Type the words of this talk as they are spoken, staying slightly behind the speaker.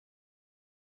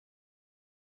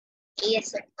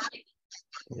Yes, sir.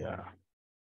 Yeah.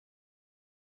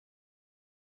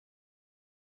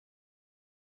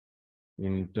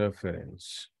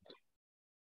 Interference.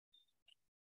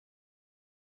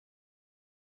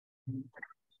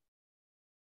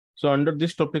 So under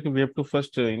this topic, we have to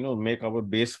first, make our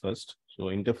base first. So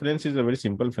interference is a very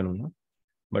simple phenomenon.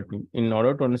 But in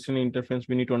order to understand interference,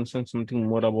 we need to understand something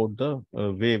more about the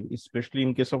wave, especially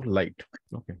in case of light.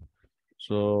 Okay.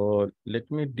 So let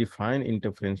me define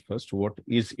interference first. What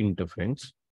is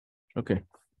interference? Okay.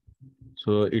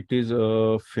 So it is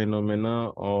a phenomena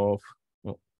of,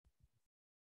 oh,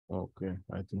 okay,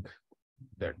 I think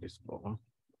that is wrong.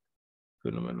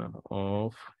 Phenomena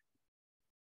of,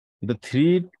 the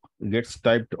three gets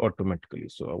typed automatically.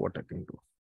 So what I can do?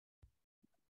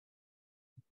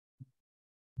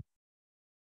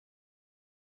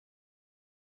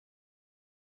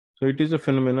 So it is a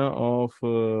phenomena of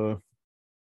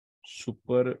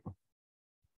super.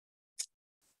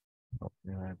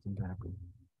 Okay, I think I have to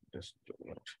just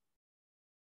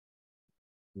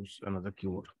use another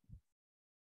keyword.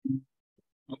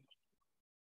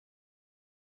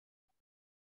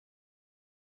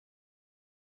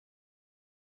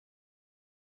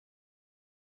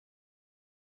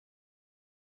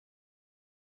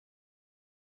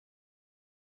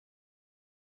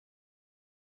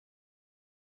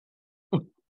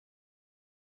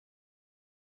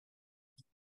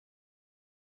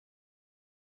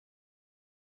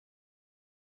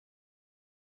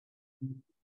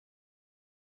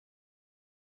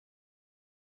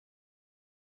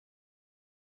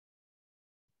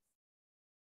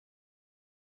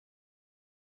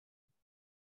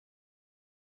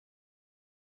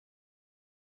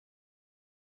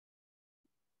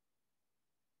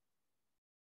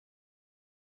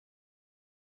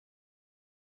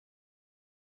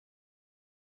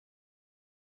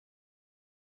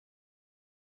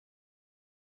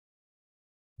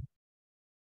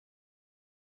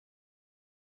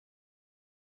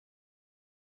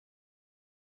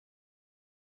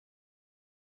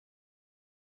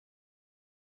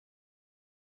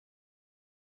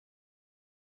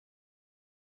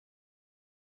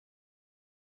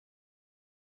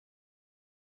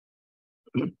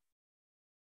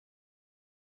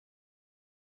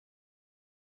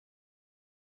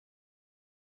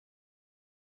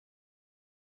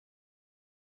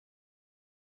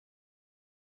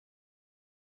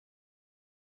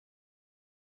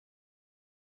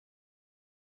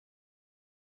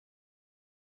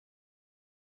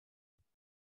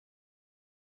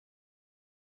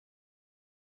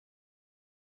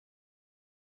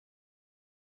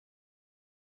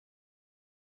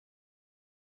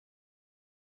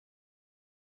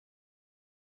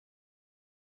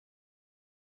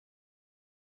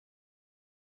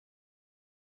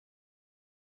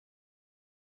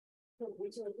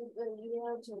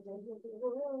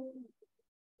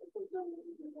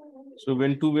 So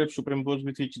when two waves superimpose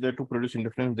with each other to produce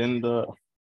interference, then the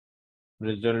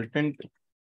resultant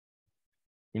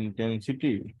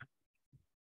intensity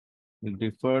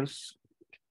differs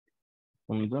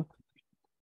from the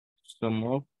sum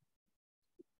of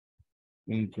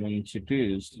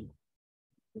intensities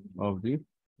of the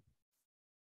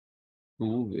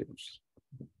two waves.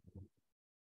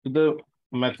 So the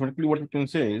mathematically what you can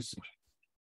say is,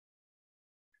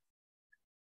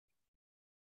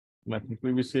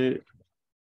 mathematically we say,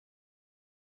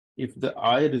 if the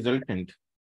I resultant,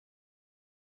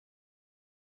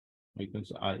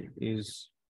 because I is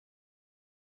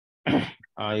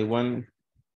I1,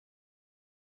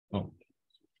 oh,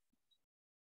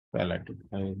 I'll add it.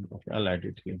 I'll add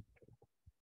it here.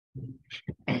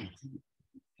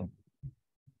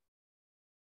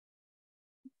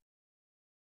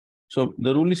 So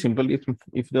the rule is simple.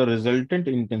 If the resultant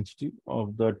intensity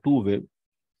of the two wave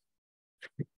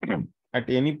at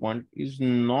any point is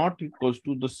not equals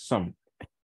to the sum.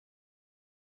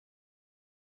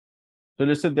 So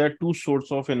let's say there are two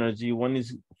sources of energy. One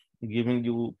is giving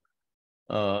you,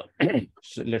 so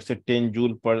let's say 10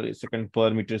 joule per second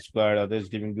per meter square. Other is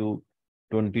giving you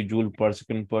 20 joule per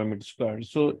second per meter square.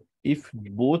 So if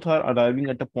both are arriving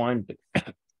at a point,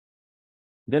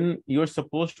 then you're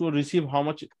supposed to receive how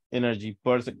much energy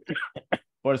per second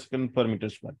per second per meter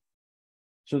square.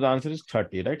 So the answer is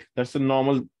 30, right? That's a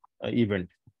normal event.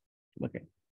 Okay.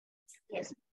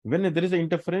 Yes. When there is an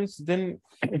interference, then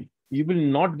you will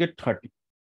not get 30.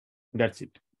 That's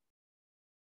it.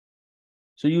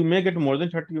 So you may get more than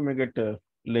 30, you may get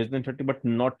less than 30, but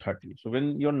not 30. So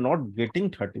when you're not getting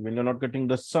 30, when you're not getting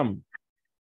the sum,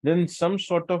 then some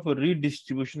sort of a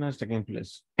redistribution has taken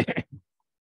place.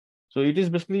 So it is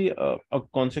basically a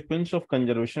consequence of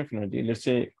conservation of energy. Let's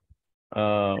say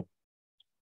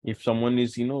If someone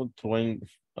is, throwing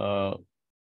a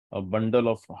bundle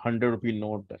of 100 rupee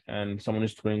note and someone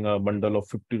is throwing a bundle of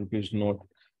 50 rupees note,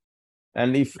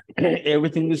 and if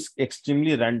everything is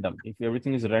extremely random, if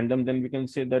everything is random, then we can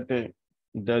say that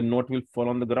the note will fall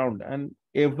on the ground, and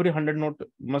every 100 note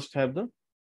must have the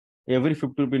every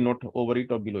 50 rupee note over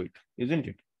it or below it, isn't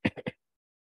it?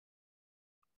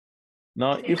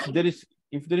 Now, if there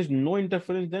is no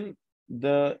interference, then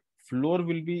the floor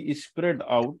will be spread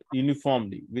out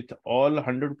uniformly with all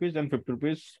 100 rupees and 50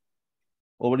 rupees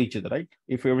over each other, right?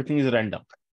 If everything is random.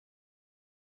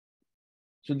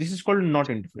 So this is called not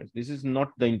interference. This is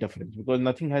not the interference because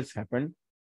nothing has happened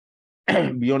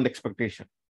beyond expectation.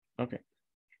 Okay.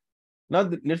 Now,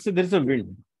 let's say there's a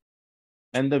wind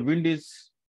and the wind is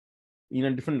in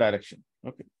a different direction.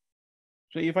 Okay.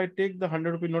 So if I take the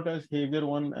 100 rupee note as heavier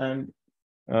one and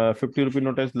 50 rupee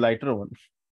note as lighter one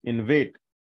in weight,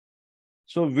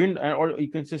 so wind, or you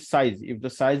can say size, if the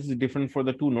size is different for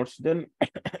the two notes, then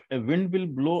a wind will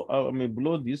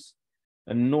blow these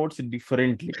notes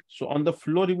differently. So on the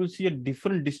floor, you will see a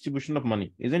different distribution of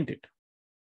money, isn't it?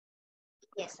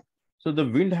 Yes. So the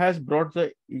wind has brought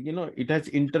it has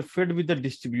interfered with the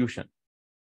distribution.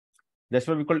 That's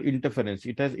what we call interference.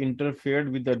 It has interfered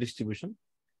with the distribution.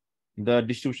 The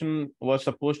distribution was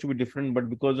supposed to be different, but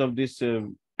because of this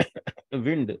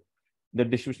wind, the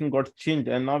distribution got changed,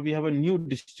 and now we have a new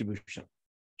distribution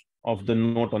of the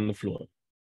note on the floor.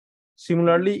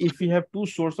 Similarly, if we have two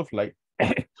sources of light,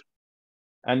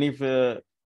 and if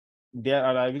they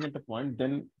are arriving at a point,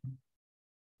 then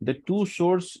the two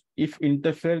sources, if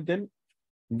interfere, then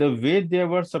the way they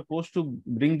were supposed to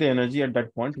bring the energy at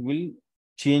that point will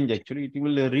change. Actually, it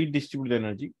will redistribute the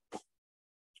energy.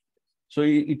 So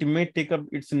it may take up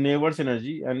its neighbor's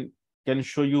energy and can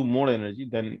show you more energy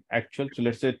than actual. So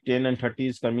let's say 10 and 30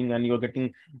 is coming and you're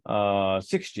getting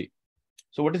 60.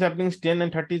 So what is happening is 10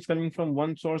 and 30 is coming from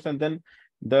one source, and then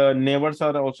the neighbors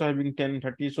are also having 10 and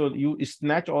 30. So you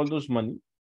snatch all those money,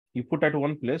 you put at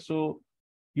one place. So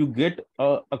you get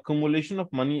a accumulation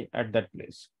of money at that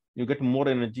place. You get more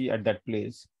energy at that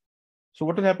place. So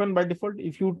what will happen by default?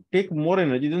 If you take more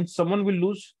energy, then someone will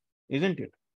lose, isn't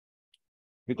it?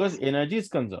 Because energy is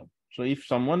conserved. So if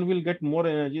someone will get more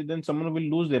energy, then someone will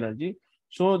lose energy.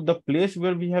 So the place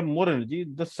where we have more energy,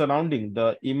 the surrounding,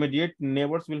 the immediate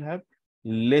neighbors will have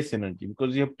less energy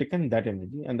because you have taken that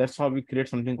energy. And that's how we create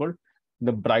something called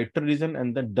the brighter region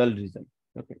and the dull region.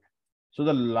 Okay. So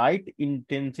the light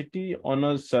intensity on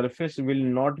a surface will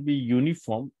not be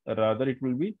uniform. Rather, it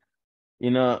will be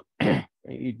in a,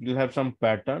 it will have some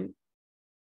pattern,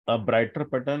 a brighter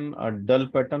pattern, a dull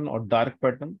pattern, or dark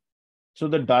pattern. So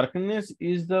the darkness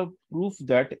is the proof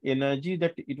that energy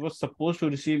that it was supposed to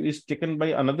receive is taken by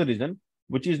another region,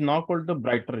 which is now called the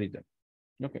brighter region.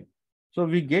 Okay. So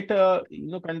we get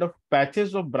kind of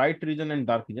patches of bright region and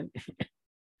dark region,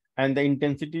 and the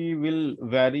intensity will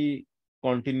vary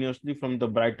continuously from the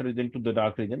brighter region to the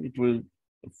dark region. It will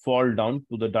fall down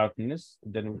to the darkness,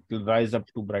 then it will rise up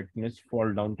to brightness,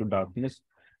 fall down to darkness,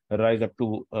 rise up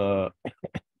to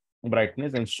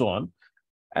brightness, and so on.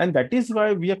 And that is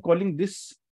why we are calling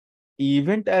this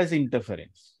event as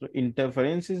interference. So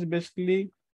interference is basically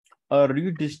a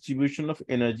redistribution of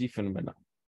energy phenomena.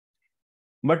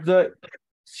 But the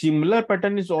similar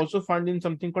pattern is also found in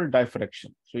something called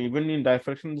diffraction. So even in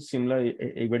diffraction, the similar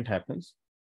event happens.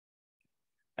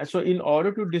 And so in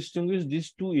order to distinguish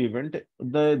these two events,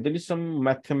 there is some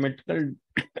mathematical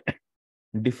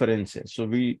differences. So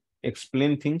we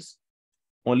explain things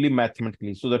only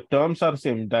mathematically. So the terms are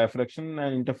same. Diffraction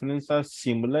and interference are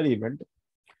similar event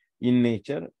in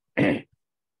nature,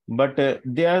 but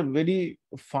they are very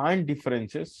fine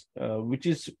differences, which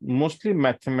is mostly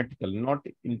mathematical, not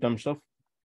in terms of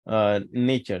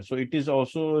nature. So it is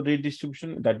also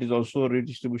redistribution. That is also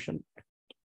redistribution.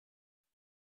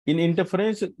 In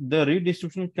interference, the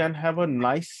redistribution can have a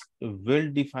nice,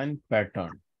 well-defined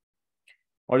pattern,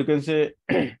 or you can say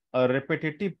a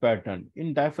repetitive pattern.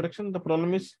 In diffraction, the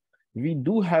problem is we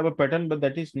do have a pattern, but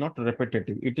that is not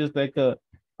repetitive. It is like a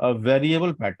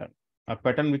variable pattern, a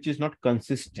pattern which is not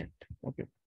consistent. Okay.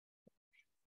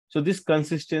 So this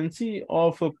consistency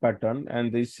of a pattern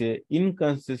and this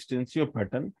inconsistency of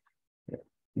pattern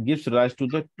gives rise to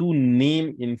the two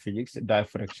names in physics,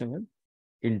 diffraction and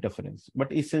interference.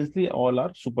 But essentially all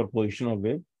are superposition of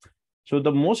wave. So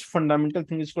the most fundamental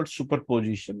thing is called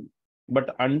superposition,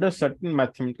 but under certain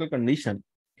mathematical condition,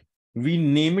 we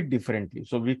name it differently.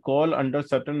 So we call under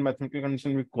certain mathematical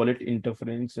condition, we call it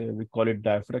interference, we call it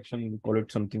diffraction, we call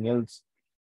it something else.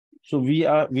 So we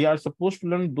are supposed to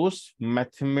learn those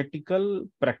mathematical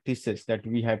practices that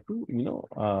we have to,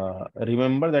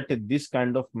 remember that this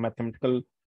kind of mathematical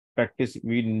practice,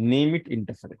 we name it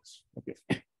interference. Okay.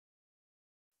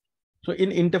 So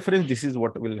in interference, this is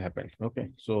what will happen. Okay.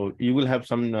 So you will have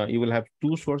you will have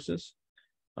two sources.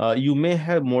 You may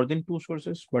have more than two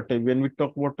sources, but when we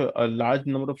talk about a large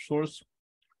number of sources,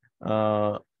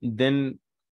 then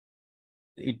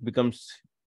it becomes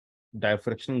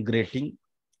diffraction grating.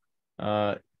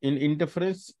 In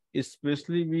interference,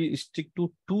 especially, we stick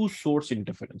to two source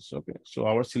interference. Okay. So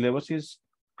our syllabus is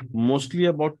mostly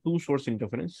about two source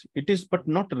interference. It is, but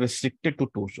not restricted to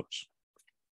two source.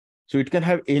 So it can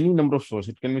have any number of sources.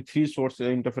 It can be three source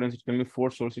interference. It can be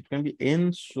four source. It can be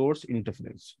n source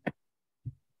interference.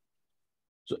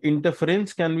 So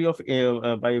interference can be of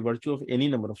by virtue of any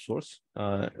number of source.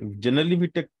 Generally, we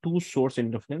take two source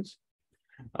interference.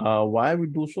 Why we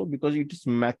do so? Because it is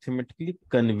mathematically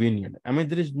convenient. I mean,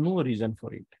 there is no reason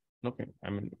for it. Okay. I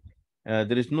mean,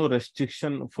 there is no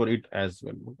restriction for it as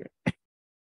well. Okay.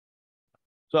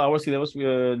 So our syllabus,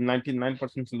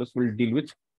 99% syllabus will deal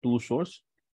with two source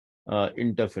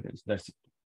interference. That's it.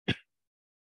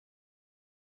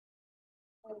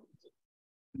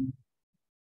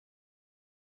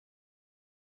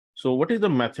 So what is the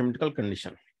mathematical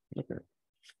condition? Okay.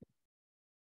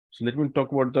 So let me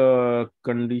talk about the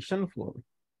condition for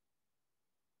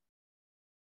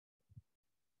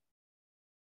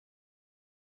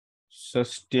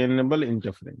sustainable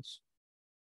interference.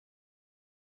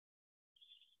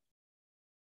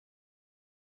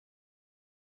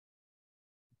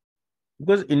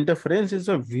 Because interference is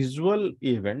a visual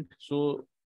event, so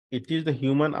it is the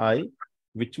human eye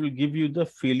which will give you the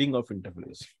feeling of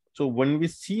interference. So when we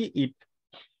see it,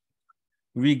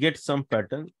 we get some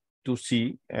pattern to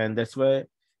see, and that's why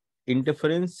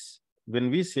interference,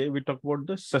 when we say, we talk about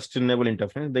the sustainable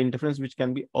interference, the interference which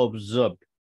can be observed.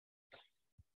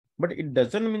 But it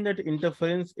doesn't mean that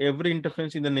interference, every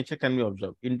interference in the nature can be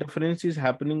observed. Interference is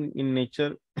happening in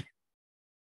nature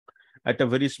at a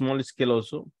very small scale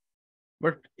also,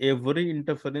 but every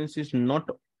interference is not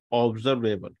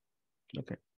observable.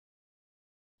 Okay.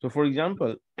 So for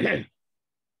example,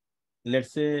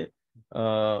 let's say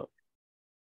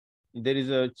there is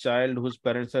a child whose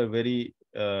parents are very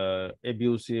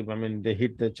abusive. I mean, they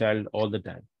hit the child all the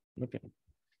time. Okay.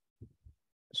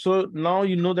 So now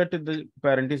you know that the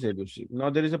parent is abusive. Now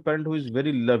there is a parent who is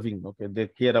very loving. Okay. They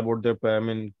care about their, I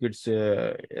mean, kids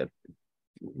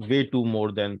way too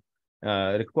more than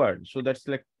required. So that's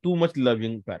like too much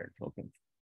loving parent. Okay.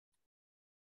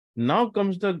 Now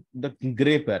comes the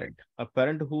gray parent, a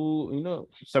parent who, you know,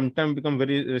 sometimes become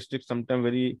very restrict, sometimes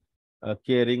very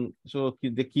caring. So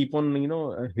they keep on, you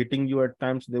know, hitting you at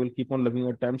times. They will keep on loving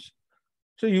at times.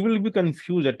 So you will be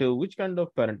confused at which kind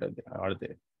of parent are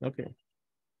they? Okay.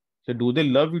 So do they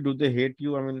love you? Do they hate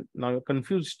you? I mean, now you're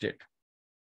confused state.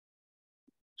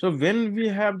 So when we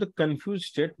have the confused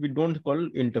state, we don't call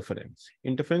interference.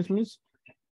 Interference means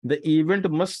the event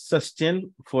must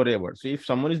sustain forever. So if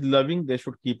someone is loving, they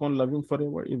should keep on loving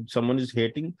forever. If someone is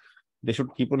hating, they should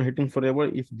keep on hating forever.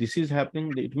 If this is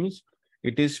happening, it means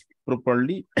it is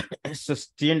properly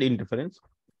sustained interference.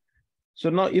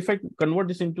 So now if I convert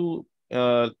this into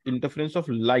interference of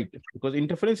light, because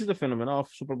interference is a phenomenon of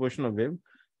superposition of wave,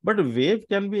 but wave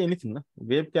can be anything. Na?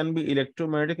 Wave can be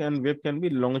electromagnetic and wave can be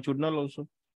longitudinal also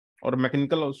or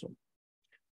mechanical also.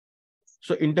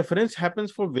 So interference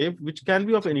happens for wave which can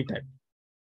be of any type.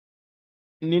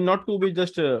 Need not to be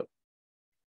just you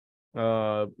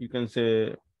can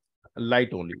say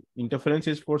light only. Interference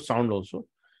is for sound also.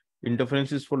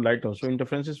 Interference is for light also.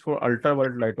 Interference is for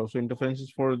ultraviolet light also. Interference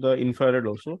is for the infrared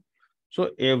also.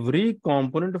 So every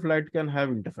component of light can have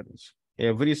interference.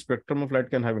 Every spectrum of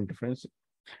light can have interference,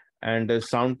 and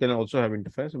sound can also have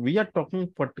interference. We are talking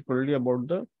particularly about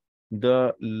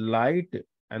the light,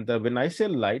 and when I say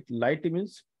light, light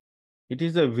means it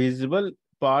is a visible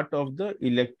part of the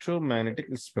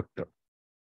electromagnetic spectrum.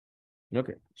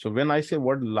 Okay. So when I say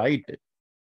word light,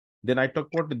 then I talk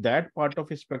about that part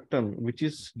of a spectrum which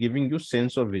is giving you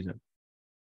sense of vision.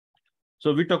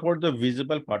 So we talk about the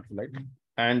visible part of light,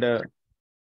 and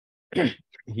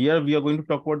here we are going to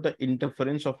talk about the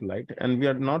interference of light, and we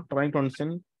are not trying to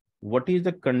understand what is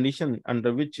the condition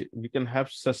under which we can have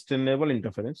sustainable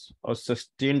interference or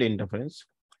sustained interference,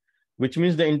 which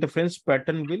means the interference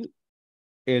pattern will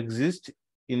exist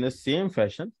in the same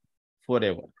fashion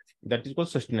forever. That is called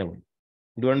sustainable.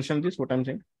 Do you understand this, what I'm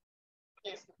saying?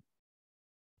 Yes.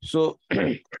 So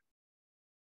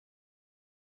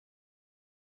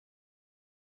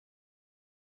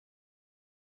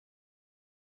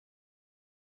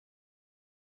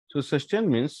so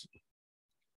sustain means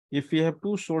if we have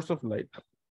two sources of light,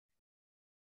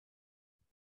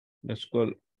 let's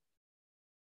call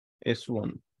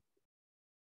S1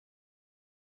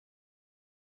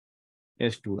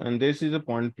 S2, and this is a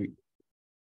point P.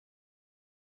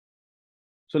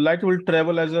 So light will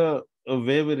travel as a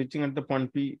wave reaching at the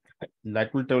point P.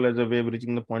 Light will travel as a wave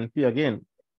reaching the point P again.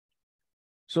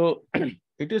 So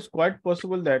it is quite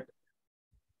possible that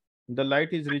the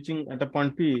light is reaching at a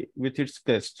point P with its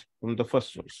crest from the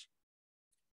first source.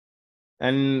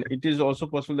 And it is also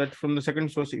possible that from the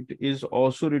second source, it is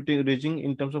also reaching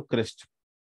in terms of crest.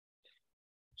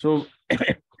 So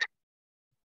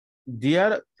they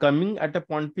are coming at a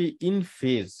point P in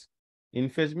phase. In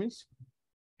phase means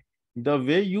the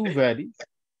way you vary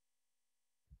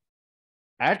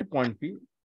at point P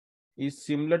is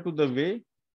similar to the way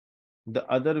the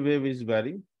other wave is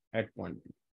varying at point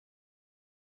P.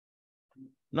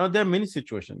 Now, there are many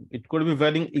situations. It could be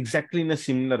varying exactly in a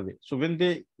similar way. So when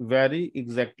they vary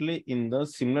exactly in the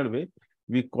similar way,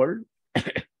 we call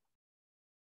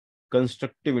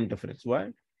constructive interference. Why?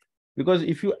 Because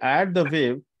if you add the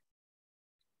wave,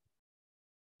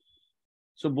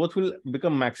 so both will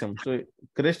become maximum. So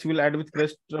crest will add with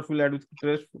crest, trough will add with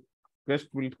crest, crest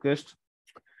will crest.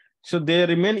 So they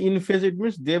remain in phase. It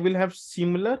means they will have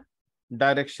similar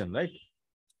direction, right?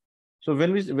 So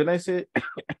when I say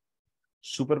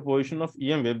superposition of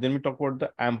EM wave, then we talk about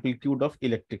the amplitude of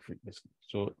electric field. Basically.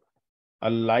 So a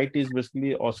light is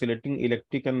basically oscillating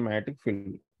electric and magnetic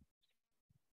field.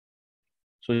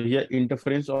 So here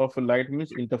interference of light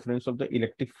means interference of the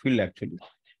electric field actually.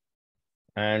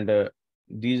 And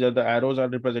these are the arrows are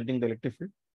representing the electric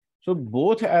field. So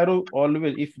both arrow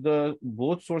always, if the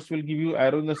both source will give you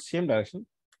arrow in the same direction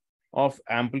of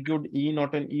amplitude E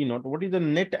naught and E naught, what is the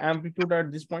net amplitude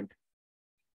at this point?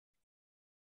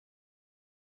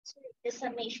 So the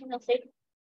summation of it.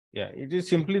 Yeah, it is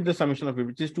simply the summation of it,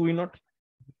 which is 2 E naught.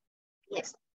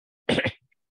 Yes.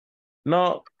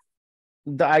 Now,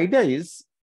 the idea is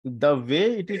the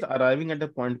way it is arriving at a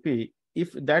point P,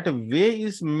 if that way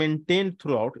is maintained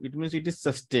throughout, it means it is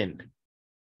sustained.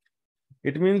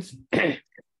 It means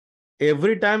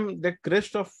every time the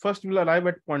crest of first will arrive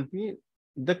at point P,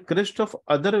 the crest of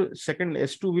other second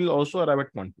S2 will also arrive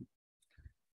at point P.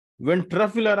 When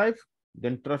trough will arrive,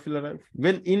 then trough will arrive.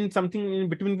 When in something in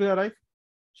between will arrive.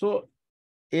 So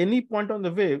any point on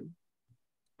the wave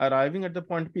arriving at the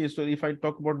point P, so if I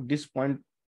talk about this point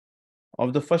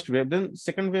of the first wave, then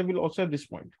second wave will also have this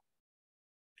point.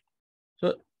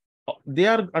 So they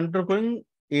are undergoing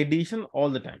addition all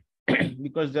the time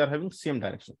because they are having same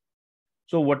direction.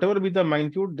 So whatever be the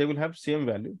magnitude, they will have same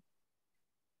value.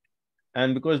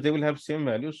 And because they will have same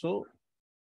value, so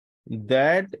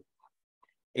that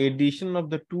addition of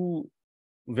the two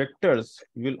vectors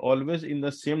will always in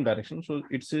the same direction. So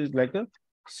it is like a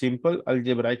simple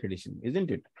algebraic addition, isn't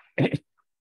it? Yes.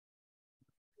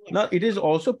 Now, it is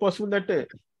also possible that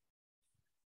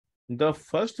the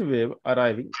first wave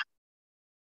arriving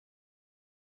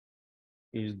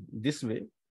is this way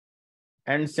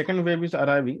and second wave is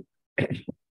arriving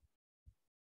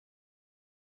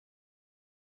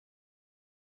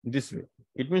this way.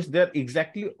 It means they are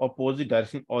exactly opposite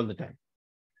direction all the time.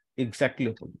 Exactly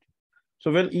opposite.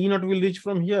 So when E naught will reach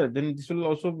from here, then this will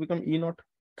also become E naught,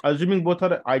 assuming both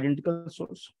are identical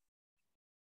source.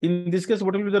 In this case,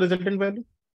 what will be the resultant value?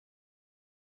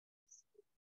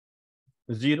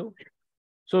 0.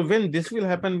 So when this will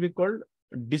happen, we call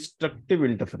destructive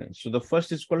interference. So the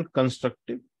first is called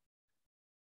constructive.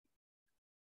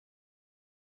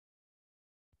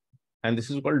 And this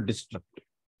is called destructive.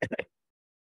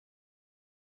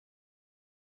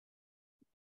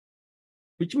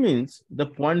 Which means the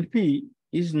point P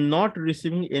is not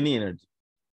receiving any energy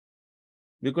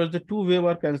because the two waves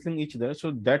are cancelling each other.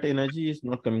 So that energy is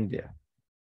not coming there.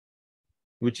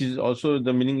 Which is also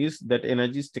the meaning is that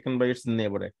energy is taken by its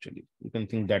neighbor actually. You can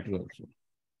think that way also.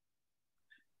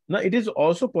 Now it is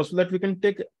also possible that we can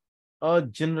take a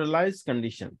generalized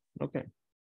condition. Okay.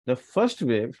 The first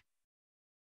wave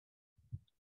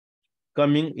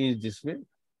coming is this way.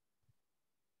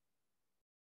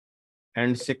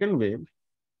 And second wave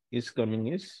is coming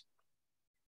is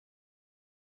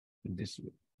this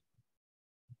way.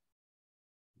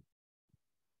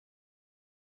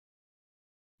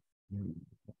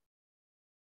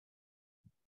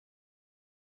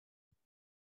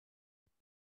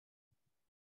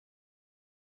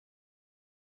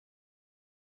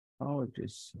 How it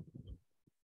is?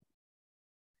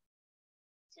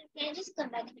 So can I just come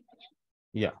back?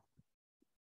 Yeah.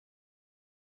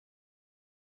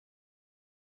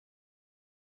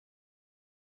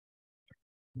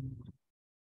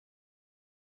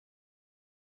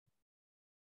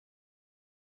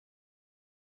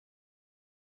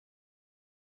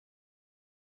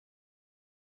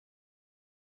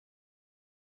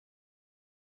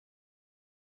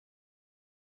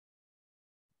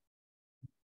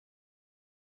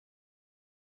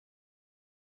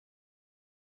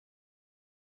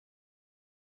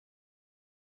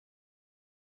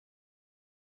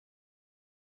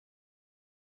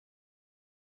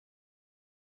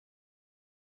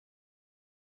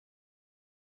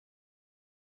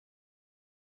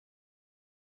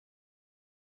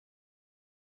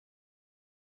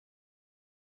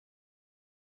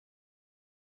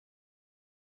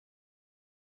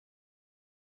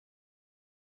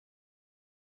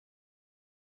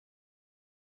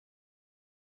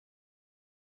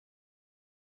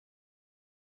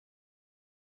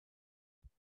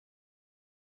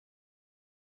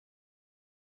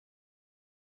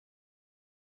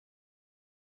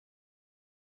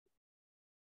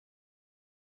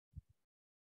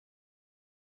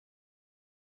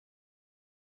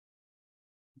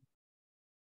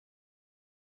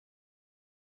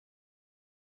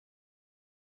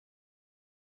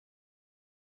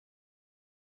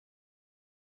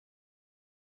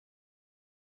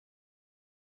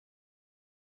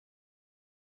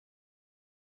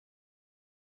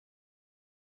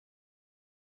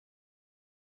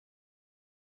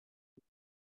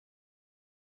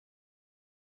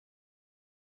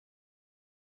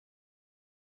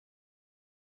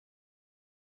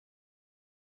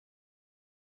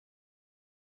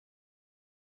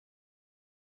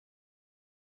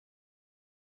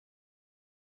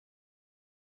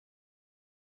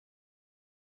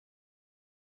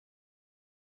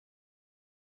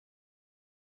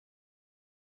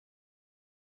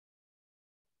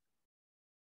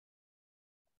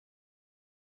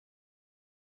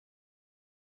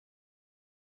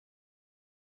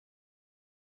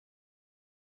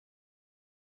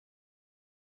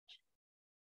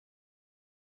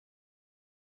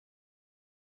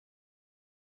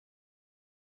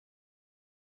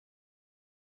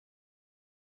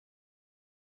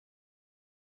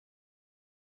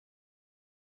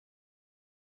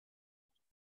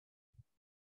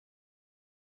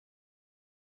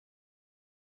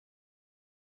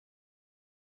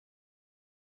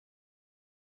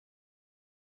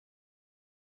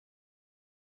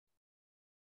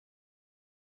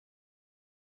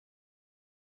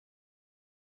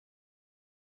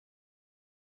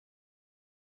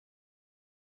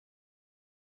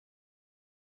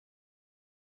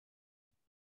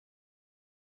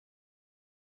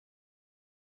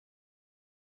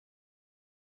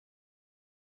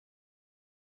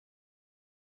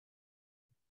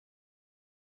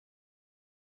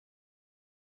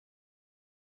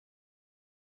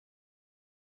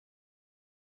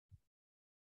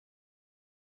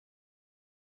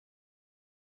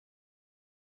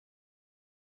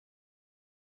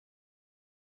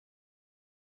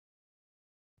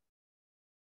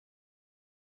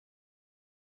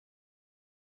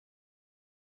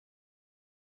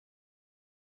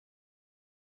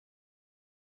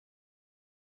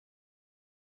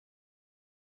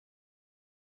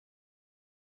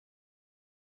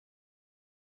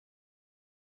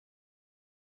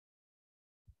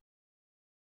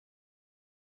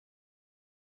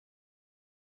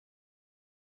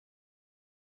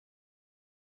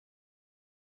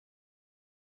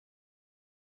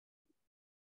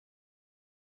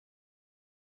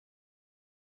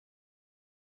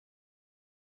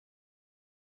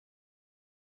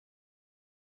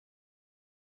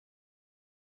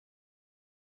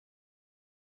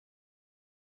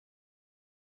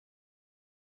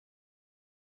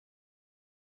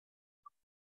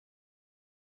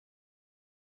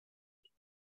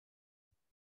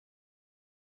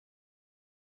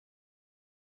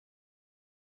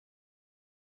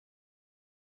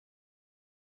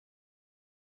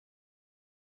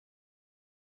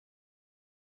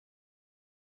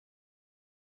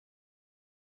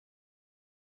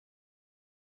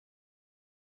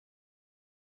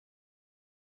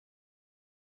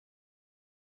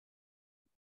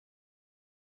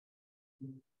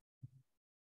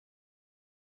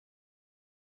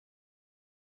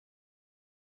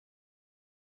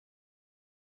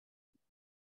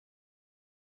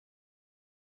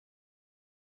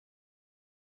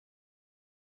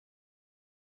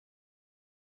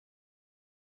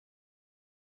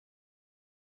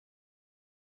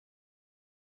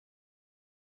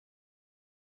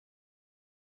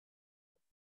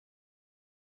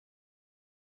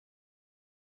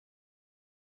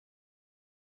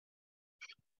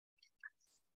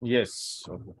 Yes.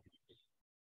 Okay.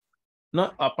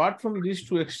 Now, apart from these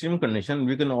two extreme conditions,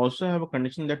 we can also have a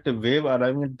condition that the wave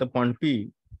arriving at the point P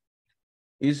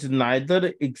is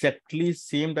neither exactly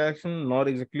same direction nor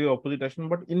exactly opposite direction,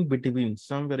 but in between,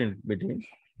 somewhere in between.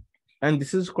 And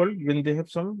this is called when they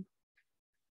have some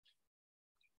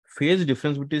phase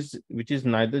difference, which is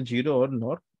neither 0 or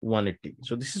nor 180.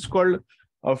 So this is called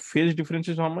a phase difference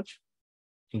is how much?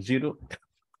 0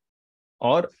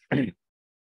 or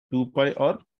 2 pi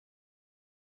or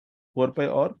 4 pi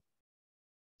or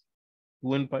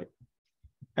 2n pi.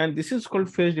 And this is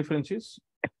called phase differences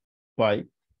pi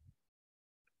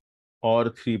or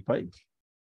 3 pi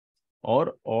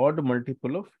or odd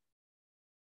multiple of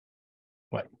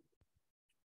pi.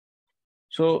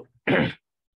 So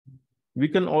we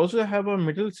can also have a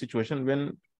middle situation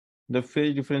when the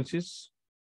phase difference is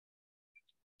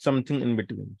something in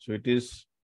between. So it is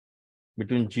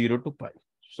between 0 to pi,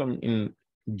 some in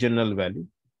general value.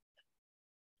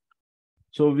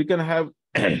 So we can have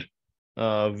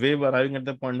wave arriving at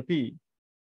the point P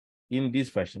in this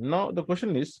fashion. Now the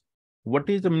question is, what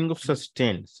is the meaning of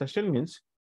sustained? Sustained means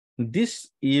this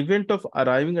event of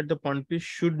arriving at the point P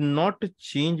should not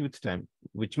change with time,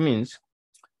 which means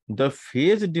the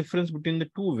phase difference between the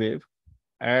two waves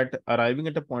at arriving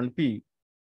at a point P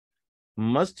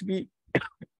must be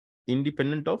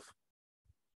independent of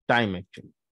time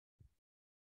actually.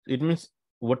 It means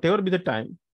whatever be the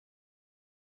time,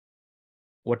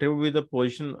 whatever be the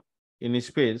position in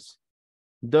space,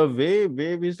 the way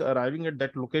wave is arriving at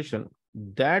that location,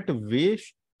 that wave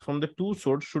from the two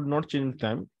sources should not change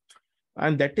time.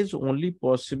 And that is only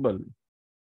possible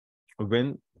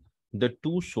when the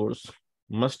two sources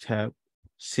must have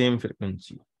same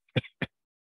frequency.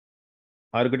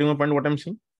 Are you getting my point what I'm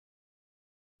saying?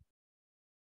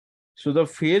 So the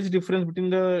phase difference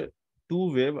between the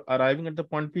two waves arriving at the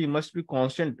point P must be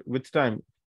constant with time.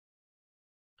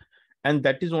 And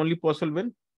that is only possible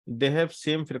when they have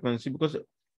same frequency, because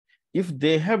if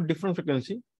they have different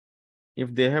frequency,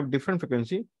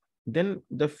 then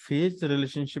the phase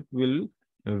relationship will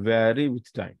vary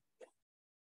with time.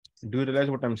 Do you realize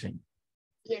what I'm saying?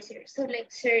 Yes, sir. So, like,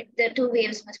 sir, the two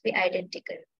waves must be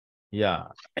identical. Yeah.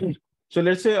 So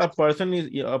let's say a person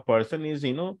is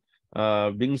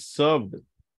being served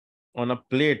on a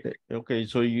plate. Okay,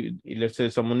 so let's say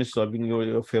someone is serving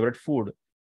your favorite food.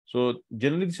 So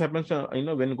generally this happens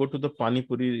when you go to the pani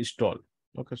puri stall.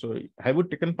 Okay, so have you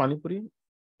taken pani puri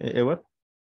ever?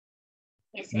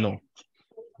 Yes, sir. No.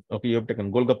 Okay, you have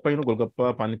taken golgappa,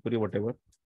 golgappa, pani puri, whatever.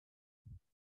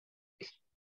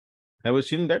 Have you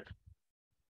seen that?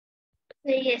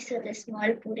 Yes, so the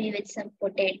small puri with some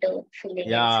potato filling inside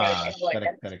Yeah, and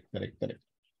water. correct.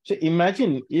 So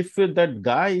imagine if that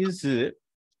guy is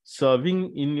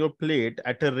serving in your plate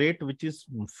at a rate which is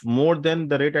more than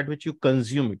the rate at which you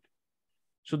consume it.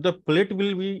 So the plate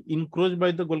will be encroached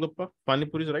by the golgappa, pani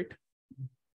puris, right?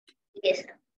 Yes,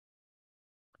 sir.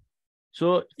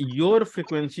 So your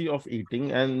frequency of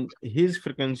eating and his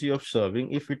frequency of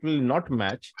serving, if it will not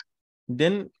match,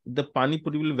 then the pani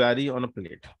puri will vary on a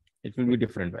plate. It will be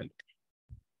different value.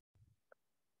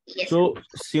 Yes, so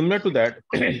similar to that,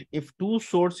 if two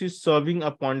sources is serving a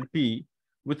point P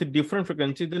with a different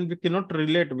frequency, then we cannot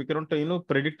relate, we cannot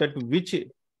predict that which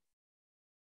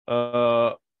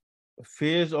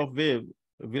phase of wave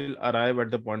will arrive at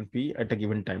the point P at a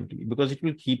given time T, because it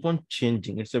will keep on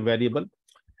changing. It's a variable.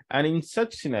 And in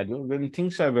such scenario, when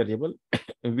things are variable,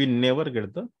 we never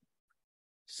get the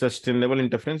sustainable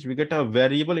interference. We get a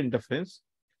variable interference.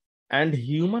 And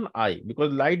human eye,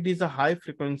 because light is a high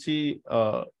frequency,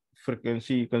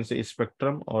 you can say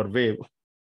spectrum or wave.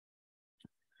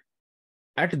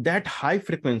 At that high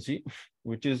frequency,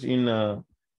 which is in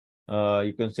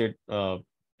you can say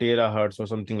terahertz or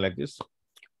something like this.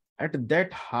 At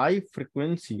that high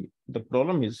frequency, the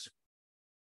problem is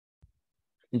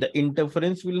the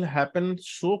interference will happen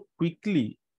so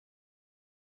quickly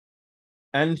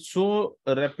and so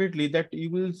rapidly that you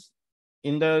will,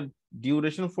 in the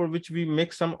duration for which we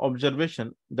make some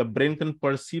observation, the brain can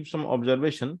perceive some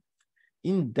observation.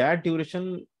 In that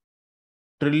duration,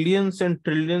 trillions and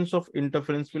trillions of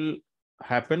interference will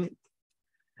happen,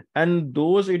 And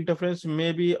those interference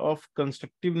may be of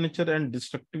constructive nature and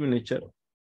destructive nature.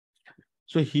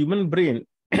 So human brain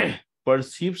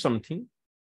perceives something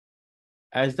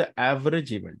as the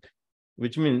average event,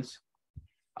 which means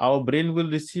our brain will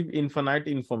receive infinite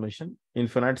information,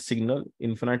 infinite signal,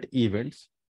 infinite events.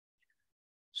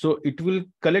 So it will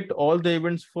collect all the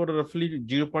events for roughly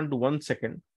 0.1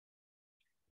 second,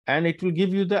 and it will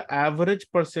give you the average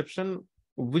perception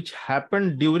which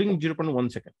happened during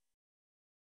 0.1 second.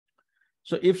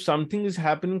 So if something is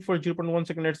happening for 0.1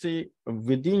 second, let's say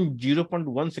within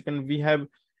 0.1 second, we have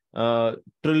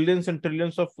trillions and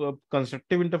trillions of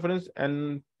constructive interference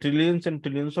and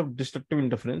trillions of destructive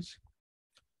interference,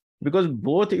 because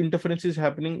both interference is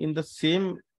happening in the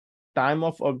same time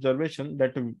of observation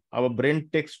that our brain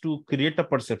takes to create a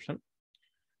perception.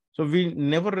 So we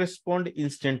never respond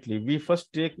instantly. We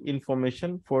first take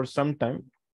information for some time.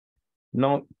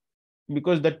 Now,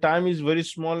 because the time is very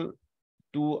small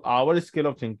to our scale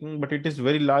of thinking, but it is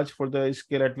very large for the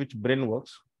scale at which brain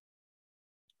works.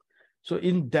 So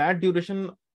in that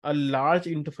duration, a large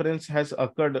interference has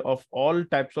occurred of all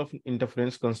types of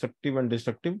interference, constructive and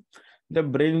destructive. The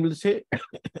brain will say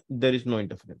there is no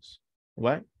interference.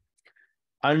 Why?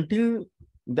 Until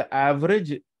the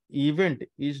average event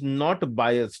is not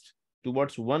biased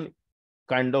towards one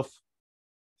kind of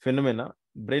phenomena,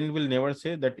 brain will never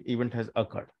say that event has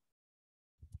occurred.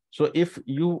 So if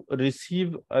you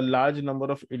receive a large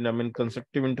number of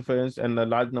constructive interference and a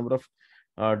large number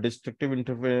of destructive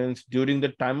interference during the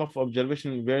time of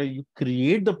observation where you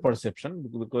create the perception,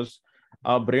 because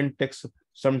our brain takes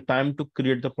some time to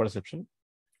create the perception,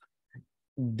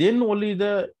 then only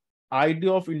the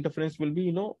idea of interference will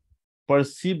be,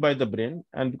 perceived by the brain.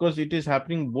 And because it is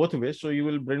happening both ways, so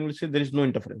brain will say there is no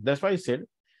interference. That's why I said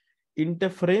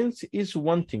interference is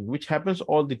one thing which happens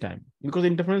all the time, because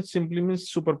interference simply means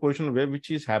superposition wave, which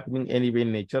is happening anyway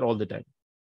in nature all the time.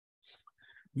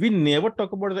 We never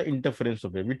talk about the interference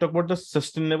of wave. We talk about the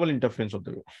sustainable interference of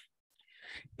the wave.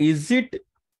 Is it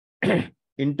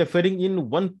interfering in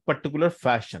one particular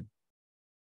fashion?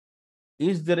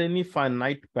 Is there any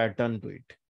finite pattern to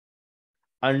it?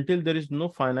 Until there is no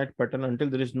finite pattern, until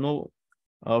there is no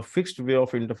fixed way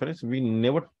of interference, we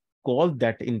never call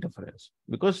that interference,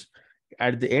 because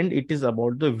at the end it is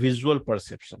about the visual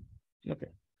perception. Okay,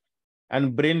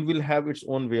 and brain will have its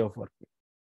own way of working.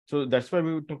 So that's why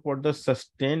we talk about the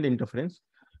sustained interference.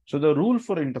 So the rule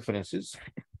for interference is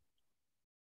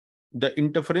the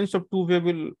interference of two wave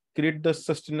will create the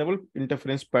sustainable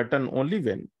interference pattern only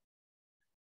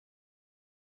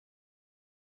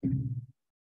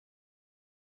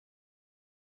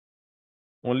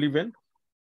when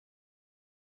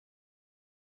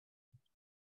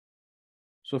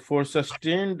so for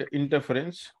sustained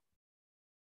interference,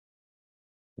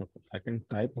 okay, I can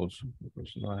type also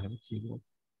because now I have a keyboard.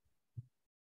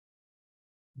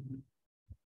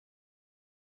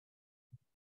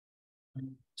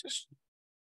 Just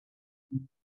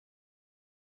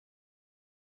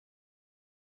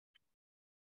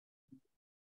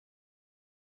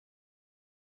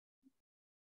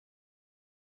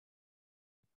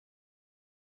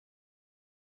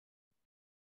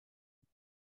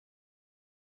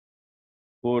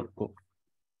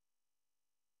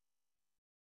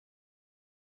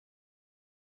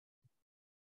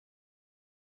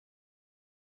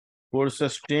for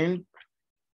sustained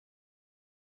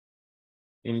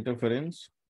interference,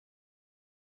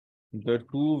 the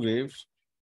two waves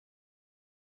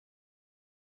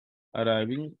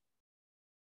arriving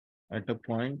at a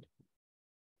point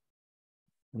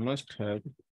must have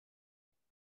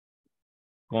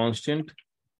constant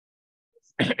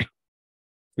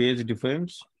phase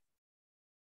difference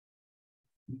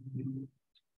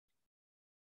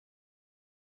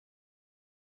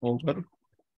over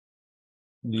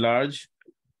large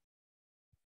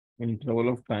interval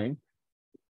of time,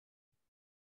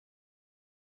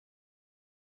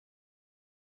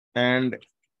 and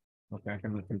okay, I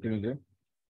can continue there.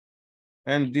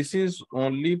 And this is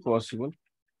only possible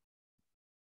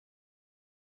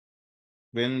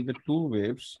when the two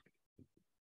waves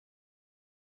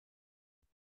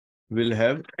will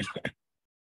have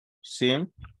same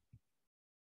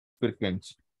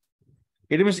frequency.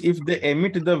 It means if they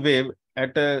emit the wave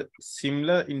at a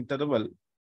similar interval,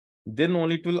 then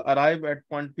only it will arrive at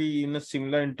point P in a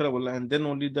similar interval, and then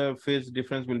only the phase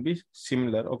difference will be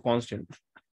similar or constant.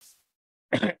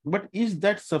 But is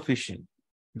that sufficient?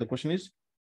 The question is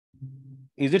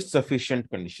it sufficient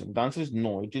condition? The answer is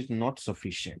no, it is not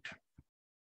sufficient.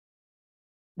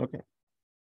 Okay.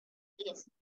 Yes.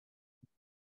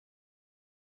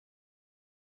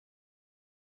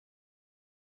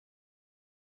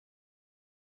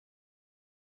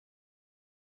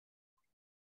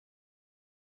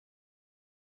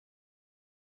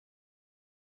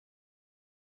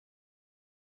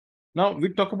 Now we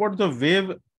talk about the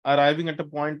wave arriving at a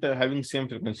point having same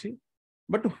frequency,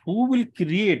 but who will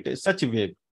create such a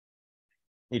wave?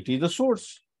 It is the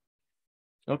source.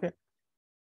 Okay.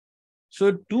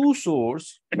 So two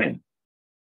source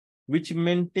which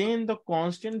maintain the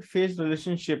constant phase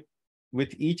relationship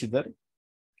with each other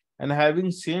and having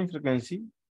same frequency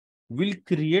will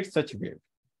create such wave.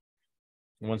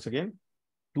 Once again,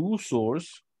 two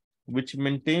source which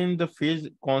maintain the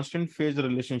constant phase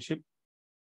relationship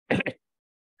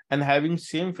and having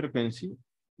same frequency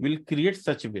will create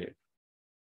such wave.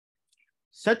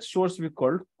 Such source we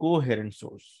called coherent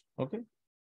source. Okay.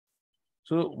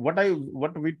 So what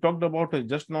we talked about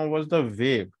just now was the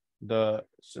wave.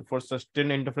 For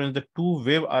sustained interference, the two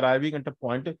wave arriving at a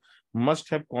point must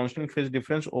have constant phase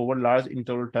difference over large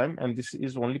interval time, and this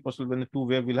is only possible when the two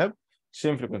wave will have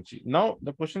same frequency. Now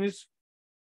the question is,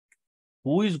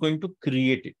 who is going to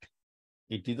create it?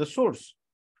 It is the source.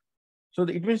 So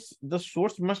it means the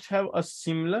source must have a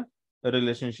similar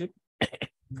relationship,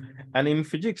 and in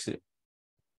physics,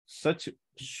 such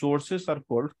sources are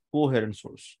called coherent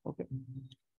source. Okay.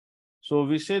 So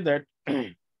we say that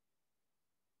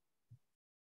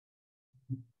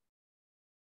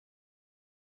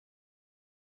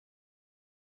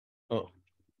oh,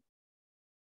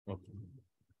 okay.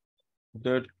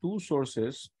 The two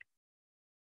sources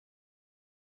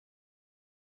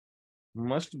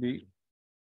must be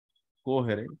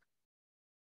coherent.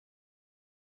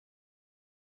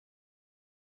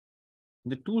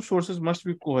 The two sources must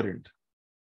be coherent.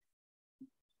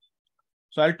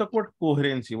 So I'll talk about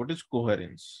coherency. What is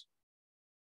coherence?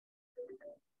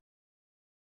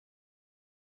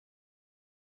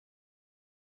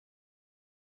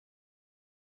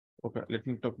 Okay, let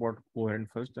me talk about coherent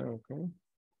first. Okay.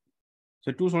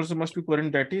 So two sources must be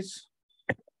coherent. That is,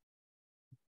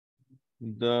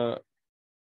 the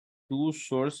two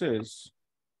sources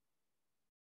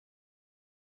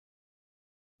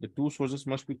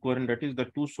must be coherent. That is, the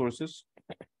two sources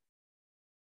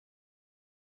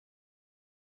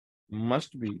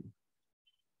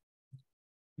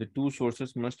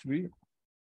must be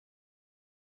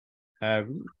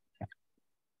having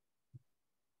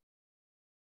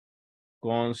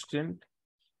constant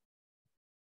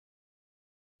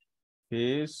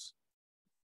phase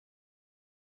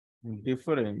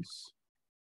difference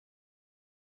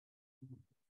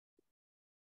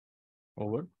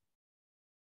over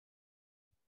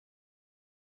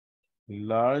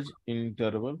large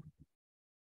interval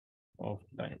of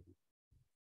time.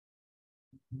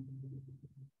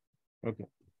 Okay.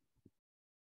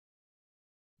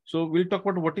 So we'll talk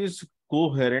about what is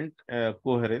coherence.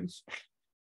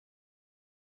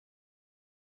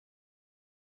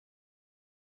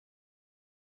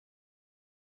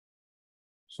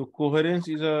 So coherence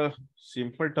is a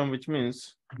simple term which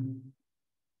means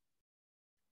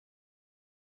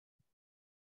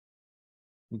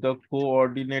the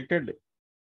coordinated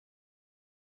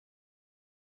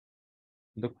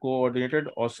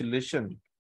oscillation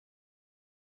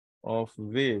of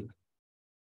wave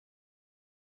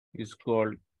is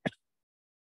called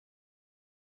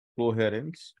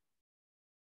coherence.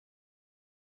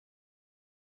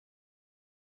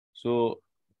 So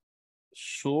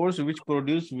source which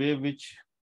produce wave which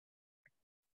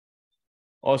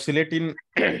oscillate in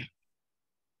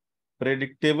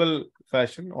predictable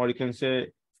fashion, or you can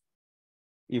say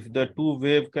if the two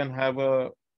wave can have a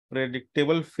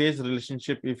predictable phase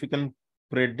relationship, if you can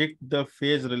predict the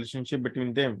phase relationship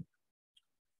between them,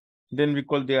 then we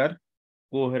call they are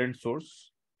coherent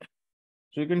source.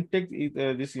 So you can take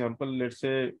this example. Let's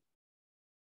say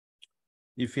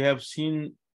if you have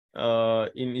seen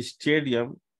in a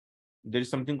stadium, there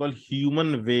is something called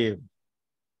human wave.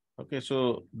 Okay,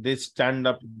 so they stand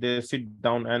up, they sit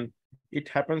down, and it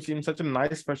happens in such a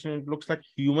nice fashion. It looks like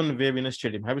human wave in a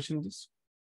stadium. Have you seen this?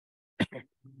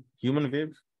 Human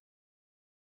wave?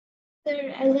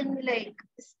 Sir, as in like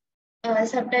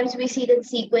sometimes we see that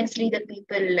sequentially the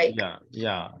people like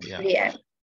Yeah. react.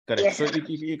 Correct. Yes, So sir.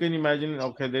 you can imagine,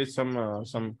 okay, there is some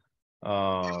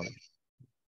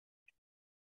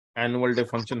annual day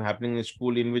function happening in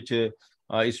school in which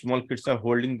small kids are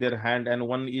holding their hand and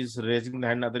one is raising the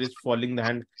hand, other is falling the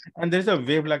hand, and there is a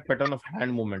wave-like pattern of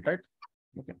hand movement, right?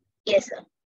 Okay. Yes, sir.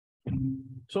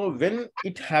 So when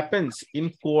it happens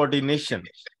in coordination,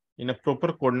 in a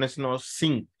proper coordination or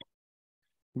sync,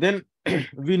 then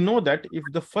we know that if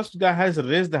the first guy has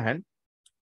raised the hand,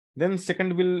 then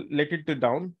second will let it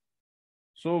down.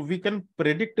 So we can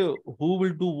predict who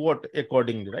will do what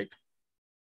accordingly, right?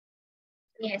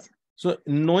 Yes. So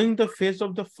knowing the phase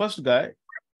of the first guy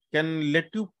can let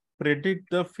you predict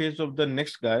the phase of the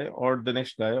next guy or the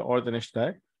next guy or the next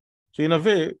guy. So in a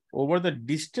way, over the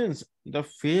distance, the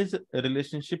phase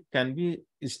relationship can be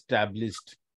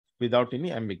established without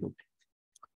any ambiguity,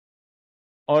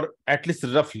 or at least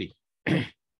roughly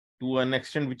to an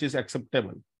extent which is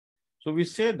acceptable. So we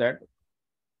say that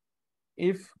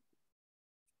if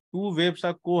two waves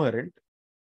are coherent,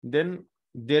 then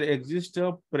there exists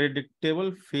a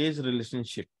predictable phase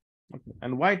relationship. Okay.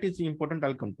 And why it is important,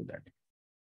 I'll come to that.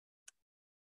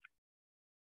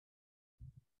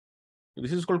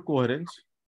 This is called coherence.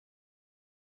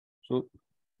 So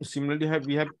similarly,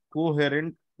 we have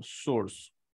coherent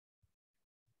source.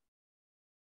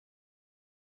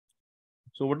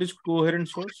 So what is coherent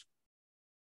source?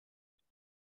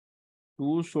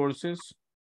 Two sources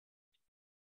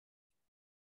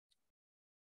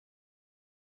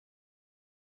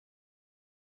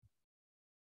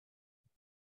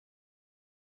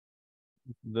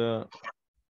the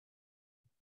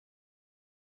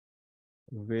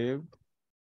wave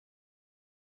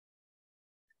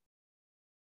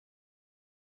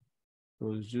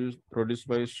produced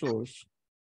by source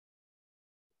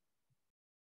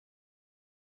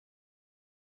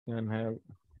can have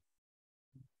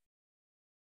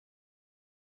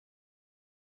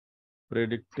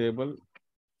predictable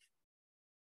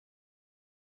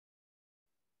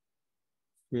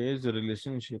phase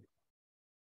relationship.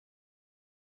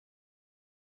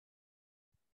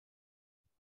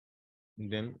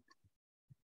 Then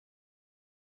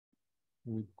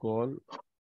we call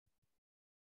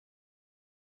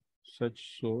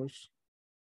such source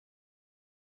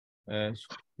as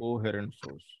coherent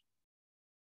source.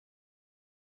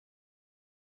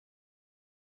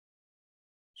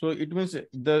 So it means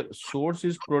the source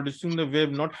is producing the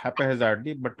wave not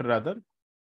haphazardly, but rather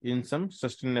in some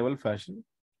sustainable fashion.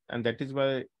 And that is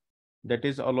why that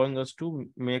is allowing us to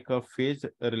make a phase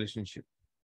relationship.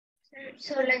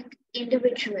 So like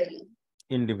individually.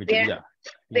 Individually, yeah.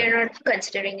 We're not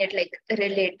considering it like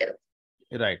relative.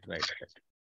 Right.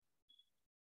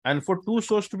 And for two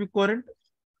sources to be coherent,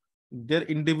 their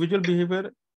individual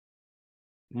behavior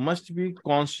must be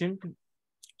constant.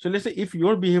 So let's say if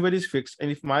your behavior is fixed and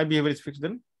if my behavior is fixed,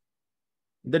 then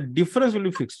the difference will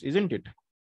be fixed, isn't it?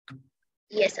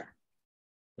 Yes, sir.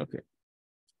 Okay.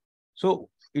 So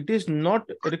it is not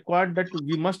required that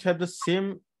we must have the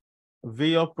same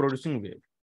way of producing wave.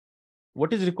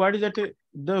 What is required is that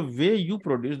the way you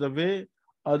produce, the way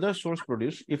other source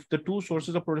produce, if the two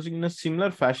sources are producing in a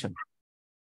similar fashion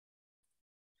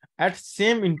at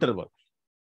same interval,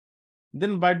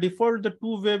 then by default, the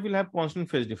two wave will have constant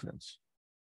phase difference.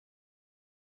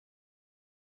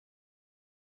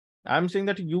 I'm saying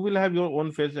that you will have your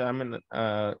own phase. I mean,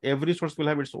 every source will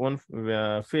have its own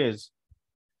phase,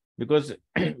 because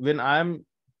when I'm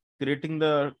creating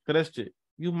the crest,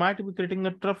 you might be creating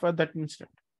a trough at that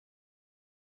instant,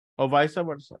 or vice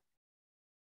versa.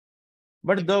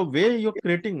 But the way you're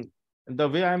creating, the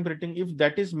way I'm creating, if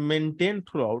that is maintained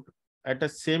throughout at the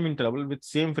same interval with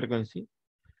same frequency,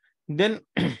 then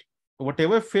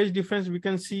whatever phase difference we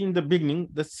can see in the beginning,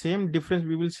 the same difference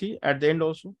we will see at the end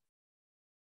also.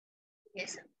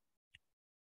 Yes, sir.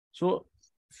 So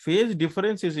phase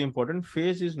difference is important,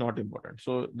 phase is not important.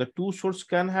 So the two sources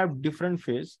can have different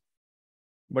phase,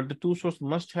 but the two sources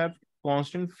must have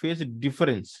constant phase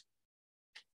difference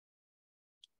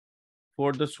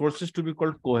for the sources to be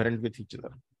called coherent with each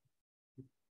other.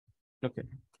 Okay.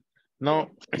 Now,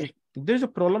 there's a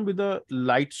problem with the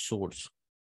light source.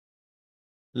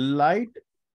 Light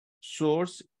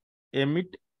source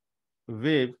emit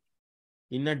wave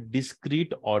in a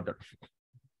discrete order.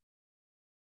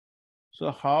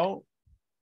 So how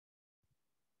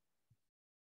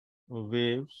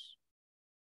waves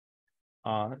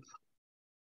are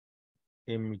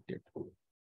emitted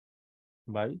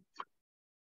by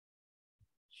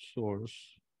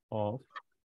source of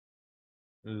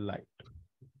light?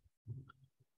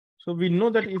 So we know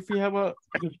that if we have a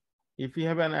if we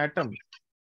have an atom,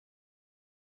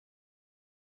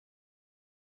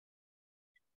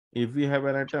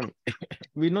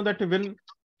 we know that when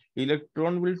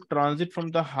electron will transit from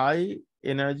the high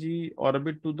energy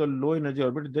orbit to the low energy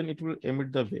orbit, then it will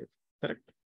emit the wave, correct?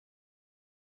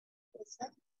 Yes, sir.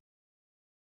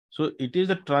 So it is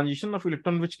the transition of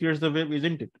electron which creates the wave,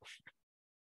 isn't it?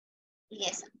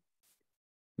 Yes, sir.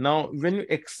 Now, when you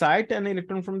excite an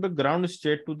electron from the ground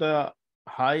state to the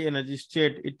high energy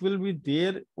state, it will be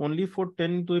there only for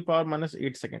 10 to the power minus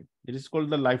 8 seconds. It is called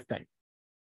the lifetime.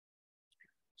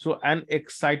 So an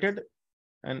excited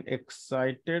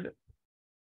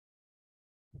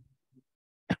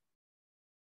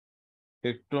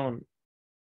electron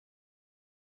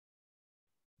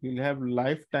will have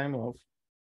lifetime of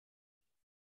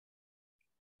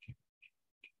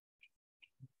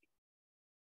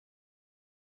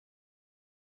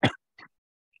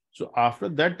So after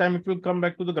that time, it will come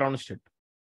back to the ground state.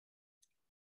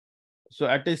 So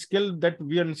at a scale that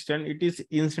we understand, it is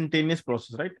instantaneous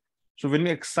process, right? So when we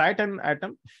excite an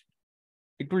atom,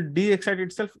 it will de-excite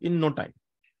itself in no time.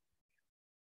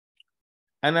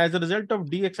 And as a result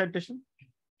of de-excitation,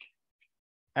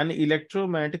 an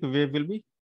electromagnetic wave will be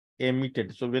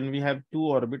emitted. So when we have two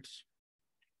orbits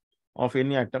of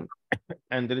any atom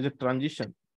and there is a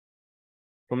transition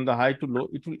from the high to low,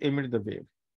 it will emit the wave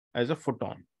as a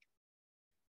photon.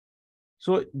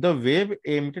 So the wave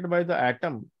emitted by the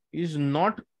atom is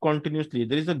not continuously.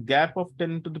 There is a gap of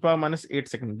 10 to the power minus 8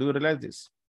 seconds. Do you realize this?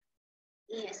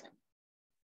 Yes.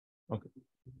 Okay.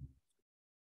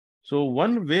 So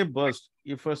one wave burst,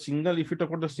 if you talk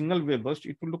about the single wave burst,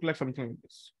 it will look like something like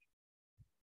this.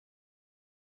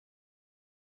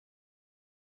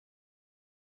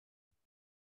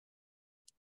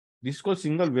 This is called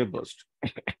single wave burst.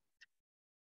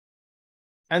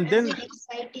 And then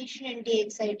excitation and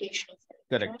de-excitation.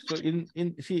 Correct. So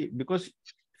see, because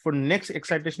for next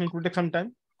excitation, it will take some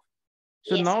time.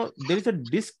 So Yes. now there is a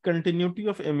discontinuity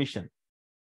of emission.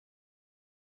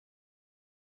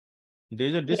 There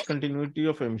is a discontinuity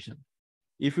of emission.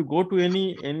 If you go to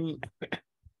any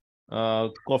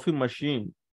coffee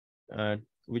machine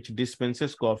which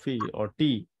dispenses coffee or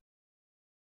tea,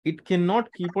 it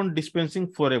cannot keep on dispensing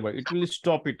forever. It will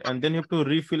stop it, and then you have to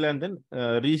refill and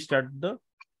then restart the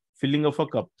filling of a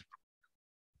cup.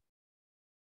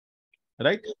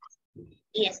 Right?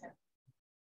 Yes, sir.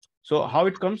 So how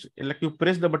it comes, like you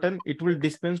press the button, it will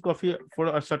dispense coffee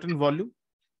for a certain volume.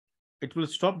 It will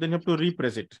stop, then you have to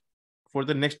repress it for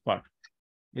the next part,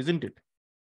 isn't it?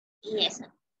 Yes,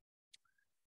 sir.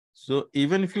 So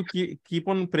even if you keep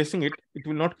on pressing it, it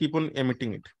will not keep on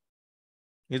emitting it,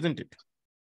 isn't it?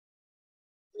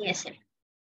 Yes, sir.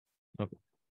 Okay.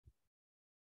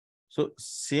 So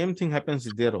same thing happens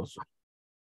there also.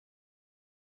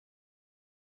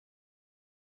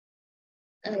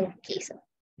 Okay, sir.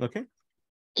 Okay.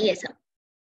 Yes, sir.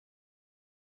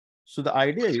 So the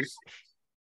idea is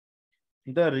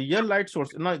the real light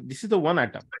source. Now, this is the one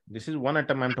atom. This is one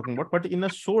atom I'm talking about. But in a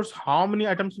source, how many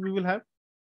atoms we will have?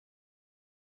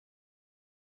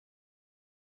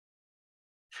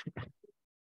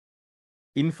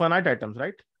 Infinite atoms,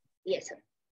 right? Yes, sir.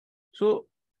 So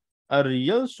a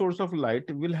real source of light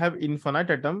will have infinite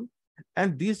atom,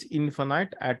 and this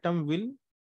infinite atom will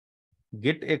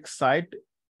get excite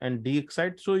and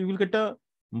de-excite. So you will get a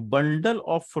bundle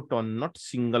of photon, not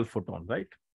single photon, right?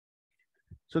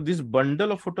 So this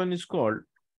bundle of photon is called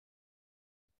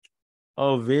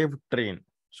a wave train.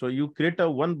 So you create a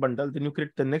one bundle, then you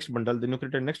create the next bundle, then you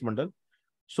create a next bundle.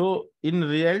 So in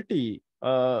reality,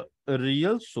 a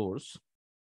real source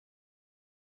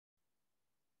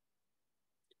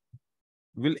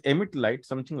will emit light,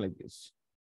 something like this.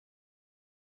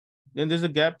 Then there's a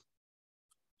gap.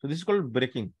 So this is called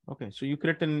breaking. Okay, so you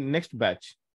create a next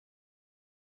batch.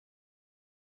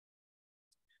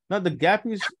 Now the gap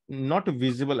is not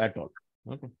visible at all.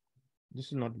 Okay, this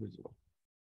is not visible.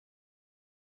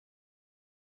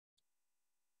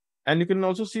 And you can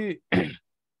also see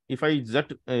if I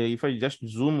just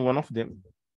zoom one of them,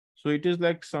 so it is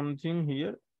like something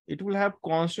here. It will have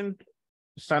constant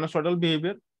sinusoidal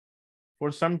behavior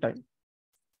for some time.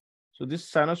 So this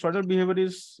sinusoidal behavior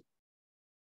is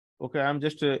okay. I'm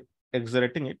just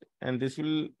exaggerating it, and this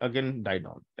will again die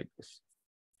down like this.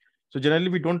 So generally,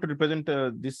 we don't represent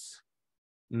this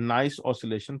nice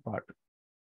oscillation part.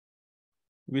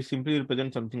 We simply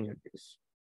represent something like this.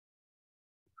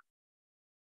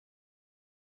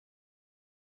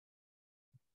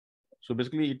 So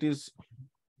basically, it is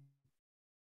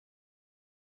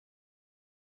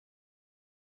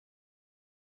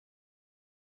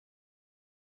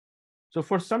so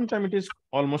for some time it is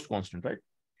almost constant, right?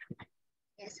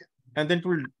 Yes, sir. And then it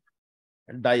will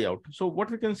die out. So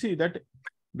what we can see that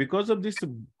because of this,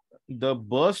 the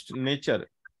burst nature,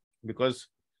 because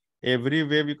every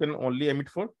wave you can only emit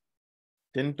for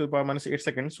 10 to the power minus 8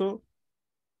 seconds. So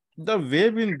the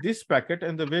wave in this packet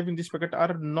and the wave in this packet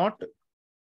are not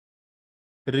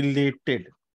related,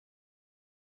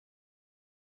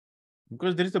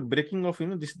 because there is a breaking of,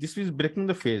 this is breaking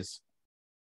the phase.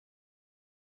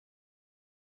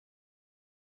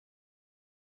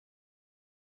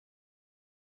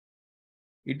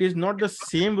 It is not the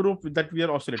same rope that we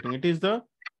are oscillating. It is the,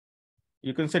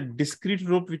 you can say, discrete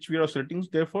rope which we are oscillating.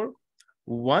 Therefore,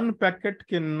 one packet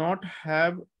cannot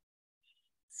have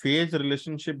phase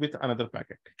relationship with another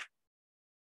packet.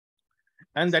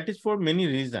 And that is for many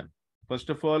reasons. First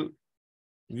of all,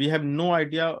 we have no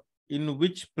idea in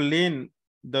which plane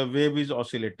the wave is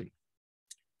oscillating.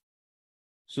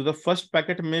 So the first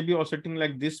packet may be oscillating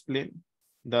like this plane.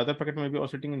 The other packet may be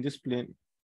oscillating in this plane.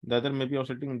 The other may be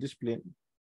oscillating in this plane.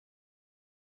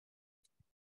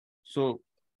 So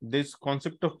this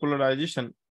concept of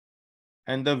polarization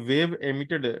and the wave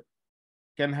emitted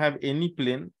can have any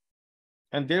plane,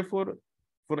 and therefore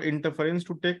for interference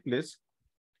to take place,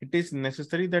 it is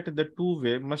necessary that the two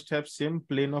waves must have same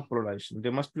plane of polarization. They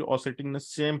must be oscillating in the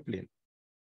same plane,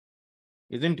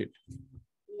 isn't it?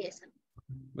 Yes, sir.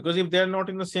 Because if they are not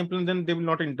in the same plane, then they will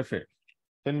not interfere.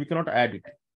 Then we cannot add it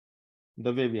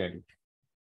the way we add it.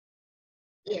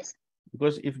 Yes.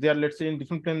 Because if they are, let's say, in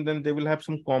different plane, then they will have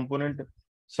some component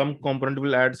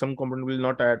will add, some component will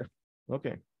not add.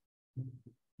 Okay.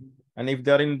 And if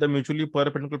they are in the mutually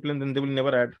perpendicular plane, then they will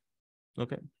never add.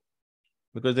 Okay.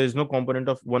 Because there is no component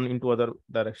of one into other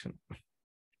direction.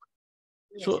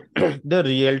 Yes, so the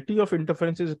reality of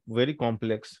interference is very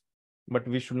complex, but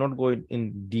we should not go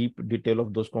in deep detail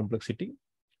of those complexity.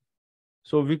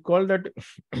 So we call that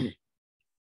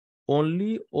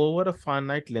only over a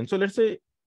finite length. So let's say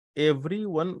every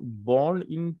one born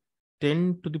in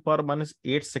 10 to the power minus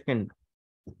 8 second.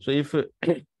 So if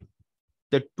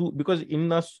the two, because in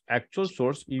the actual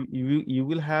source, you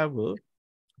will have,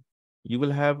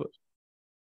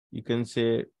 you can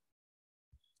say,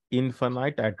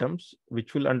 infinite atoms,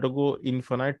 which will undergo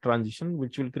infinite transition,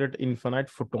 which will create infinite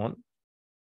photon.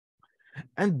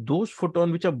 And those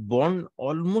photons which are born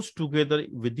almost together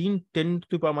within 10 to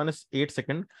the power minus 8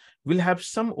 second will have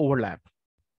some overlap.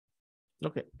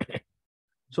 Okay.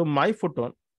 So my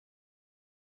photon,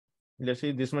 let's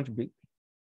say this much big,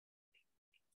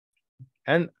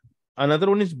 and another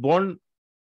one is born,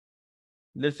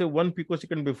 let's say 1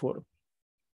 picosecond before.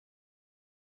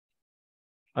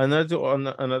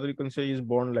 Another you can say is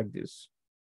born like this.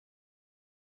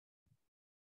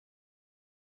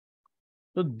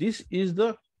 So this is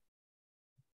the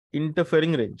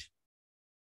interfering range.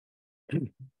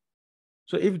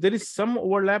 So if there is some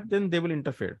overlap, then they will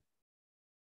interfere.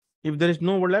 If there is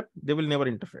no overlap, they will never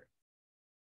interfere.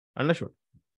 Understood?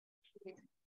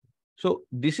 So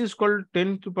this is called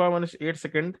 10 to the power minus 8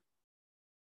 second.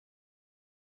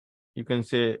 You can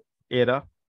say era.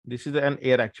 This is an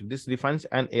era actually. This defines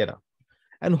an era.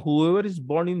 And whoever is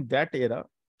born in that era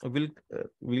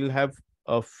will have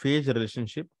a phase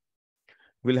relationship,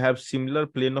 will have similar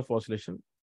plane of oscillation.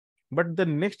 But the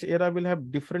next era will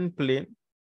have different plane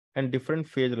and different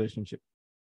phase relationship.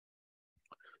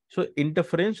 So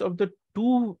interference of the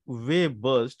two-wave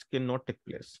burst cannot take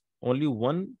place. Only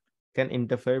one can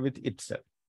interfere with itself.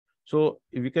 So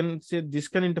we can say this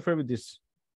can interfere with this.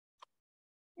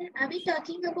 Are we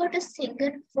talking about a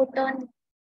single photon?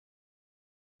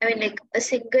 I mean, like a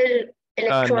single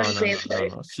electron wave?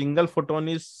 No. Single photon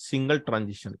is single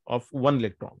transition of one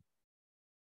electron.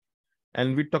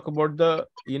 And we talk about the,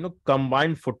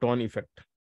 combined photon effect.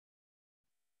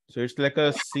 So it's like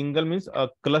a single means a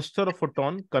cluster of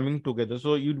photon coming together.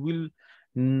 So you will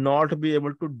not be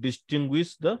able to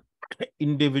distinguish the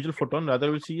individual photon.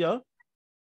 Rather, we'll see a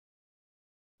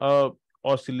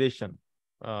oscillation,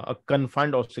 a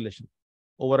confined oscillation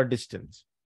over a distance.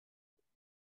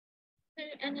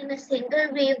 And in a single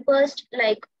wave burst,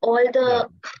 like all the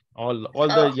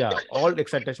all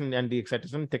excitation and the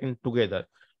excitation taken together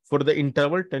for the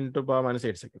interval 10 to the power minus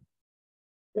 8 seconds.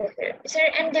 Sir,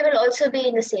 and they will also be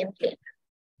in the same plane.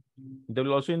 They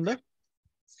will also in the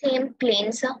same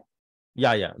plane, sir.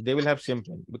 Yeah, they will have same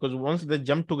plane because once they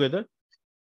jump together,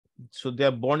 so they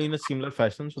are born in a similar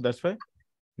fashion. So that's why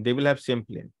they will have same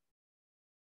plane.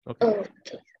 Okay.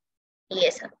 Okay.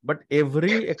 Yes, sir. But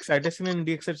every excitation and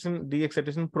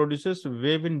de-excitation produces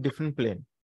wave in different plane.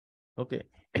 Okay.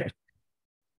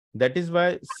 That is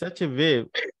why such a wave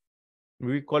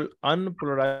we call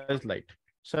unpolarized light.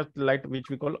 Such light which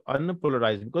we call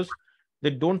unpolarized because they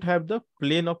don't have the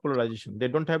plane of polarization. They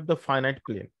don't have the finite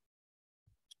plane.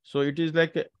 So it is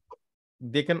like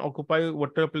they can occupy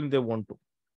whatever plane they want to.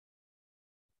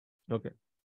 Okay.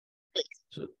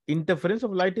 So interference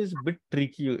of light is a bit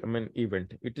tricky,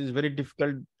 event. It is very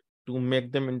difficult to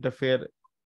make them interfere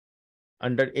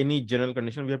under any general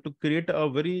condition. We have to create a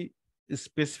very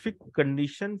specific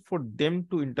condition for them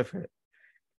to interfere.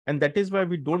 And that is why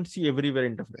we don't see everywhere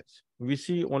interference. We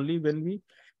see only when we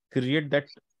create that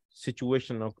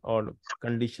situation or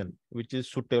condition which is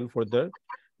suitable for them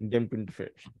to interfere.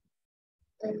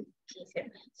 Okay, sir.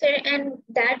 Sir, and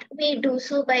that we do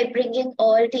so by bringing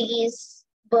all these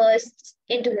bursts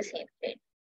into the same plane.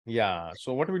 Yeah.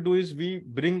 So what we do is we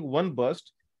bring one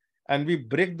burst and we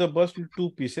break the burst into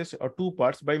two pieces or two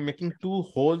parts by making two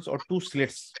holes or two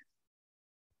slits.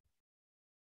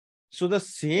 So the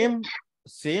same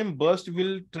burst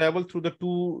will travel through the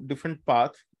two different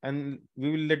paths and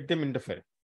we will let them interfere.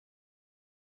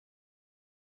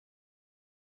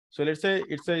 So let's say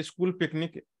it's a school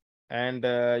picnic and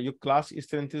your class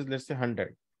strength is, let's say,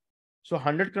 100. So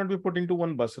 100 cannot be put into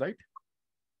one bus, right?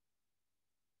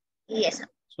 Yes, sir.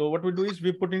 So what we do is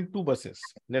we put in two buses,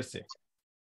 let's say.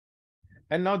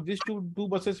 And now these two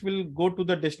buses will go to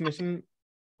the destination.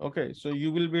 Okay, so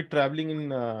you will be traveling in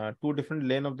two different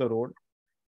lane of the road.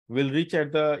 Will reach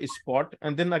at the spot,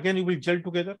 and then again you will gel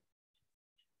together.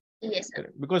 Yes, sir.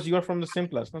 Because you are from the same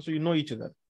class, so you know each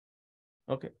other.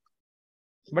 Okay.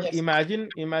 But Yes,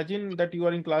 imagine that you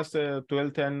are in class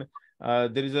 12th and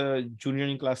there is a junior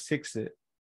in class 6.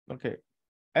 Okay.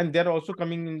 And they're also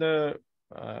coming in the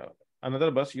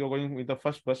another bus. You're going with the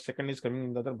first bus, second is coming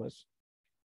in the other bus.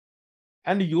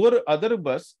 And your other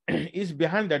bus is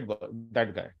behind that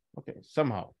guy. Okay,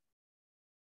 somehow.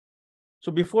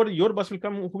 So before your bus will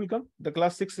come, who will come? The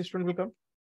class 6 student will come.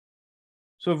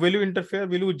 So will you interfere?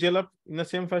 Will you gel up in the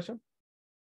same fashion?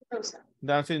 no, sir.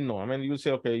 The answer is no. I mean, you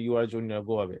say, okay, you are junior,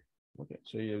 go away. Okay,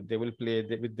 so they will play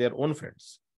with their own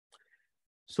friends.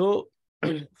 So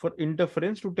for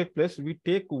interference to take place, we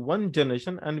take one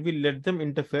generation and we let them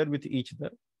interfere with each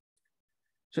other.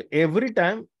 So every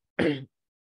time a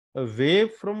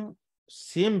wave from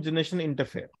same generation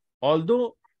interfere,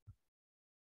 although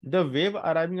the wave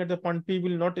arriving at the point P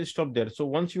will not stop there. So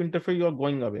once you interfere, you are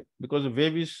going away because the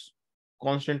wave is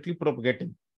constantly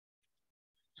propagating.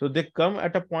 So they come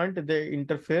at a point, they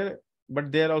interfere,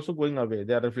 but they are also going away.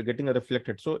 They are getting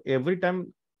reflected. So every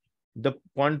time the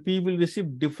point P will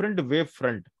receive different wave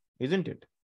front, isn't it?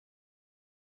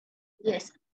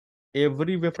 Yes.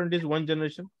 Every wave front is one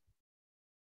generation.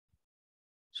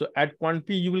 So at point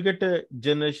P, you will get a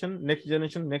generation, next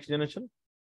generation, next generation.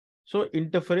 So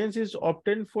interference is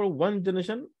obtained for one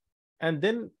generation, and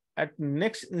then at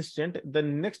next instant, the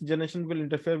next generation will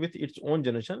interfere with its own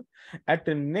generation. At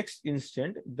the next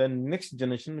instant, the next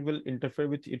generation will interfere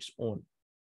with its own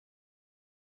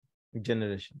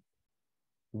generation.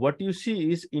 What you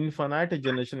see is infinite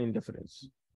generation interference,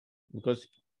 because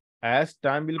as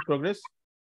time will progress,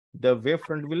 the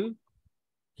wavefront will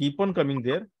keep on coming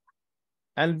there,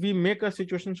 and we make a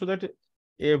situation so that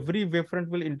every wavefront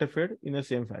will interfere in the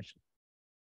same fashion.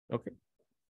 Okay.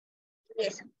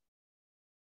 Yes.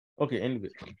 Okay. Anyway,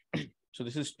 so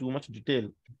this is too much detail.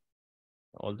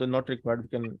 Although not required, we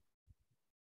can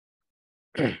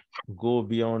go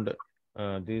beyond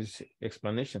this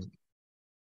explanation.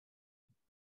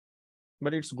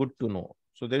 But it's good to know.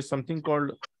 So there is something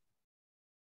called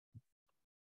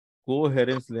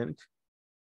coherence length.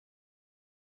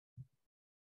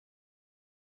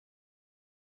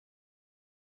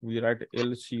 We write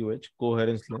LCOH,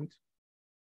 coherence length.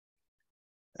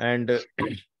 And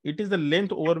it is the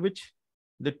length over which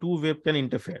the two wave can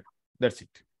interfere. That's it.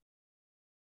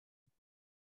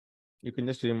 You can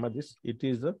just remember this. It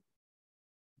is the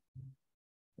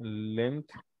length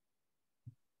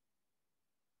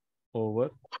over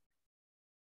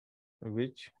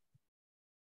which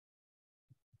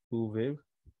two wave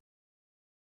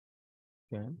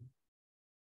can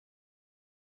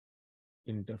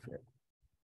interfere.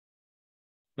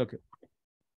 Okay.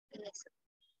 Yes.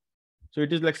 So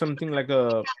it is like something like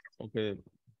a, okay,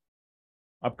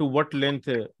 up to what length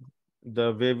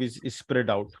the wave is spread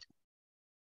out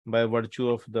by virtue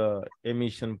of the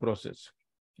emission process.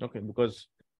 Okay, because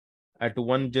at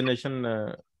one generation,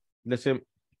 let's say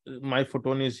my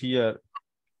photon is here,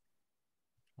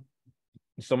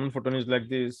 someone photon is like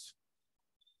this,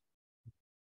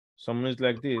 someone is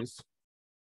like this.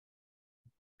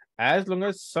 As long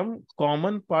as some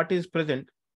common part is present,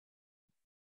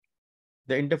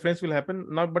 the interference will happen.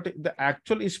 Now, but the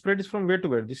actual spread is from where to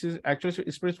where? This is actual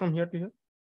spread is from here to here.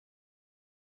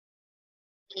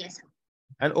 Yes.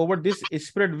 And over this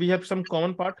spread, we have some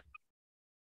common part.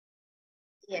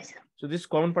 Yes. So this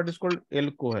common part is called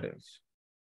L coherence.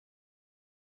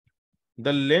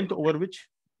 The length over which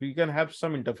we can have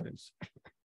some interference.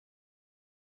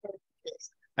 Yes.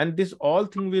 And this all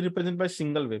thing we represent by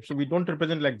single wave. So we don't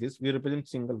represent like this. We represent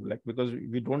single wave, like, because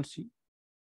we don't see.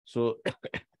 So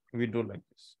we do like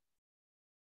this.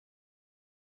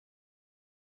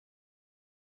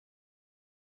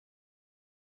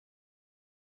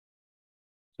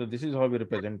 So this is how we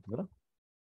represent the.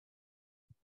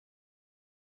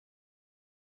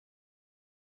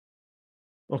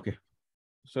 Okay.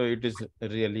 So it is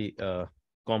really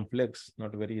complex,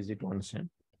 not very easy to understand.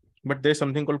 But there's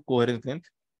something called coherence length.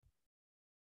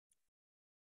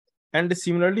 And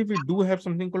similarly, we do have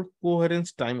something called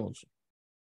coherence time also.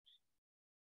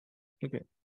 Okay.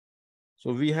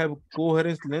 So we have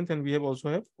coherence length and we have also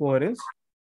have coherence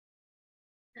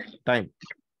time.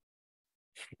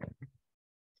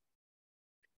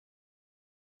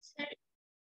 Sir,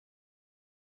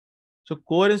 So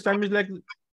coherence time is like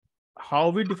how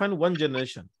we define one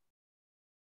generation.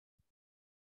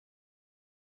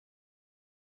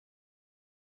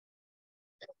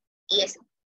 Yes.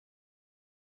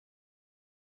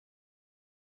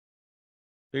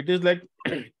 It is like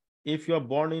if you are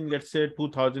born in, let's say,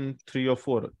 2003 or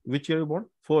 4, which year you born?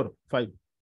 4, 5,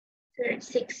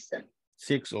 6.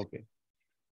 6. Okay.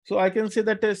 So I can say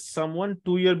that someone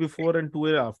 2 year before and 2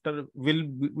 year after will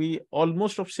be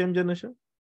almost of same generation.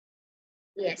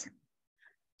 Yes.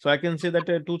 So I can say that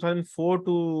 2004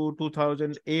 to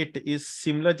 2008 is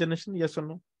similar generation. Yes or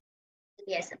no?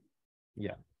 Yes.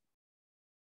 Yeah.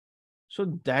 So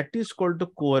that is called the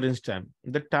coherence time.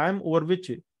 The time over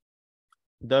which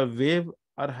the wave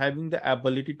are having the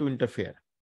ability to interfere.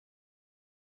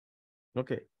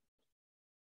 Okay.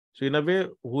 So in a way,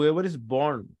 whoever is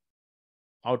born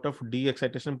out of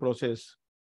de-excitation process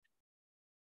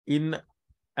in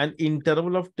an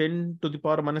interval of 10 to the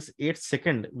power minus 8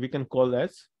 second, we can call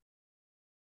as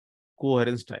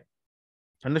coherence time.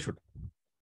 Understood?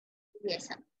 Yes.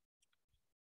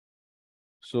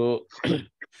 So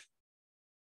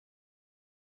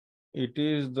it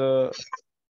is the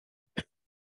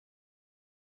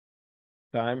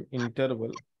time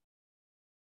interval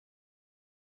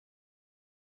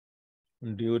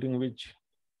during which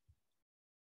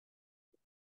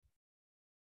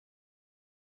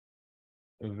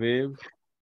wave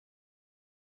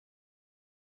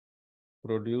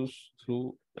produced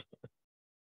through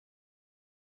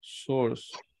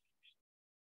source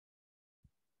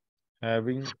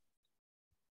having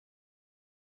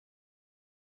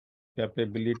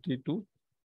capability to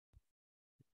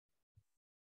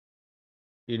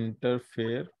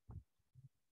interfere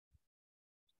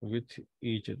with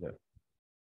each other.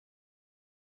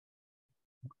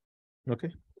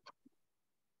 Okay.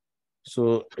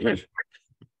 So,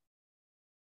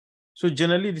 so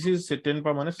generally this is 10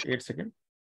 power minus 8 second.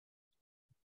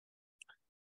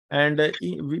 And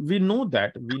we know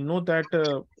that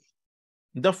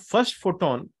the first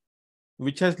photon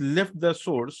which has left the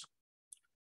source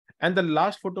and the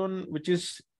last photon which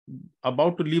is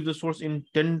about to leave the source in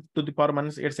 10 to the power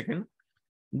minus 8 second,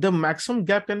 the maximum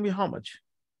gap can be how much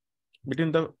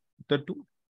between the two?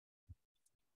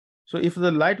 So if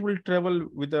the light will travel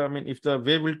with the, I mean, if the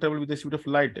wave will travel with the speed of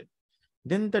light,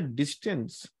 then the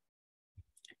distance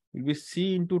will be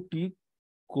C into T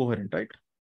coherent, right?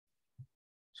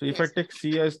 So if Yes. I take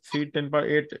C as 3 10 power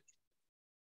 8,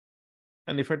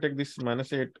 and if I take this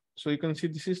minus 8, so you can see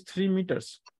this is 3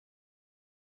 meters.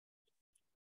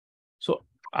 So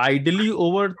ideally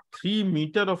over 3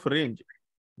 meter of range,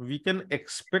 we can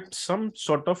expect some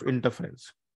sort of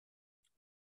interference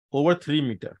over 3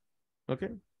 meter. Okay.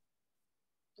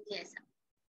 Yes.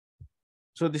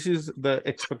 So this is the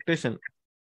expectation.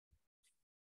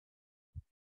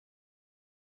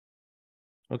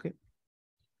 Okay.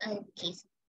 Okay.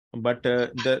 But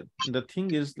the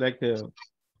thing is like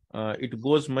it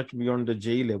goes much beyond the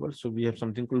JEE level. So we have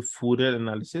something called Fourier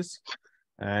analysis,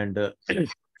 and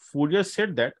Fourier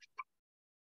said that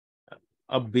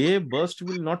a wave burst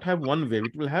will not have one wave;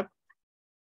 it will have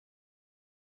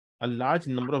a large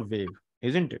number of waves,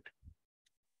 isn't it?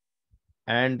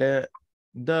 And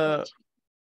the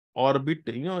orbit,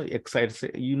 excites,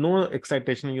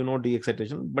 excitation,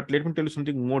 de-excitation. But let me tell you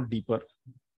something more deeper.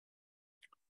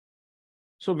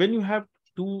 So when you have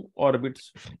two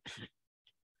orbits,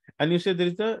 and you say there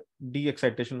is a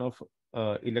de-excitation of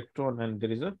electron and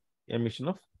there is a emission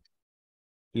of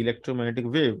electromagnetic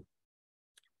wave.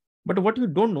 But what you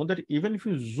don't know that even if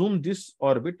you zoom this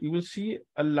orbit, you will see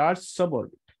a large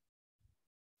suborbit,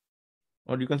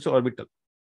 or you can say orbital.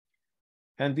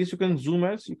 And this you can zoom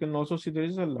as, you can also see there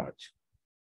is a large.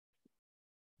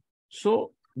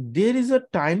 So there is a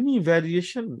tiny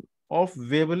variation of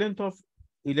wavelength of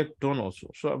electron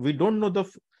also. So we don't know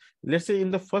let's say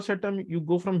in the first atom, you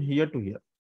go from here to here.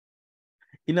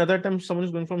 In other times, someone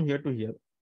is going from here to here.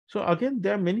 So again,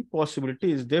 there are many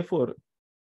possibilities. Therefore,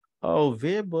 a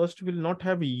wave burst will not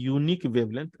have a unique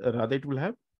wavelength. Rather, it will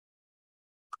have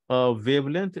a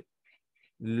wavelength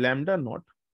lambda naught,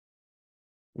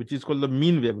 which is called the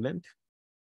mean wavelength.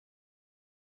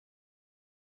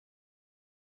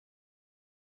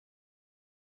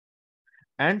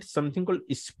 And something called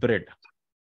spread.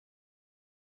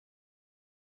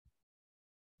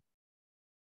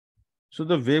 So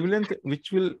the wavelength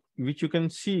which you can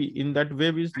see in that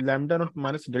wave is lambda naught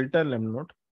minus delta lambda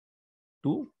naught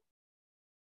 2.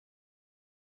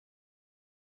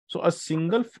 So a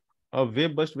single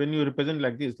wave burst, when you represent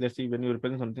like this, let's see, when you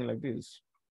represent something like this,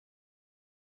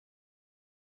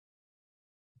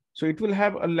 so it will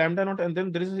have a lambda naught and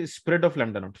then there is a spread of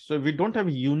lambda naught. So we don't have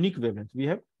a unique wavelength. We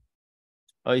have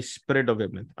a spread of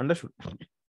wavelength. Understood?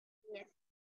 Yes.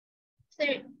 So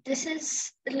this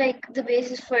is like the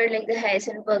basis for like the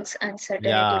Heisenberg's uncertainty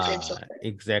Yeah, principle.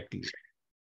 exactly.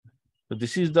 So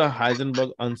this is the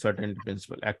Heisenberg uncertainty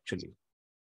principle, actually.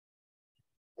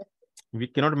 We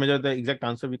cannot measure the exact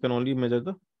answer. We can only measure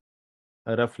the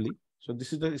roughly. So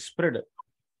this is the spread.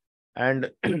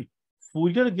 And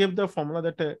Fourier gave the formula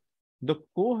that the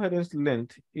coherence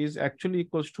length is actually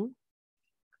equals to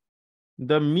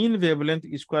the mean wavelength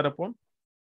square upon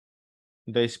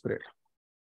the spread.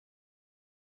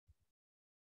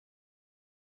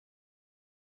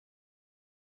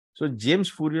 So James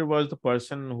Fourier was the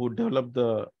person who developed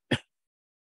the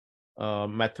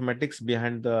mathematics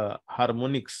behind the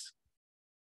harmonics.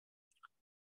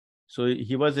 So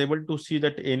he was able to see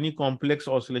that any complex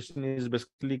oscillation is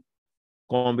basically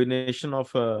combination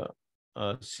of a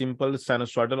simple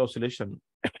sinusoidal oscillation.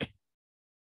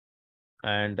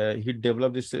 And he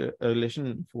developed this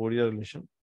relation, Fourier relation,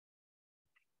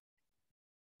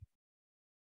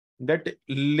 that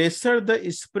lesser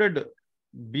the spread,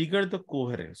 bigger the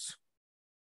coherence.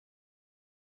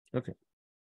 Okay.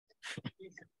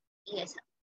 Yes.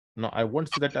 Now I won't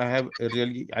say that I have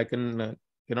really, I cannot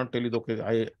tell you, okay,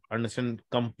 I understand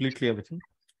completely everything.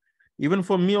 Even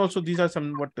for me also, these are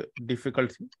somewhat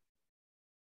difficult things.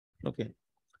 Okay.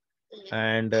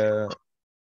 And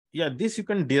yeah, this you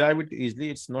can derive it easily.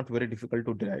 It's not very difficult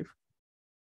to derive.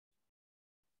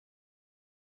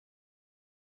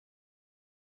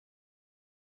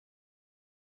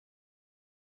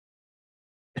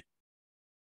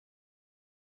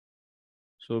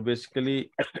 So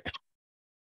basically,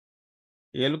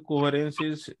 L coherence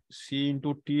is C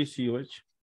into T COH,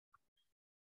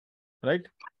 right?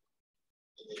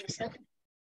 Yes, sir.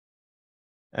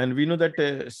 And we know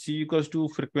that C equals to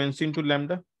frequency into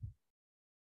lambda.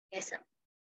 Yes, sir.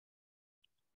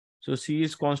 So C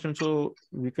is constant. So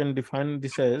we can define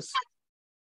this as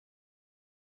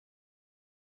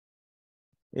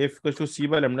F equals to C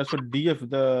by lambda. So DF,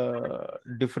 the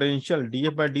differential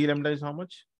DF by D lambda is how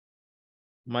much?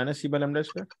 Minus C by lambda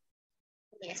square.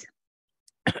 Yes.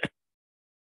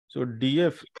 So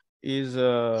DF is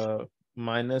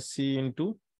minus C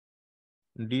into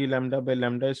D lambda by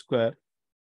lambda square.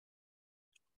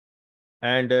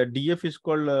 And DF is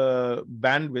called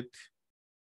bandwidth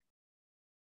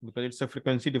because it's a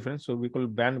frequency difference. So we call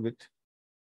bandwidth.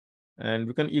 And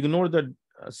we can ignore the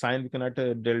sign. We can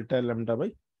write delta lambda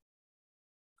by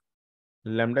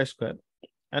lambda square.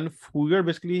 And Fourier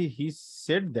basically, he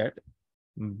said that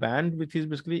bandwidth is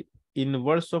basically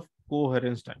inverse of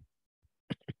coherence time.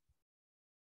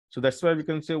 So that's why we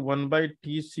can say 1 by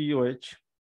T COH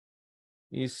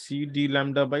is C D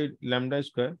lambda by lambda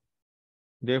square.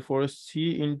 Therefore,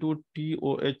 C into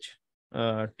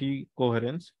TOH, T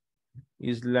coherence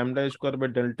is lambda square by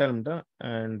delta lambda.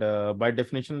 And by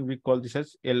definition, we call this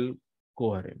as L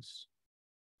coherence.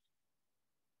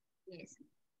 Yes.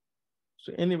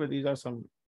 So anyway, these are some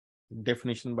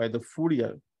definition by the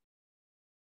Fourier,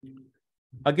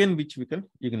 again, which we can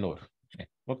ignore.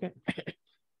 Okay.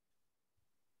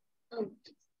 Oh,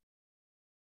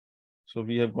 So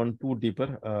we have gone too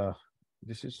deeper.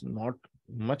 This is not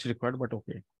much required, but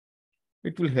okay.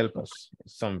 It will help us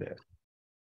somewhere.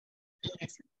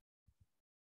 yes.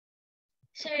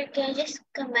 Sir, can I just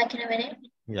come back in a minute?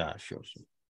 Yeah, sure.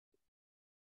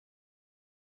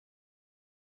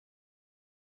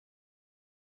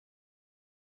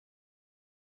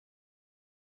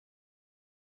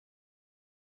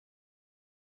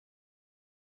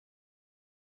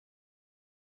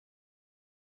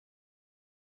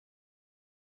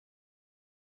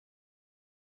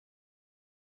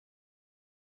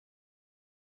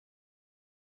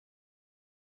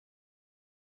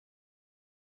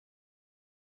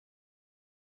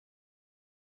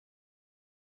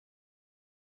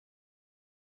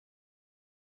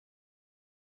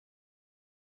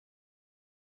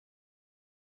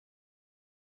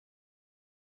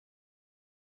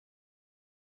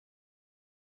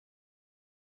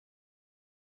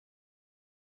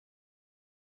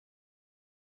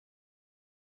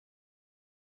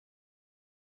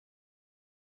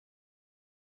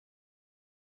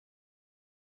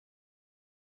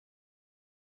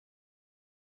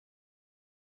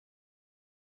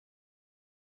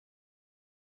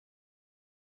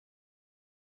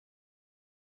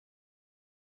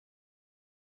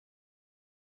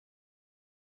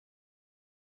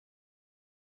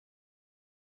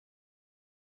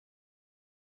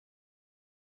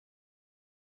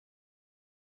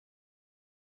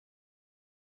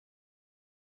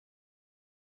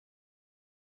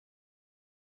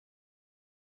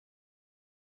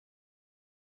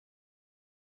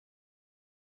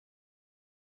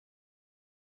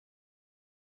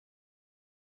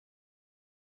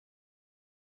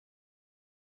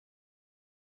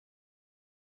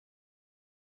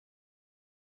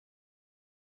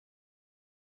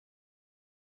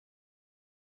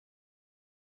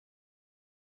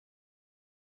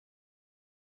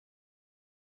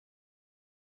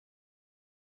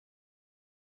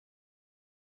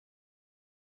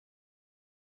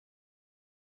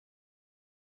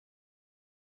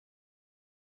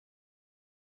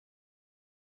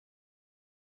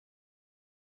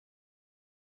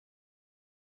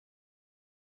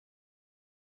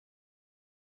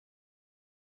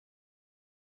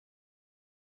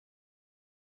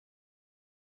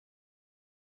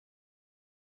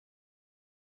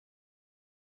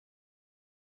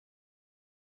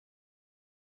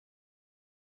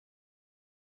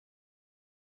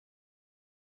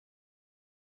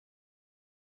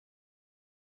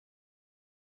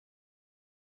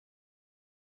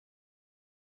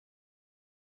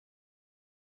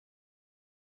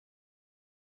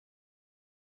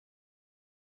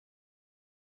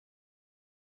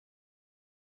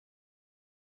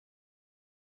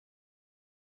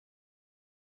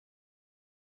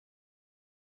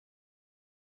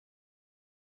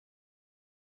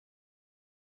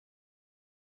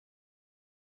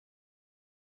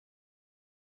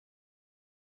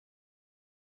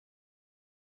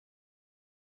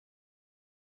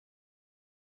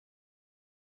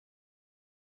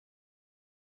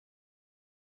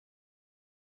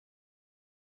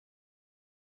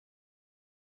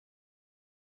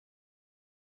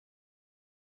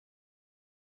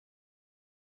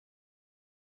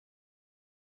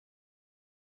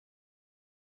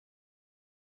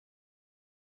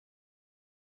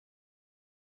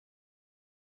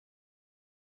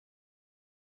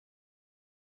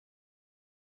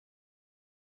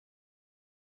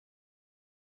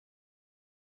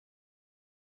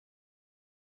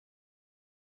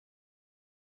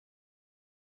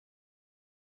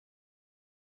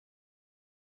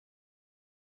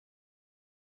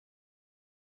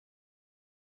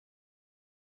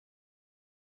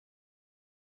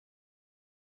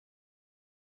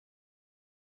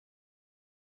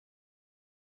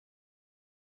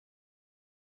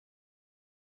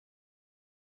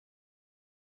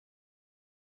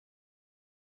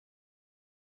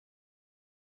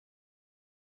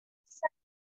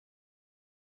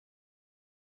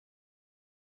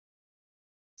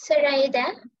 Sir, are you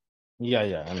there?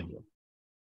 Yeah, I'm here.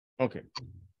 Okay.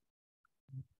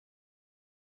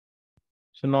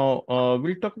 So now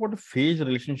we'll talk about the phase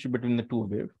relationship between the two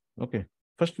waves. Okay.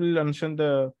 First, we'll understand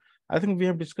I think we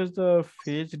have discussed the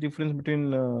phase difference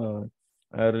between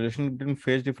relation between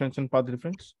phase difference and path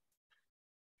difference.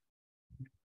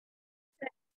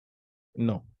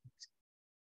 No.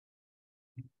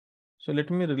 So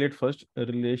let me relate first a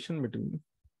relation between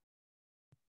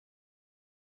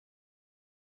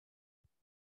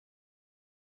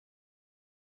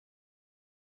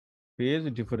phase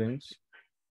difference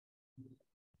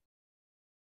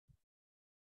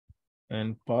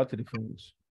and path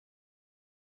difference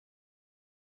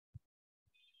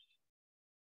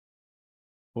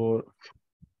for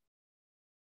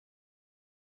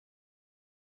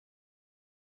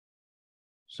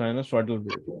sinusoidal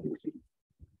wave.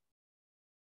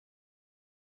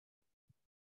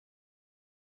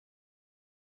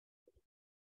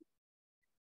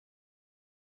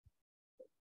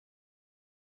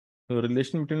 So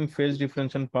relation between phase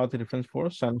difference and path difference for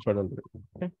sinusoidal wave.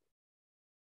 Okay.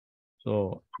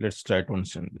 So let's try to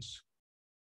understand this.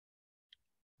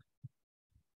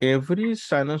 Every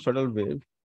sinusoidal wave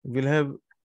will have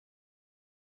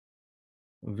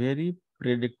very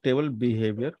predictable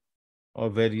behavior or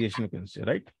variation, you can say,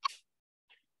 right?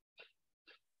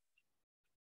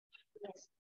 Yes.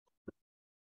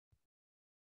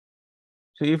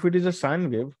 So if it is a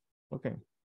sine wave, okay,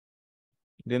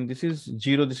 then this is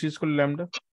 0, this is called lambda,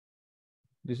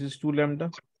 this is 2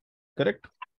 lambda, correct?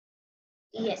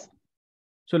 Yes.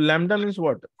 So lambda means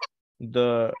what?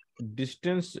 The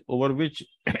distance over which,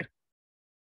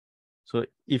 so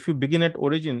if you begin at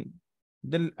origin,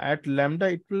 then at lambda,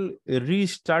 it will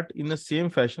restart in the same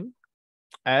fashion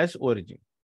as origin.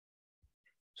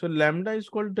 So lambda is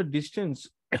called the distance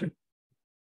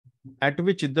at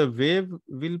which the wave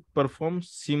will perform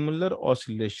similar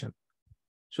oscillation.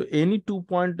 So any 2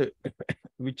 point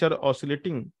which are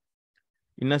oscillating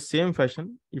in the same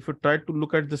fashion, if you try to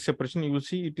look at the separation, you will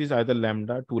see it is either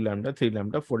lambda, 2 lambda, 3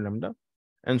 lambda, 4 lambda,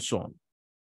 and so on.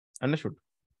 Understood?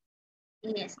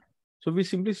 Yes. So we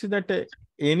simply see that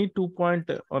any 2 point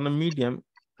on a medium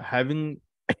having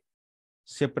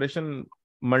separation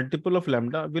multiple of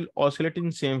lambda will oscillate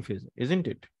in same phase, isn't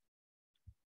it?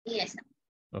 Yes.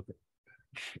 Okay.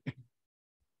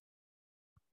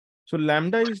 So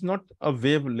lambda is not a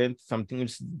wavelength, something.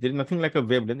 There is nothing like a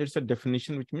wavelength. It's a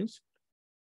definition, which means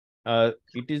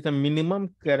it is the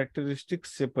minimum characteristic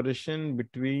separation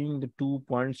between the 2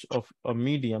 points of a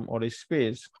medium or a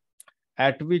space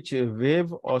at which a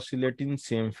wave oscillates in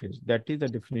same phase. That is the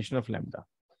definition of lambda.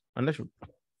 Understood?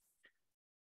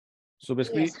 So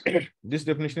basically, Yes. this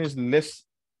definition is less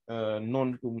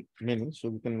known to many, so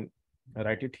we can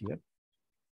write it here.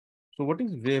 So what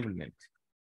is wavelength?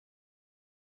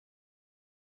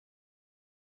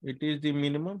 It is the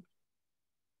minimum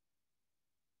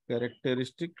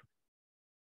characteristic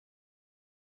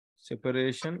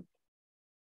separation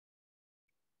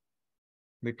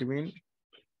between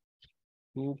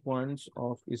 2 points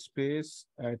of space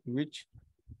at which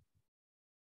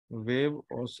wave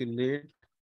oscillate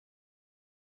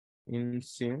in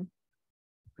same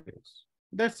phase.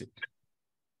 That's it.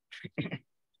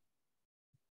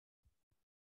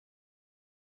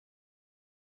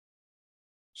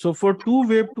 So for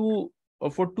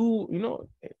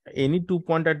any 2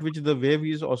 point at which the wave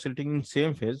is oscillating in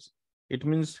same phase, it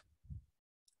means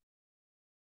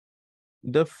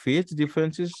the phase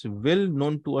difference is well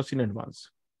known to us in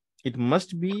advance. It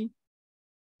must be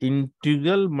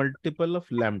integral multiple of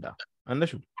lambda.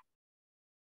 Understood?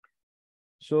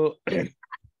 So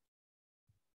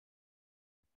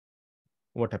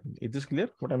what happened? Is this clear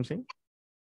what I'm saying?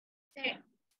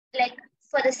 Like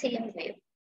for the same wave.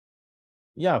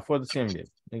 Yeah, for the same wave.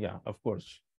 Yeah, of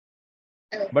course.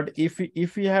 Okay. But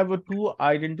if we have a two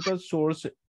identical source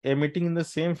emitting in the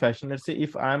same fashion, let's say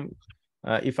if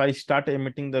I start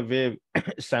emitting the wave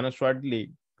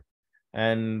sinusoidally,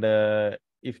 and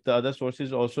if the other source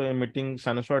is also emitting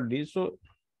sinusoidally, so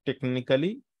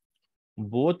technically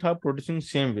both are producing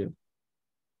same wave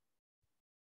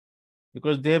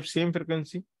because they have same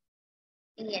frequency.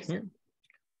 Yes.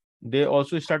 They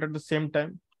also start at the same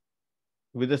time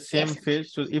with the same Yes.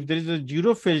 phase. So if there is a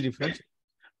 0 phase difference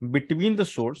between the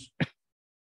source,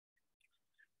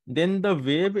 then the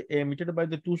wave emitted by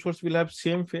the two sources will have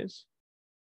same phase.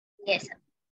 Yes.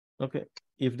 Okay.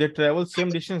 If they travel same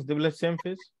distance, they will have same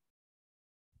phase.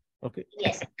 Okay.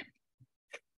 Yes.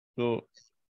 So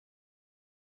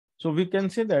we can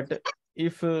say that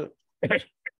if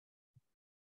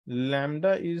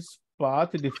lambda is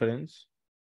path difference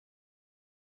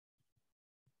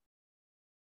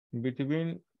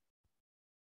between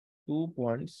 2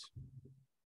 points,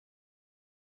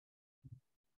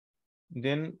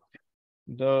 then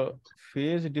the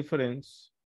phase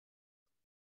difference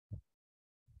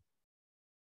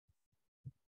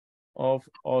of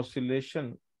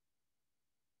oscillation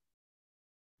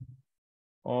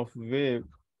of wave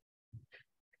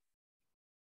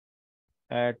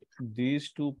at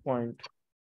these 2 points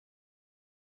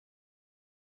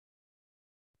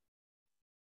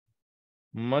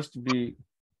must be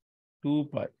 2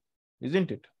 pi,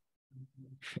 isn't it?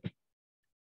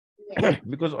 Yes.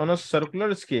 Because on a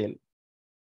circular scale,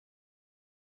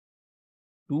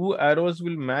 2 arrows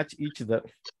will match each other.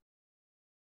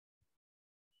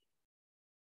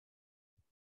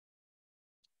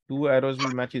 Two arrows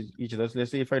will match each other. So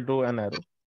let's say if I draw an arrow.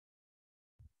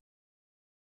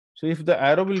 So if the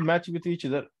arrow will match with each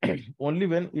other only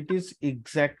when it is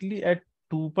exactly at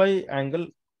 2 pi angle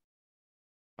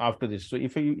after this. So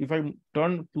if I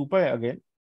turn 2 pi again,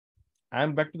 I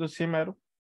am back to the same arrow,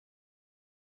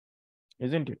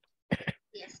 isn't it?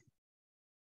 Yes.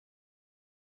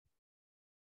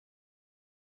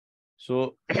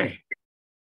 So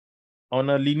on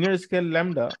a linear scale,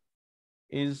 lambda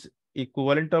is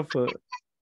equivalent of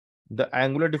the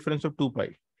angular difference of 2 pi.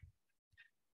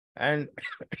 And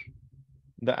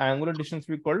the angular distance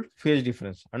we called phase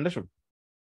difference. Understood?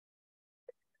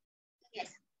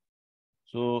 Yes.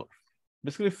 So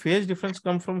basically phase difference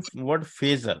comes from word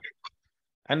phasor.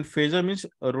 And phasor means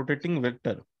a rotating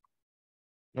vector.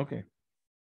 Okay.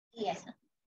 Yes.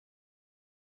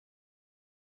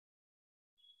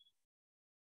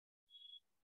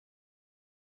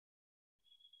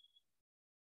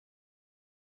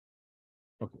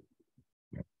 Okay.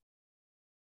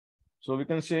 So we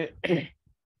can say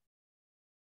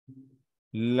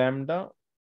lambda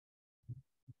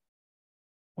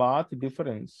path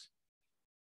difference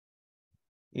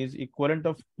is equivalent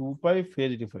of 2 pi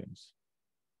phase difference.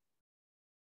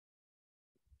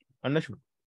 Understood?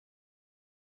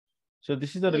 So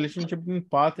this is the Yes. relationship between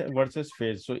path versus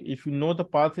phase. So if you know the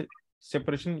path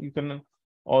separation, you can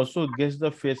also guess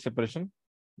the phase separation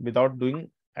without doing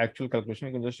actual calculation.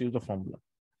 You can just use the formula.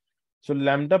 So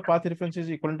lambda path difference is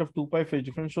equivalent of 2 pi phase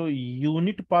difference. So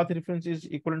unit path difference is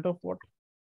equivalent of what?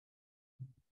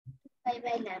 Pi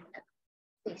by lambda.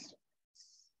 Yes.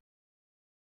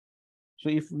 So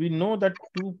if we know that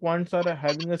 2 points are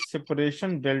having a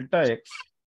separation delta x,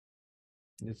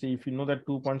 you see, if you know that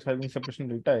 2 points having separation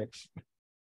delta x,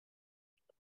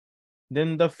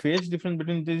 then the phase difference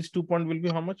between these 2 points will be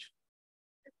how much?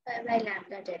 Pi by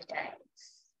lambda delta x.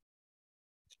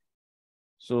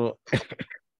 So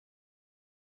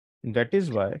that is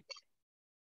why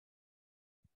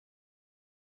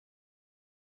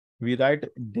we write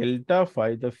delta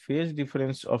phi, the phase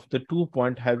difference of the 2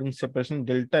 point having separation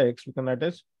delta x, we can write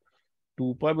as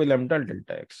 2 pi by lambda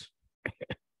delta x.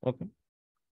 Okay.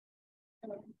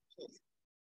 Yes.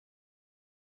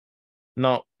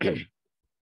 Now,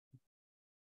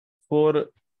 for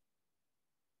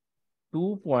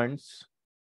 2 points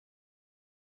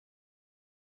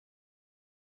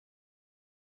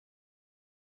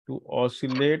to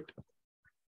oscillate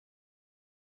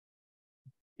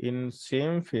in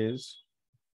same phase,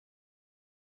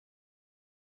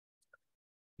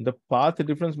 the path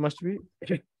difference must be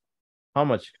how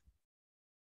much?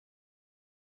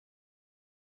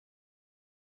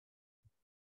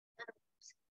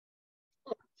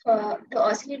 To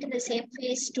oscillate in the same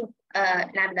phase to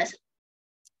lambdas.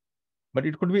 But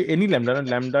it could be any lambda,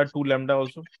 lambda, 2 lambda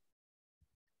also.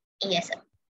 Yes, sir.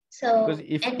 So Because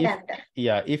n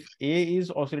lambda. if A is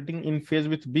oscillating in phase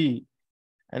with B,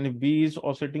 and if B is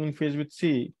oscillating in phase with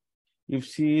C, if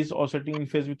C is oscillating in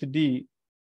phase with D,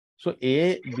 so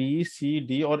A, B, C,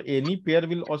 D, or any pair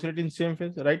will oscillate in same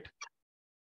phase, right?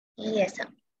 Yes, sir.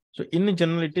 So in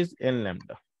general, it is n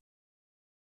lambda,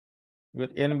 where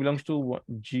n belongs to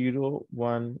 0,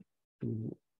 1,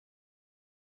 2.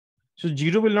 So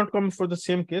 0 will not come for the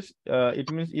same case. It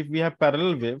means if we have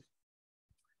parallel wave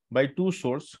by two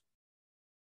source,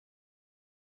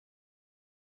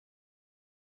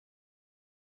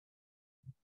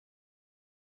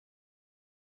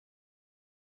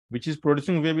 which is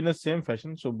producing wave in the same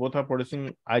fashion, so both are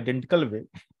producing identical wave,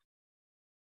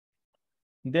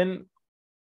 then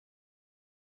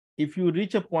if you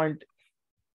reach a point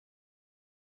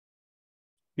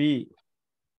P,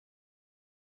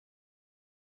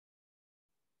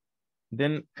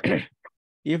 then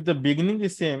if the beginning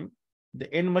is same,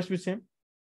 the end must be same.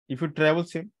 If you travel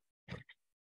same,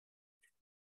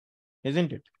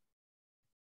 isn't it?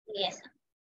 Yes, sir.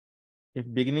 If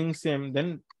beginning same,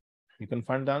 then you can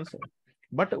find the answer.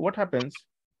 But what happens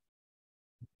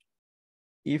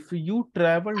if you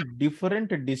travel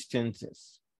different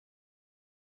distances,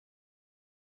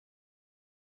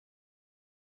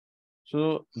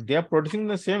 so they are producing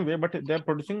the same way, but they are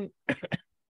producing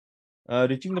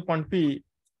reaching the point P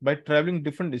by traveling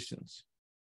different distance.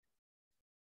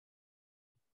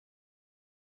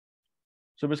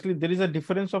 So basically, there is a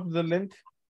difference of the length.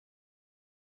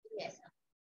 Yes.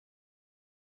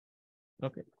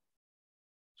 Okay.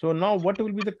 So now, what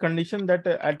will be the condition that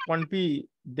at point P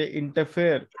they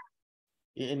interfere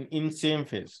in same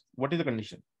phase? What is the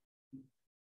condition?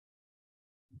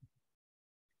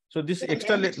 So this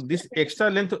extra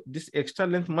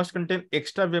length must contain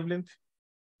extra wavelength.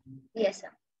 Yes, sir.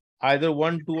 Either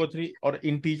 1, 2, or 3, or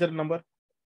integer number.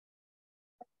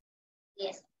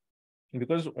 Yes.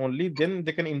 Because only then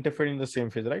they can interfere in the same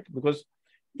phase, right? Because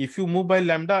if you move by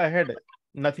lambda ahead,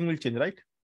 nothing will change, right?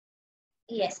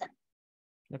 Yes, sir.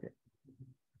 Okay.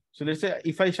 So let's say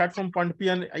if I start from point P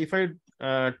and if I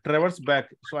traverse back,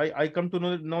 so I come to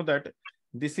know that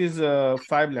this is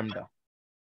 5 lambda.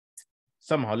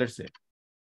 Somehow, let's say.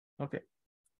 Okay.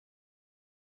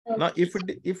 Now,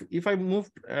 if I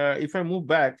move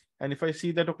back and if I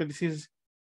see that okay, this is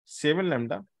 7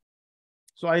 lambda,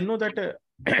 so I know that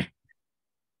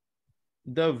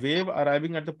the wave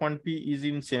arriving at the point P is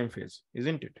in same phase,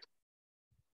 isn't it?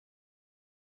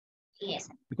 Yes.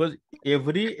 Because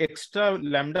every extra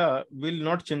lambda will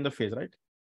not change the phase, right?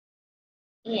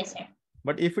 Yes, sir.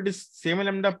 But if it is same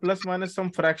lambda plus minus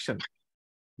some fraction,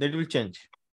 that will change.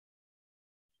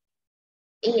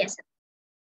 Yes, sir.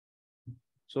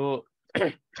 So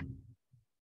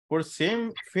for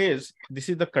same phase, this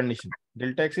is the condition.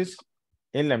 Delta x is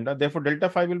n lambda. Therefore, delta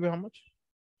phi will be how much?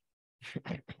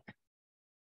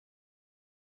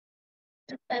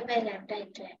 Pi by lambda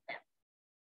into lambda.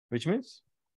 Which means?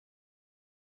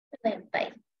 2n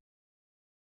pi.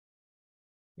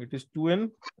 It is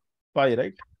 2n pi,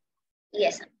 right?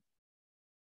 Yes, sir.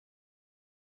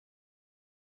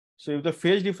 So if the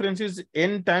phase difference is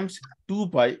n times 2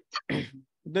 pi,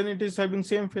 then it is having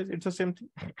same phase. It's the same thing.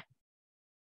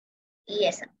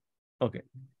 Yes, sir. Okay.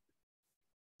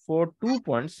 For 2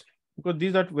 points, because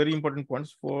these are very important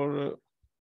points, for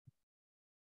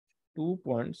 2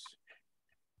 points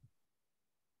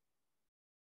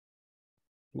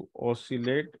to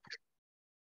oscillate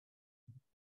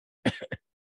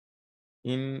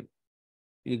in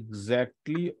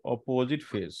exactly opposite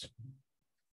phase.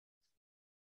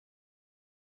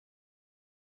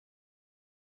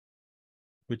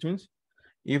 Which means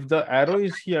if the arrow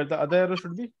is here, the other arrow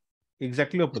should be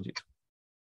exactly opposite.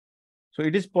 So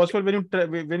it is possible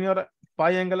when you are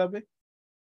pi angle away,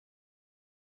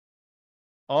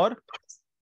 or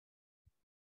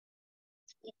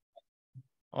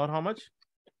how much?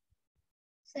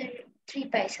 Sir, 3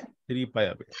 pi, sir. 3 pi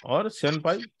away, or 7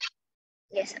 pi.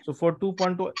 Yes, sir. So for 2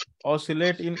 point to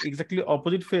oscillate in exactly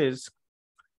opposite phase,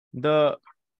 the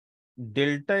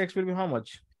delta x will be how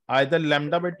much? Either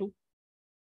lambda by 2.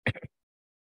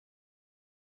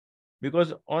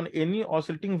 Because on any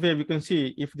oscillating wave, you can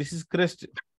see if this is crest,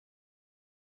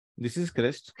 this is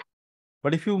crest.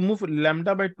 But if you move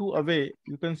lambda by 2 away,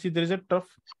 you can see there is a trough.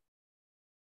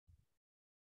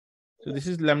 So this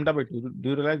is lambda by 2. Do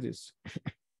you realize this?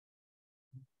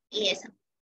 Yes, sir.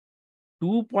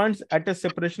 2 points at a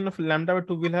separation of lambda by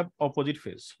 2 will have opposite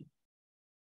phase.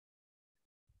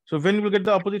 So when you will get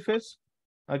the opposite phase?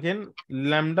 Again,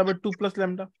 lambda by 2 plus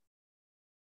lambda.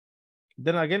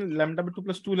 Then again, lambda by 2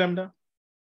 plus 2 lambda.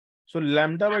 So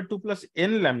lambda by 2 plus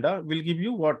n lambda will give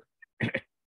you what?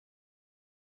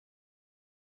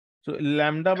 So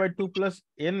lambda by 2 plus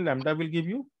n lambda will give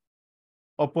you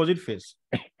opposite phase.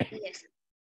 Yes.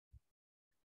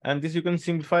 And this you can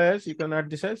simplify as, you can add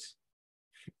this as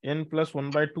n plus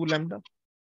 1 by 2 lambda.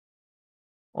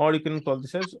 Or you can call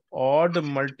this as odd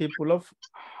multiple of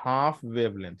half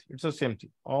wavelength. It's the same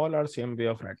thing. All are same way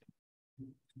of writing.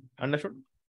 Understood?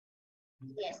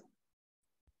 Yes.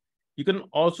 You can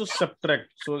also subtract.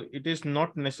 So it is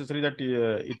not necessary that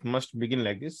it must begin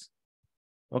like this.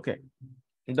 Okay.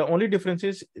 The only difference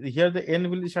is here the n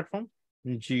will start from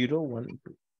 0, 1,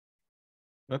 2.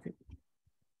 Okay.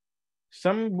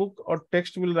 Some book or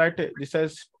text will write this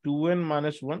as 2n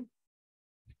minus 1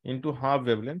 into half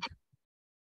wavelength.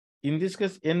 In this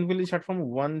case, n will start from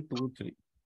 1, 2, 3.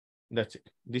 That's it.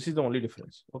 This is the only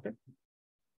difference. Okay.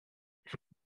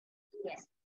 Yes.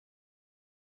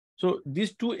 So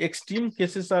these two extreme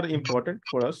cases are important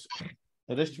for us.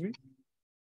 The rest we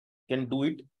can do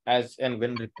it as and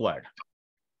when required.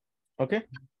 Okay.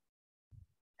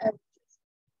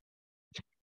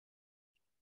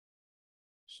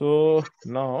 So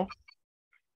now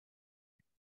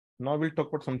we'll talk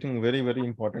about something very, very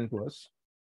important to us.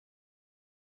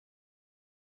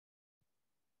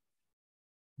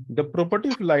 The property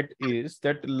of light is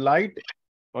that light,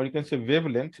 or you can say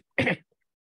wavelength,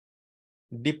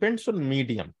 depends on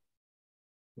medium,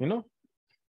 you know,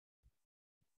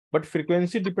 but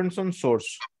frequency depends on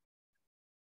source.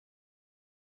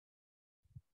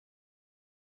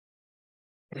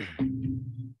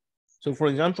 So for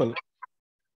example,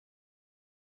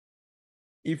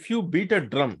 if you beat a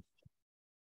drum,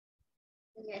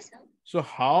 Yes, sir. so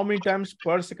how many times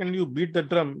per second you beat the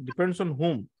drum depends on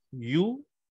whom, you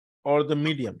or the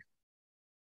medium.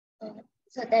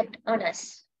 So that on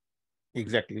us.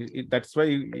 Exactly. That's why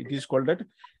it is called that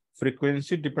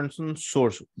frequency depends on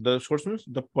source. The source means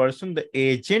the person, the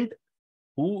agent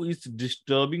who is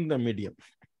disturbing the medium.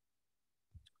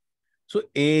 So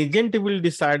agent will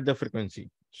decide the frequency.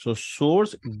 So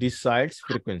source decides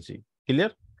frequency.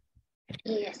 Clear?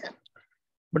 Yes, sir.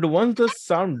 But once the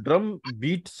sound, drum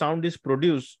beat sound is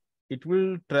produced, it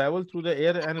will travel through the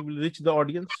air and will reach the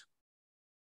audience.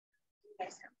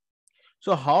 Yes, sir.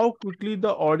 So how quickly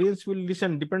the audience will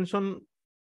listen depends on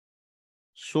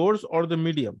source or the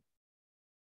medium.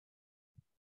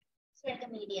 So the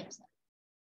medium, sir.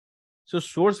 So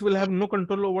source will have no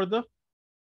control over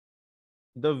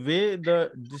the way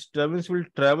the disturbance will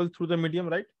travel through the medium,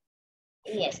 right?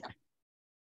 Yes, sir.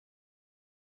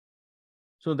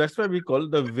 So that's why we call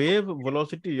the wave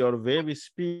velocity or wave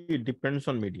speed depends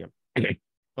on medium.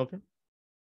 Okay.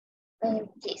 Yes,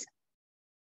 sir.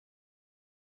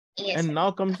 Yes, And sir.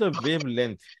 now comes the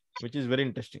wavelength, which is very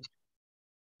interesting.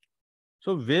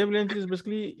 So wavelength is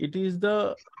basically, it is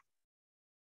the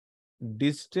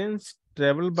distance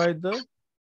traveled by the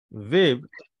wave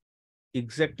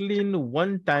exactly in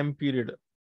one time period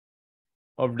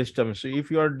of disturbance. So if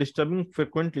you are disturbing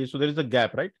frequently, so there is a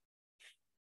gap, right?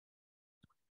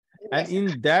 And Yes, sir.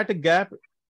 in that gap,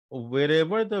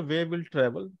 wherever the wave will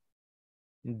travel,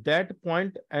 that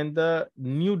point and the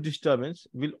new disturbance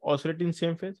will oscillate in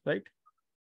same phase, right?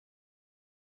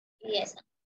 Yes, sir.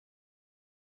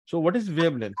 So what is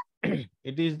wavelength?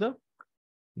 It is the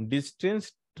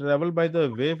distance traveled by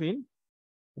the wave in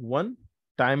one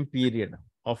time period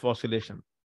of oscillation.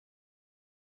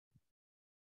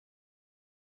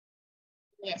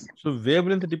 Yes, sir. So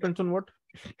wavelength depends on what?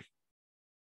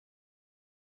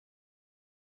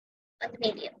 On the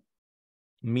medium.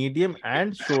 Medium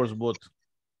and source both.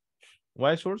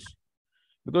 Why source?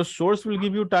 Because source will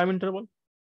give you time interval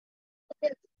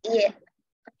Yeah.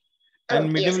 Oh,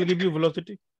 and medium yes, will sir. give you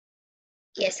velocity.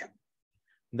 Yes, sir.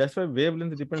 That's why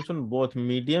wavelength depends on both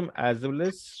medium as well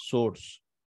as source.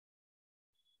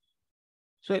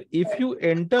 So if you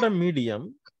enter a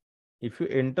medium, the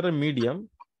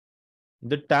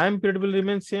time period will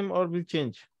remain same or will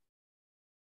change.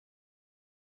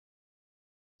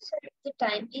 So the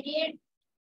time period,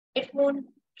 it won't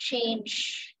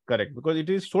change. Correct, because it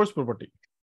is source property.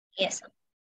 Yes, sir.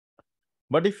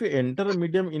 But if you enter a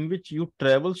medium in which you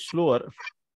travel slower,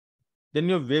 then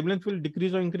your wavelength will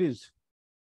decrease or increase.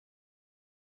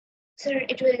 So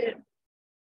it will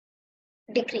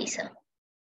decrease, sir.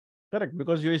 Correct,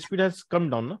 because your speed has come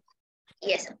down. No?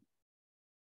 Yes, sir.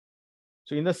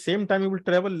 So in the same time, you will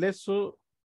travel less. So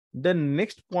the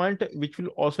next point which will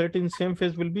oscillate in same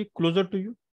phase will be closer to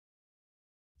you.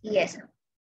 Yes, sir.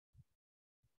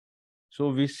 So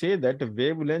we say that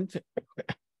wavelength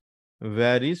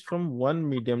varies from one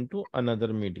medium to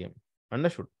another medium.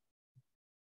 Understood?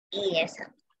 Yes, sir.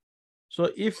 So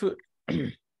if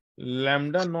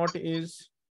lambda naught is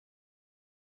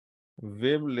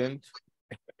wavelength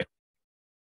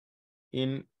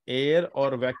in air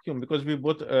or vacuum, because we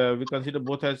both we consider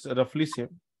both as roughly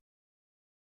same.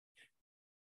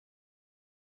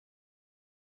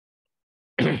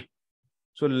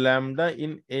 So lambda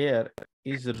in air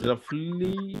is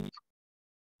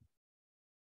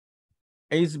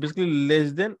basically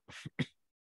less than,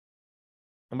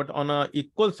 but on a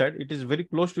equal side, it is very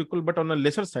close to equal, but on a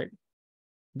lesser side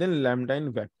than lambda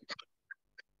in vacuum.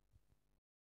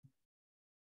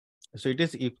 So it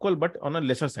is equal, but on a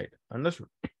lesser side. Understood?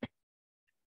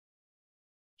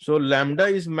 So lambda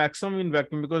is maximum in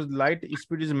vacuum because light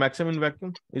speed is maximum in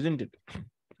vacuum, isn't it?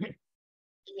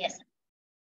 Yes, sir.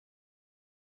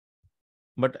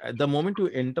 But at the moment you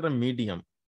enter a medium,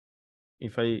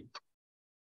 if I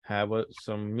have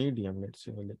some medium, let's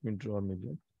say, let me draw a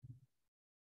medium.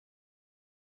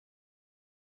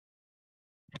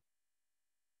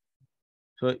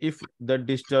 So if the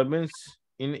disturbance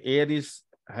in air is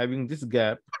having this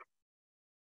gap,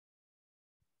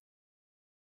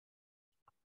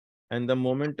 and the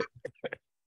moment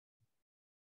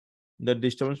the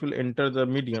disturbance will enter the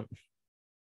medium,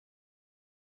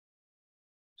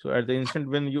 so at the instant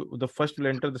when the first will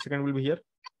enter, the second will be here,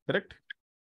 correct?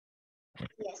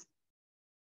 Yes.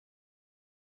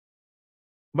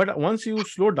 But once you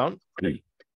slow down,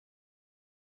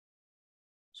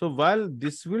 so while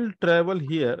this will travel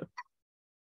here,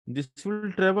 this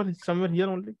will travel somewhere here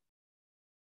only.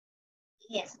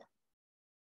 Yes.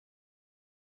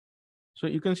 So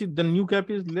you can see the new gap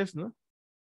is less, no?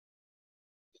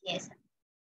 Yes.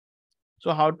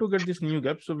 So how to get this new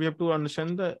gap? So we have to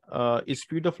understand the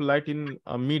speed of light in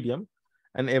a medium,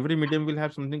 and every medium will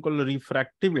have something called a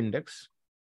refractive index.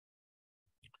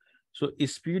 So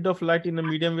speed of light in a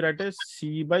medium we write as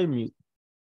c by mu,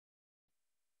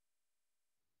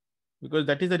 because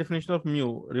that is the definition of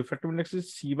mu. Refractive index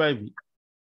is c by v.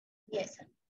 Yes.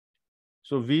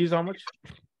 So v is how much?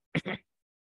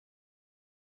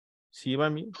 c by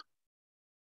mu.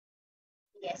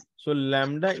 Yes. So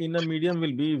lambda in a medium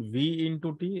will be v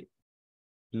into t.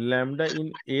 Lambda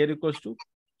in air equals to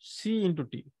c into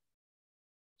t.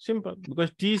 Simple,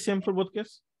 because t is same for both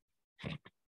cases.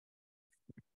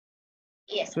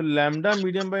 Yes. So lambda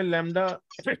medium by lambda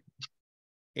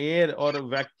air or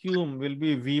vacuum will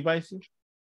be v by c.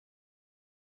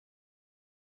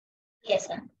 Yes,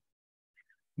 sir.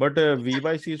 But v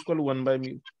by c is equal 1 by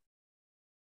mu.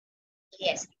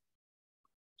 Yes.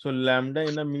 So lambda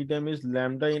in a medium is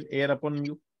lambda in air upon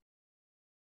mu.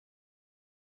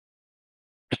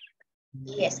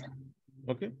 Yes, sir.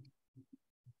 Okay.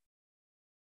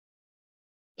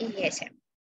 Yes, sir.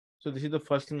 So this is the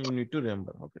first thing you need to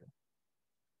remember. Okay.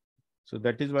 So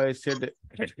that is why I said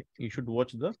you should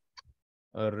watch the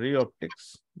ray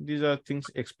optics. These are things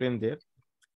explained there.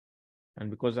 And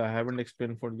because I haven't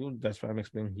explained for you, that's why I'm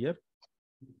explaining here.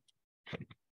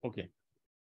 Okay.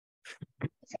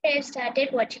 So I started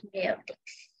watching ray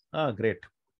optics. Ah, great.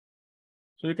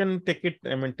 So you can take it,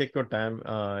 I mean, take your time.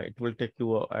 It will take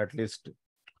you at least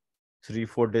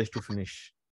 3-4 days to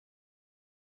finish.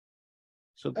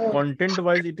 So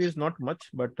content-wise, it is not much,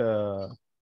 but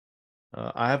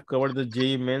I have covered the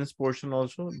JEE-Mains portion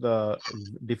also, the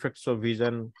defects of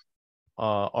vision,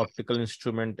 optical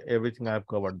instrument, everything I have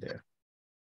covered there.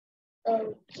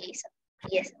 Okay, sir.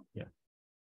 Yes, sir. Yeah.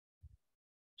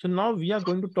 So now we are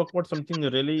going to talk about something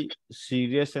really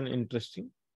serious and interesting,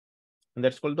 and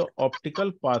that's called the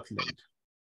optical path length.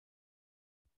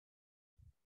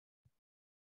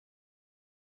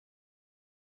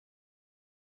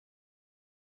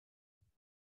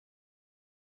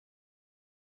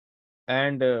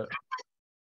 And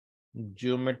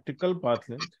geometrical path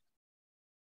length.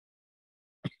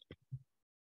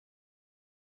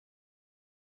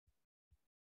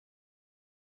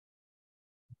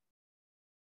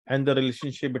 And the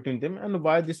relationship between them, and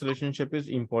why this relationship is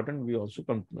important, we also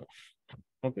come to know.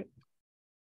 Okay.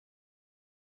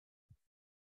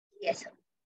 Yes, sir.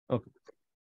 Okay.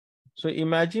 So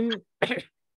imagine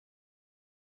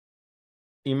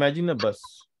imagine a bus.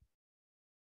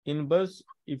 In bus,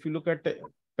 if you look at a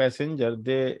passenger,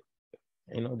 they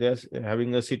are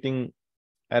having a sitting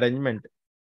arrangement,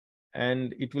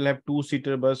 and it will have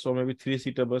 2-seater bus or maybe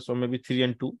 3-seater bus or maybe 3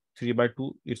 and 2, 3 by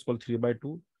 2. It's called 3 by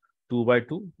 2, 2 by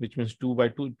 2, which means 2 by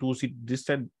 2, 2 seat this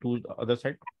side, 2 the other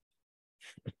side.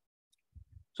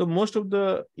 So most of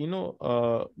the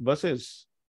buses,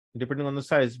 depending on the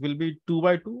size, will be 2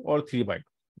 by 2 or 3 by 2.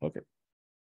 Okay.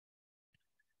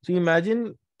 So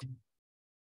imagine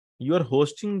you are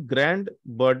hosting grand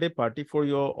birthday party for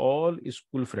your all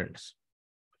school friends.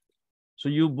 So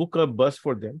you book a bus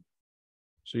for them.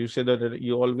 So you say that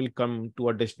you all will come to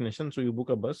a destination. So you book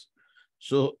a bus.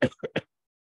 So,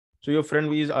 so your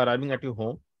friend is arriving at your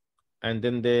home, and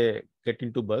then they get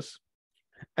into bus,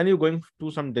 and you're going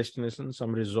to some destination,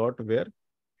 some resort where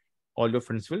all your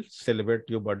friends will celebrate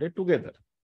your birthday together.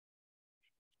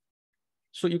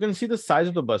 So you can see the size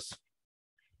of the bus.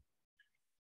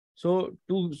 So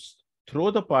to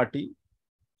throw the party,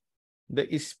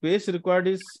 the space required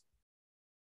is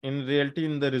in reality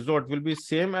in the resort will be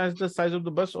same as the size of the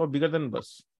bus or bigger than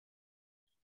bus,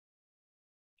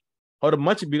 or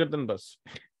much bigger than bus.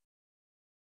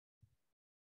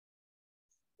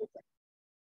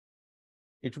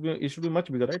 It should be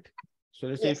much bigger, right? So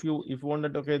let's say Yes. if you want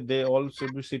that, okay, they all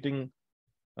should be sitting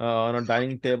on a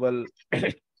dining table,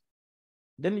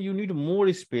 then you need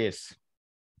more space.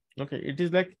 Okay, it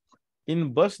is like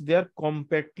in bus they are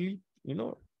compactly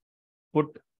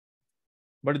put,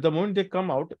 but the moment they come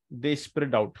out, they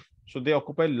spread out, so they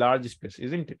occupy large space,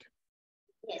 isn't it?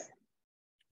 Yes.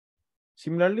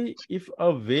 Similarly, if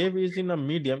a wave is in a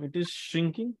medium, it is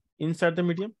shrinking inside the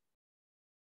medium.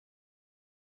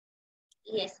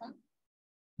 Yes, sir.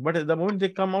 But at the moment they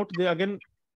come out, they again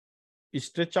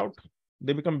stretch out,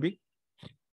 they become big.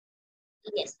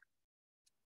 Yes.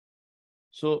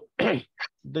 So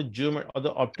the geometry or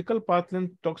the optical path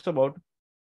length talks about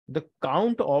the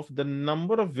count of the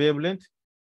number of wavelengths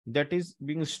that is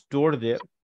being stored there.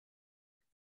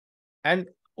 And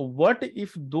what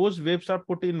if those waves are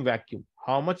put in vacuum?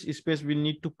 How much space we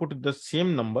need to put the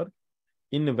same number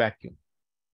in vacuum?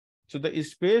 So the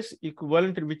space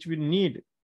equivalent which we need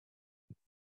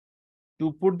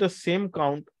to put the same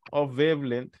count of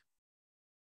wavelength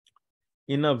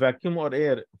in a vacuum or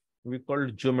air, we call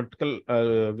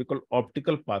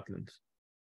optical path length.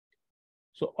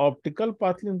 So optical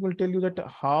path length will tell you that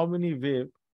how many wave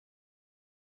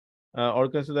or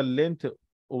can say the length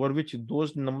over which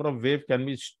those number of wave can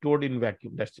be stored in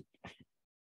vacuum. That's it.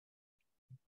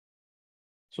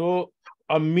 So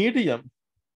a medium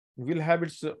will have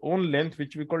its own length,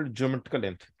 which we call geometrical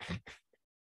length.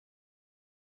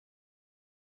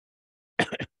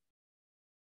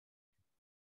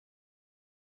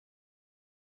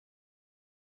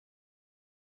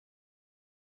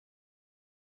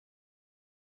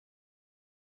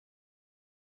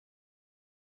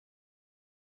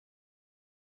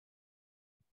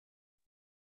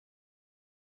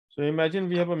 So imagine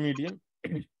we have a medium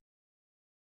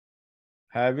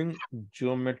having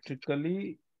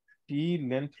geometrically t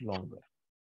length longer.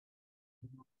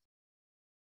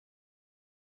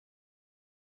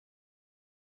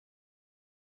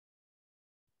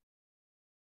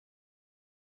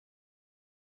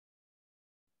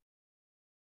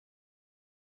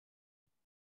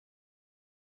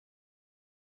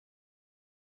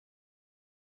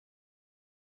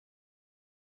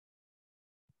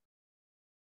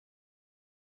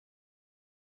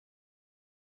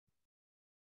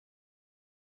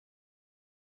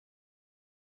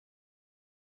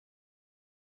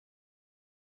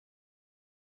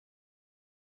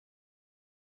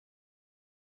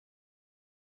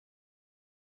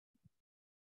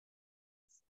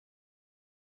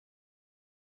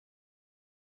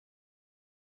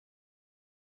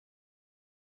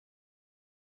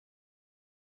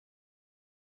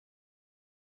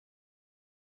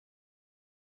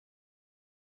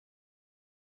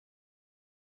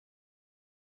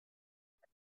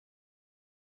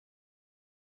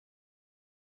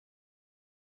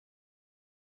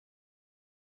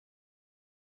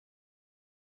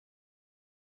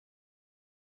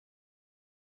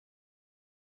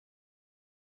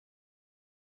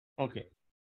 Okay.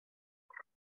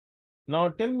 Now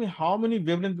tell me how many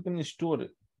wavelengths we can store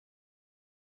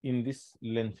in this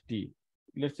length t.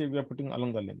 Let's say we are putting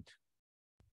along the length.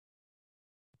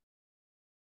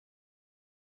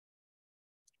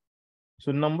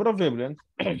 So number of wavelength,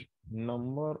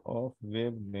 number of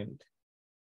wavelength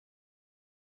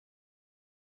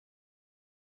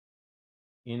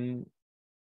in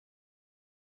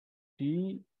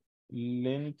t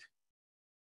length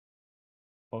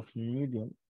of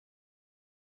medium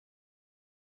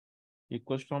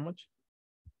equals to how much?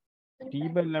 T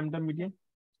by lambda medium?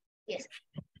 Yes.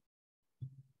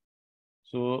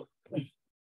 So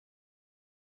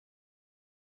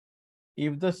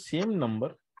if the same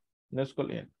number, let's call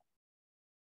n.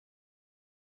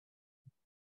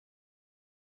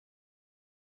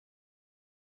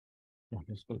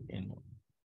 Let's call n.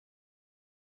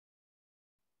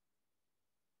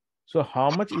 So how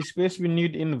much space we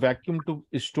need in vacuum to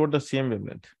store the same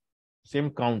wavelength, same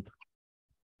count?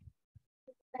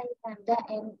 By lambda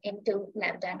n into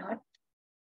lambda naught.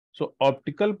 So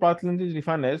optical path length is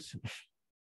defined as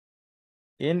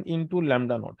n into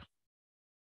lambda naught.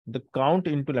 The count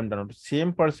into lambda naught.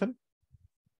 Same person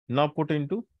now put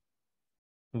into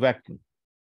vacuum.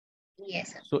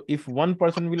 Yes, sir. So if one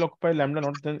person will occupy lambda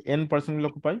naught, then n person will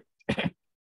occupy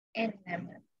N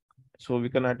lambda. So we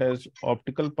can write as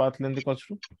optical path length equals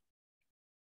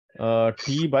to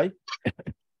T by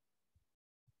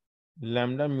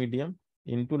lambda medium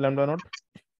into lambda naught.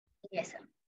 Yes, sir.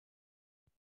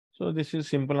 So this is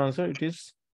simple answer. It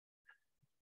is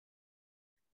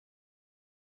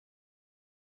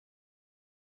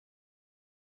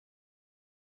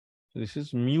this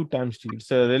is mu times T.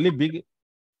 It's a really big.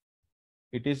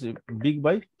 It is big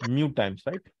by mu times,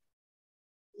 right?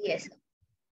 Yes, sir.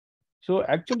 So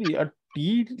actually, a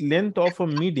T length of a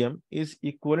medium is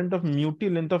equivalent of mu T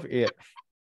length of air.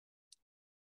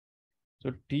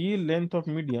 So T length of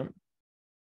medium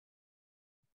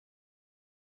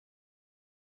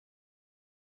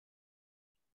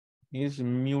is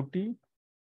mu T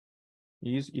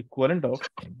is equivalent of.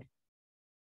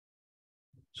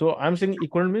 So I'm saying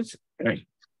equivalent means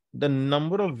the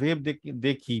number of wave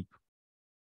they keep.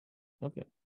 Okay.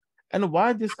 And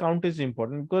why this count is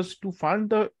important? Because to find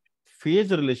the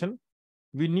phase relation,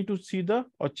 we need to see the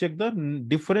or check the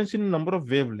difference in number of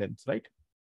wavelengths, right?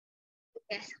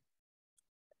 Yes.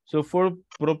 So for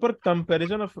proper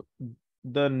comparison of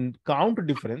the count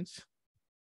difference,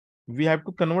 we have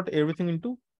to convert everything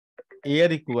into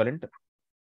air equivalent.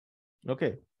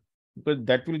 Okay, because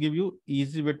that will give you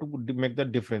easy way to make the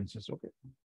differences. Okay.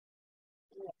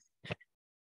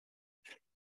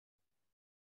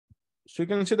 So you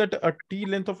can say that a T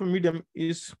length of a medium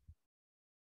is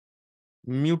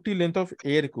mu T length of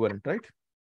air equivalent, right?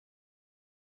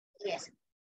 Yes.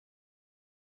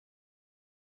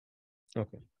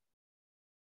 Okay.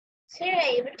 Sir,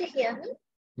 are you able to hear me?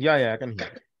 Yeah, I can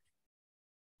hear.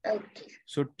 Okay.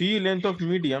 So T length of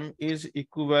medium is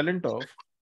equivalent of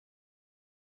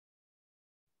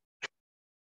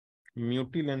mu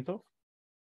T length of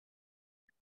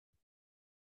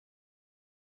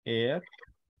air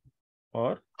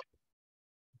or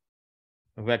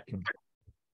vacuum.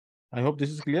 I hope this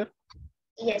is clear.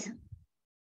 Yes.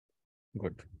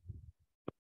 Good.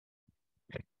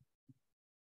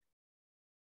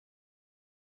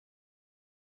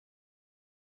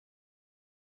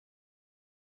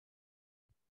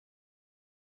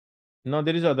 Now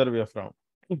there is other way of round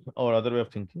or other way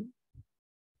of thinking.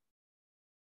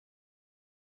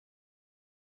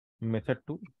 Method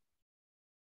 2.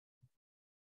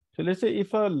 So let's say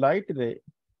if a light ray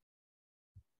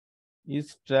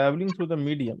is traveling through the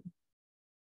medium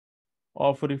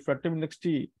of refractive index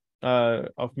T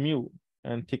of mu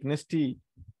and thickness T,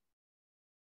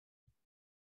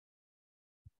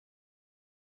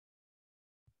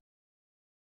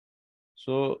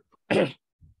 so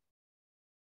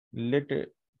let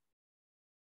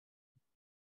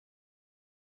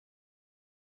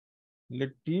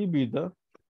T be the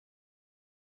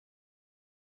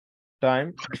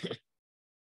time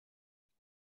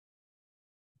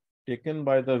taken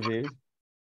by the wave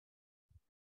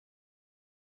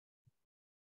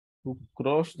to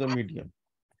cross the medium.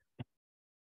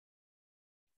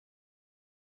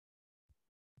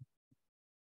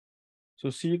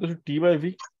 So C equals to T by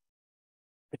V,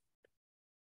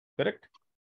 correct?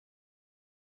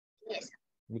 Yes.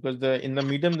 Because in the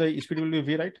medium the speed will be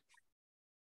V, right?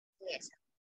 Yes.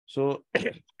 So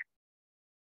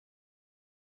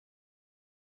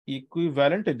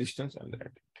equivalent distance, I'll write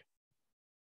it.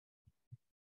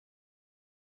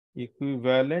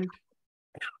 Equivalent.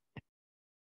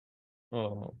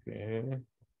 Oh, okay.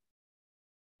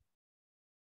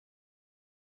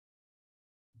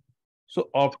 So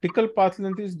optical path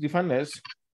length is defined as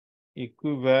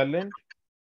equivalent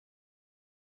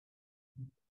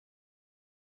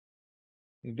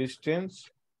distance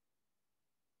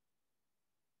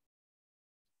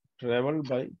traveled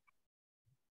by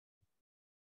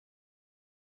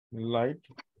light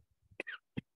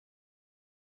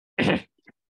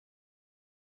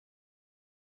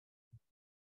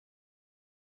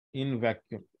in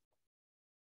vacuum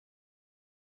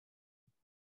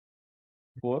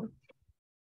for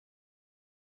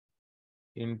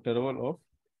interval of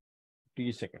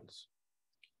T seconds.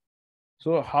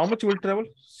 So how much will travel?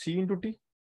 C into T.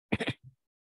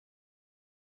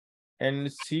 And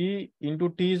C into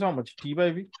T is how much? T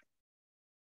by V.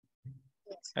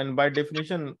 Yes. And by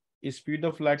definition, speed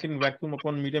of light in vacuum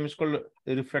upon medium is called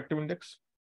refractive index.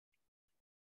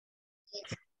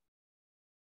 Yes.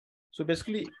 So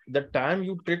basically, the time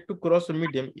you take to cross a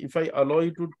medium, if I allow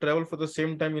you to travel for the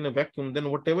same time in a vacuum, then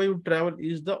whatever you travel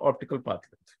is the optical path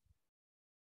length.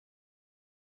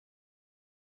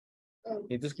 Oh,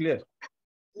 It is clear.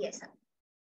 yes, sir.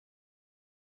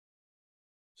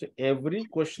 So every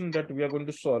question that we are going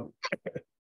to solve,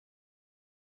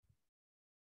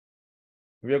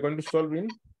 we are going to solve in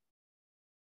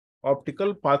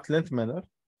optical path length manner.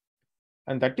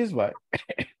 And that is why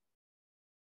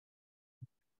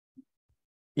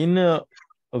in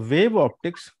wave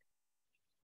optics,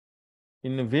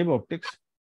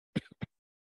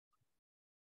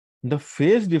 the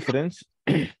phase difference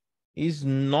is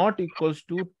not equals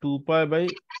to 2 pi by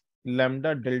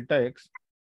lambda delta x.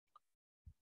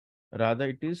 Rather,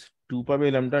 it is 2 pi by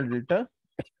lambda delta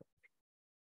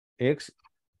x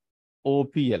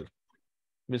OPL.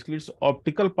 Basically, it's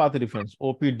optical path difference,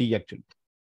 OPD actually.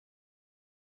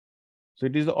 So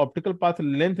it is the optical path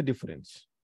length difference.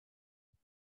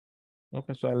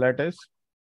 Okay, so I'll write as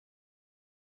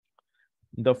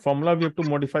the formula we have to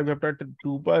modify. We have to write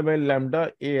 2 pi by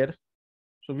lambda air.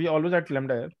 So we always write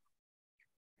lambda air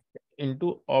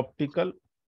into optical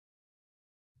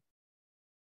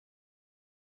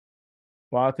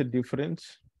path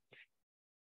difference.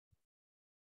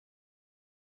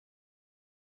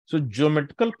 So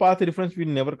geometrical path difference we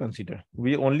never consider.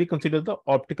 We only consider the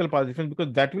optical path difference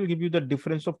because that will give you the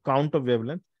difference of count of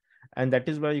wavelength, and that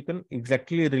is why you can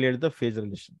exactly relate the phase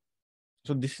relation.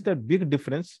 So this is the big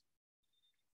difference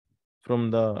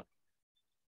from the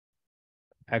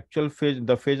actual phase,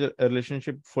 the phase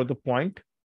relationship for the point.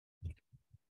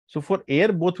 So for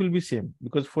air, both will be same,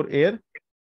 because for air,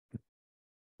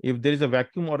 if there is a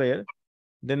vacuum or air,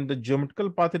 then the geometrical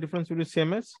path difference will be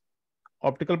same as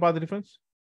optical path difference,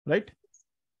 right?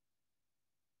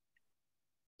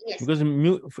 Yes. Because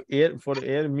mu for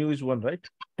air mu is 1, right?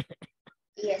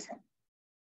 Yes, sir.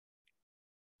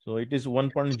 So it is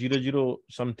 1.00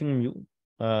 something mu.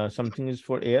 Something is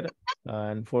for air,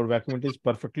 and for vacuum it is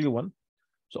perfectly 1.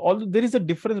 So although there is a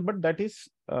difference, but that is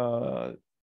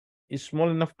small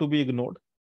enough to be ignored.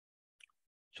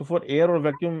 So for air or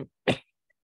vacuum,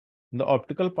 the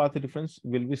optical path difference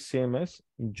will be same as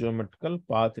geometrical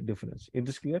path difference. Is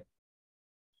this clear?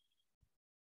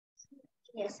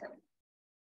 Yes, sir.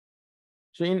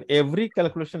 So in every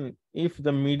calculation, if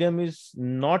the medium is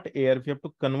not air, we have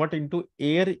to convert into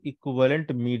air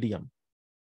equivalent medium.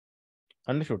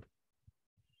 Understood?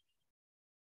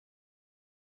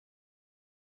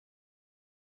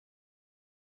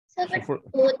 So, but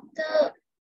both the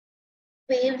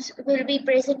waves will be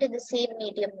present in the same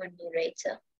medium only, right,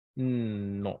 sir?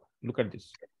 No. Look at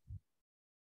this.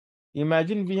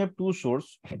 Imagine we have two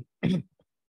sources.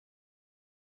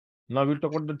 Now we'll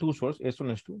talk about the two sources,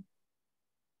 S1, S2.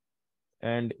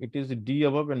 And it is D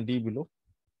above and D below.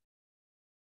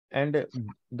 And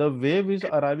the wave is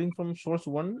arriving from source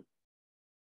 1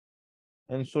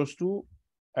 and source 2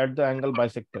 at the angle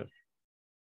bisector.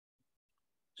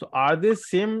 So are they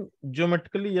same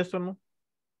geometrically, yes or no?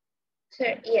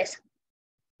 Sir, yes.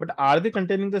 But are they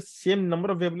containing the same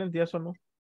number of wavelengths, yes or no?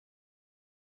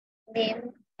 Name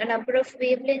a number of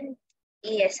wavelength,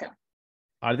 yes, sir.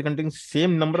 Are they containing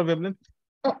same number of wavelengths?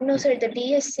 Oh, no, sir, the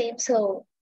D is same, so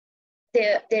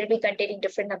they'll be containing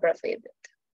different number of wavelength.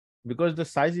 Because the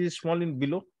size is small in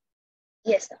below?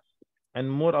 Yes, sir. And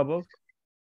more above?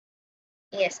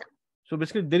 Yes, sir. So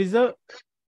basically there is a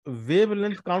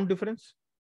wavelength count difference?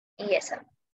 Yes, sir.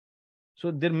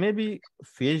 So there may be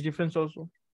phase difference also?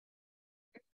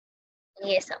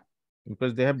 Yes, sir.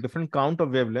 Because they have different count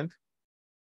of wavelength.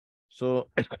 So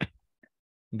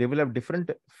they will have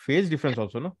different phase difference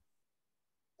also, no?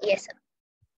 Yes, sir.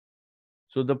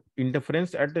 So the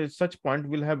interference at such point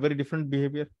will have very different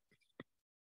behavior.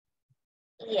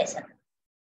 Yes, sir.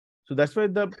 So that's why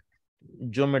the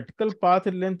geometrical path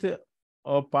length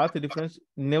or path difference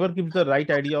never gives the right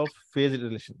idea of phase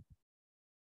relation.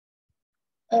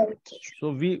 Okay. So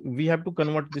we have to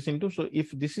convert this into, so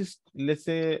if this is, let's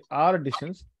say, R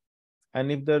distance, and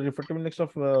if the refractive index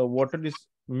of water is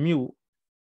mu,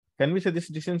 can we say this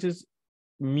distance is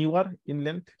mu R in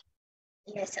length?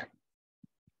 Yes, sir.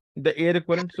 The air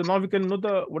equivalent. So now we can know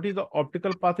what is the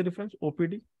optical path difference,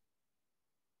 OPD?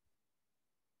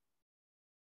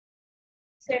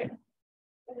 Sir,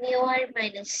 mu R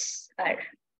minus R.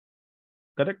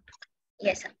 Correct?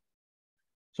 Yes, sir.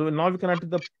 So now we can add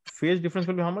the phase difference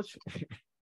will be how much?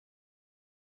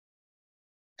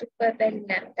 2 pi by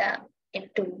lambda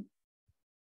into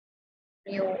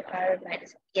mu R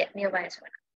minus, yeah, mu minus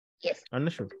 1. Yes.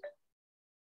 Understood?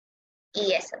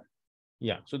 Yes, sir.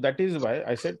 Yeah. So that is why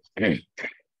I said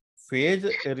phase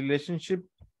relationship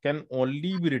can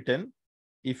only be written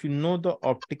if you know the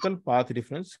optical path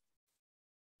difference.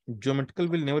 Geometrical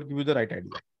will never give you the right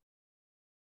idea.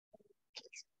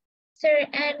 Sir,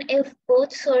 and if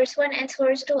both source 1 and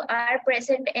source 2 are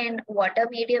present in water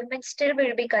medium, then still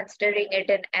we'll be considering it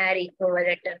an air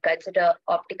equivalent and consider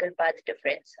optical path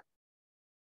difference.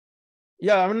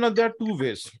 Yeah, I mean, there are two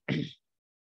ways.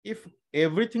 If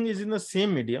everything is in the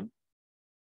same medium,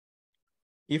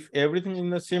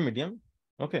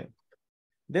 okay,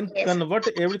 then Yes. convert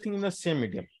everything in the same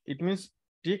medium. It means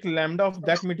take lambda of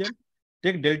that medium,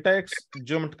 take delta x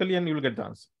geometrically, and you will get the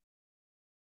answer.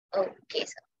 Okay,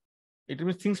 sir. It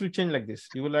means things will change like this.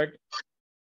 You will write.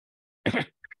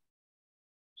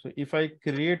 So if I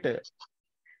create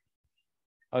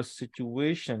a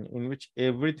situation in which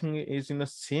everything is in the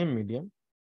same medium,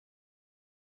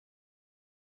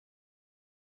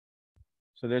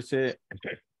 so let's say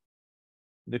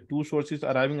the two sources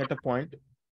arriving at a point.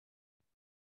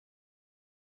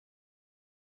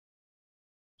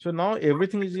 So now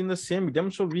everything is in the same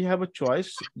medium. So we have a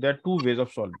choice. There are two ways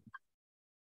of solving.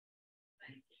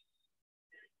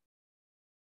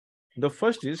 The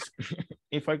first is,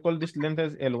 if I call this length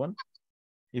as L1,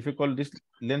 if you call this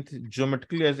length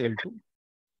geometrically as L2,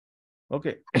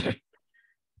 okay,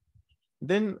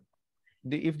 then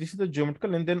if this is the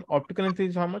geometrical length, then optical length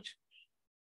is how much?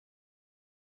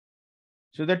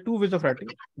 So there are two ways of writing.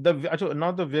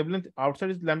 Now the wavelength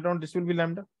outside is lambda, and this will be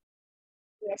lambda.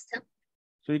 Yes, sir.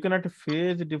 So you can write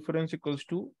phase difference equals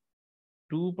to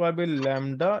 2 pi by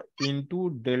lambda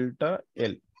into delta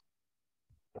L.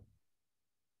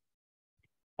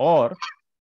 or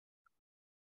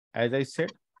as I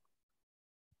said,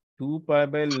 2 pi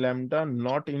by lambda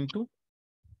naught into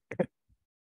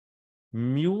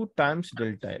mu times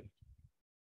delta L.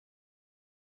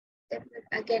 That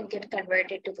will again get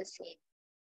converted to the same.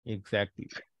 Exactly.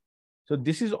 So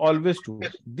this is always true.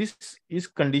 This is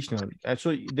conditional. And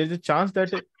so there's a chance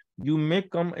that you may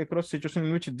come across situation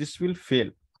in which this will fail.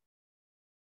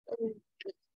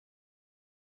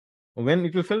 When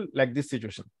it will fail, like this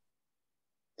situation.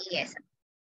 Yes.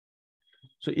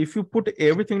 So if you put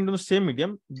everything into the same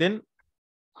medium, then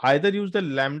either use the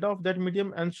lambda of that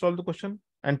medium and solve the question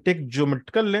and take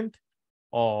geometrical length,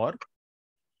 or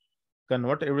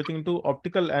convert everything into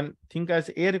optical and think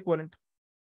as air equivalent.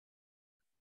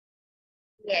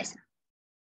 Yes.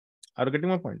 Are you getting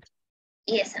my point?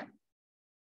 Yes, sir.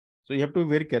 So you have to be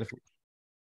very careful.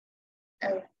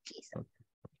 Okay, sir. Okay.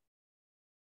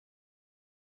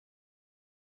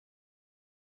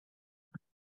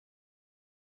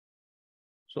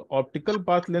 So optical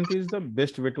path length is the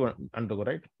best way to undergo,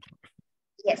 right?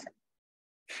 Yes.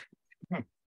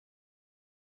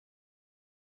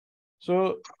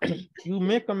 So you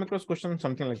may come across question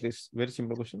something like this, very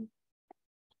simple question.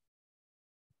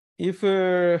 If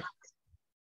there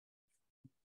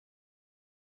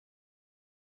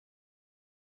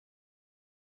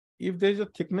is a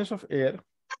thickness of air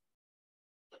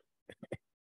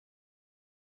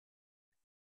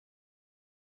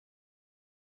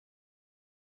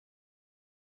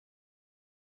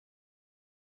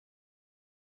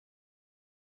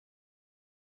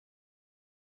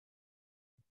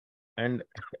and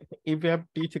if we have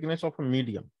T thickness of a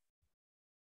medium,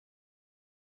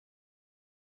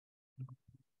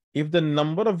 if the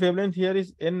number of wavelength here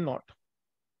is n naught,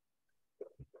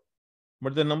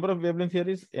 but the number of wavelength here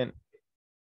is n.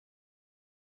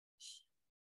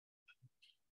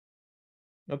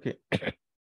 Okay.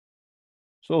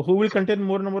 So who will contain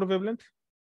more number of wavelength?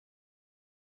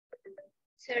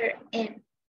 Sir, N.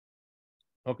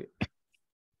 Okay.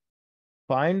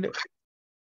 Find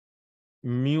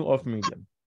mu of medium.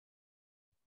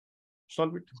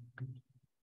 Solve it.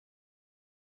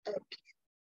 Okay.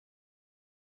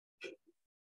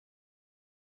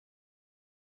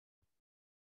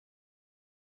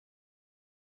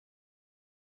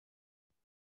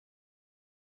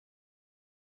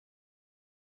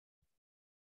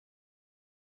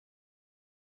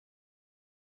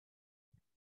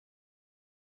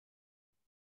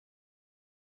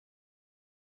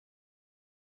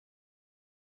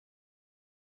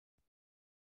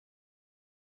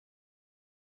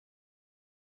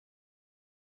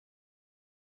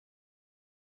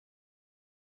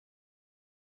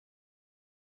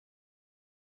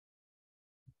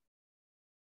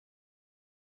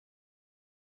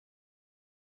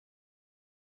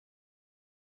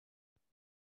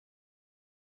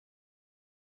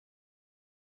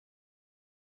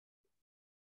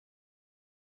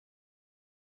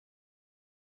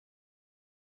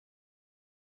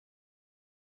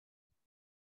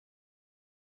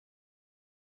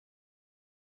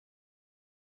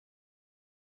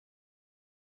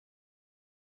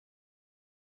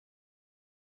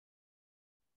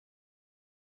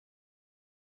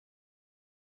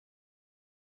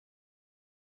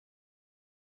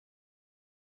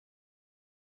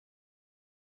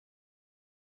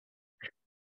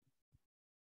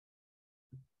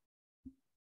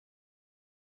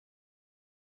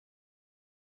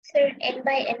 Sir, N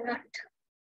by N naught.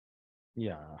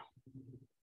 Yeah.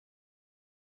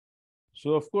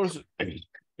 So of course,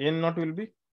 n naught will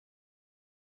be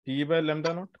T by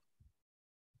lambda naught.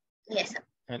 Yes, sir.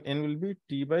 And n will be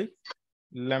T by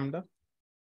lambda.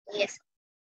 Yes.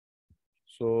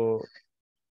 So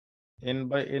n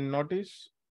by n naught is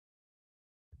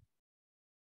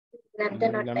Lambda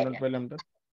naught by lambda lambda. by lambda.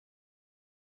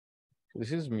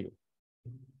 This is mu.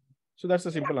 So that's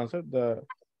a simple answer.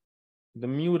 The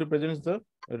mu represents the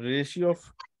ratio of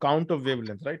count of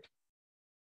wavelength, right?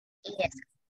 Yes.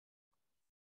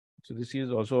 So this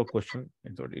is also a question.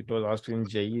 I thought it was asked in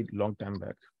JEE long time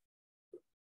back.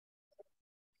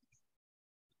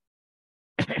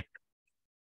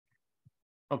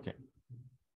 Okay.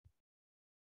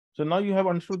 So now you have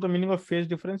understood the meaning of phase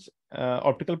difference,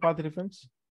 optical path difference.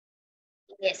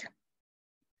 Yes.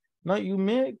 Now you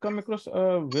may come across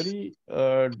a very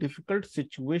difficult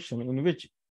situation in which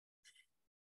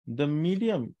the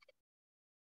medium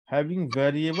having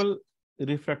variable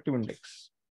refractive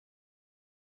index.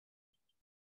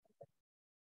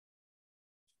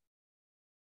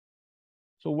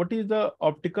 So what is the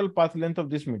optical path length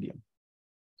of this medium?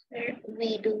 Sir,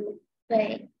 we do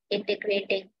by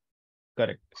integrating.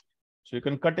 Correct. So you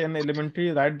can cut an elementary,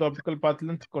 write the optical path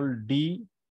length called D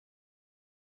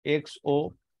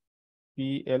XOPL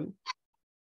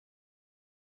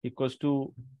equals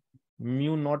to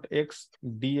mu naught x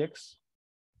dx.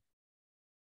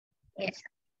 Yes.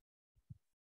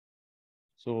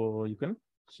 So you can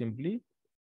simply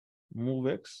move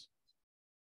x,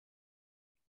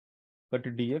 cut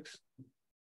dx.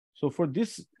 So for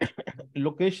this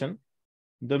location,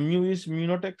 the mu is mu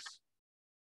naught x.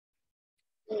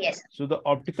 Yes. So the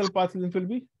optical path length will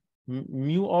be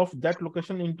mu of that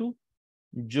location into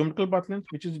geometrical path length,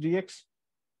 which is dx.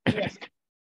 Yes.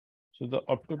 So the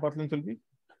optical path length will be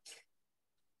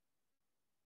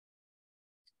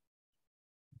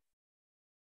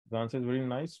the answer is very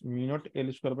nice. Mu naught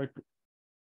L square by 2.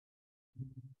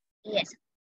 Yes.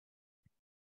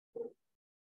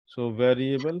 So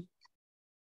variable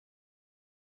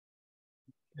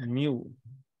mu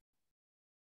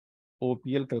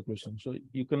OPL calculation. So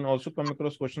you can also come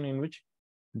across question in which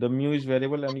the mu is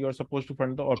variable and you are supposed to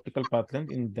find the optical path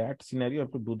length. In that scenario, you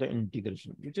have to do the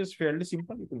integration, which is fairly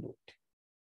simple. You can do it.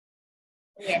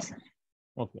 Yes.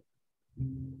 Okay.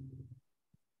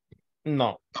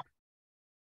 Now,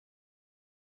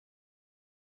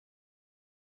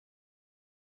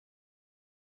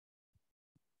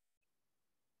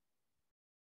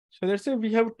 so let's say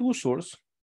we have two sources.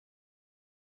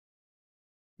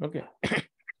 Okay.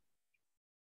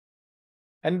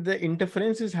 And the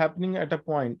interference is happening at a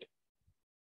point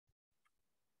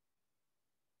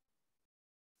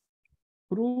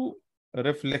through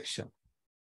reflection.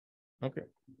 Okay.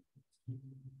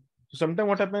 So sometimes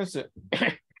what happens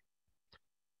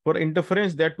for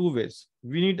interference, there are two ways.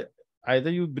 We need either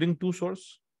you bring two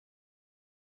sources,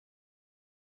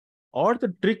 or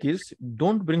the trick is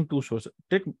don't bring two sources.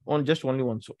 Take on just only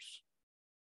one source.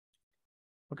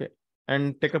 Okay.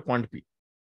 And take a point P.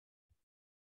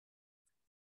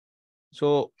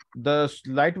 So the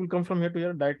light will come from here to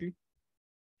here directly,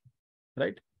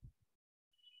 right?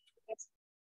 Yes.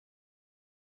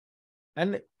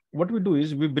 And what we do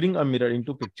is we bring a mirror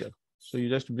into picture. So you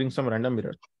just bring some random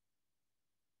mirror.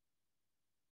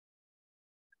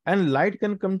 And light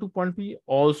can come to point P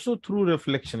also through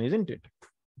reflection, isn't it?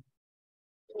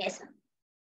 Yes.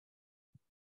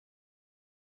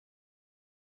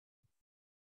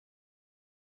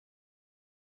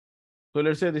 So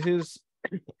let's say this is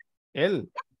L,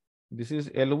 this is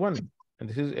L1, and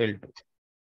this is L2.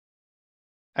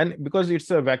 And because it's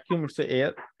a vacuum, it's a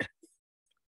air,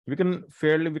 we can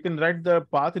write the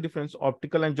path difference,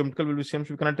 optical and geometrical will be same.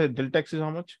 So we can write delta x is how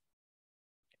much?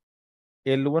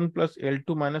 L1 plus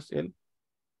L2 minus L.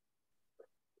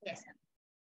 Yes.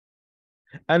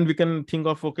 And we can think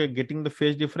of, okay, getting the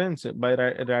phase difference by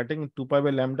writing 2 pi by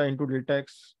lambda into delta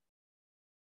x.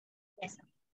 Yes.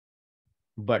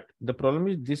 But the problem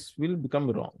is this will become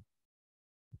wrong.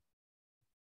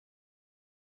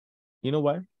 You know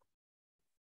why?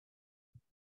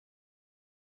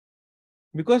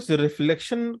 Because the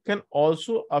reflection can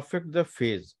also affect the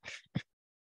phase.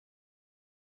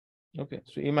 Okay,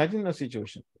 so imagine a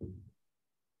situation.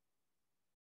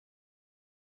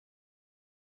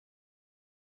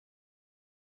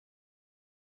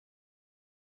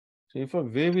 So if a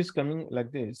wave is coming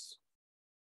like this,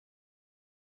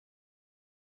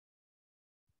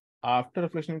 after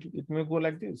reflection, it may go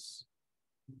like this.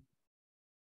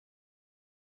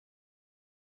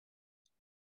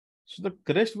 So the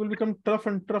crest will become trough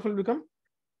and trough will become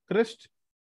crest.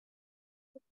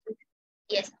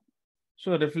 Yes.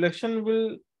 So reflection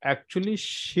will actually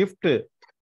shift.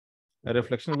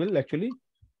 Reflection will actually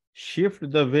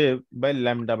shift the wave by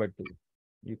lambda by 2.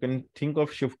 You can think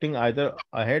of shifting either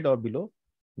ahead or below,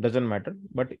 doesn't matter,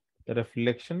 but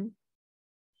reflection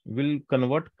will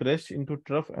convert crest into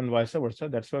trough and vice versa.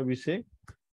 That's why we say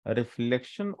a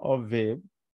reflection of wave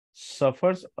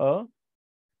suffers a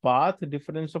path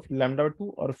difference of lambda by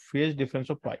 2 or phase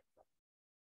difference of pi.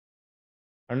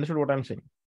 Understood what I'm saying?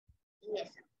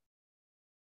 Yes.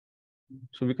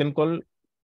 So we can call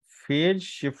phase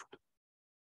shift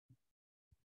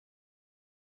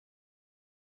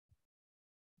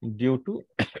due to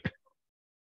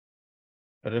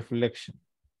reflection.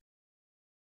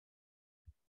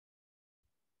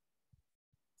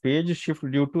 Phase shift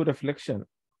due to reflection.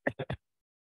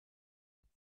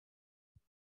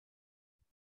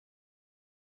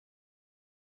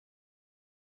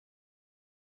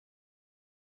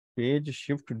 Phase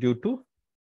shift due to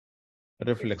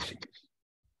reflection.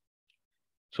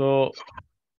 So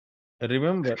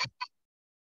remember,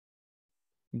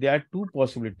 there are two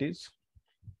possibilities.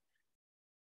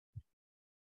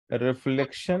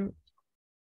 Reflection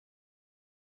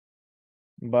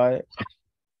by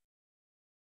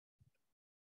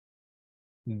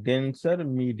denser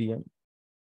medium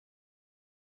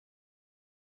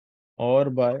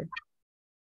or by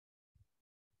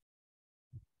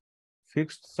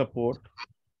fixed support.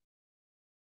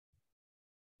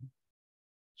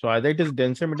 So either it is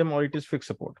denser medium or it is fixed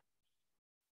support.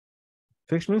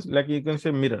 Fixed means like you can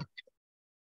say mirror.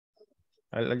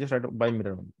 I'll just write by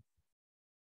mirror.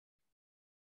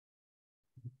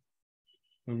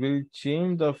 Will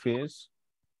change the phase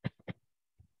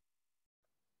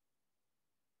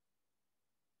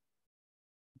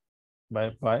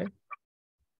by pi,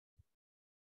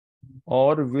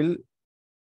 or will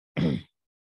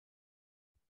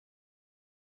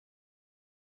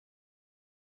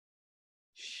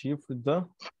shift the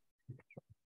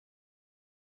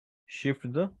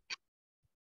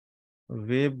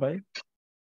wave by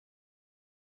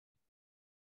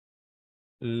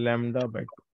lambda by 2.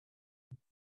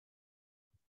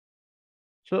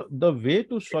 So the way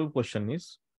to solve question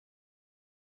is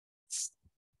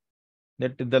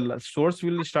that the source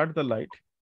will start the light.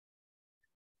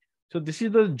 So this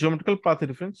is the geometrical path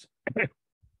reference.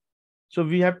 So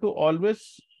we have to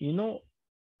always,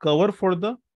 cover for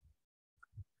the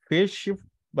phase shift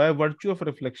by virtue of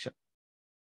reflection.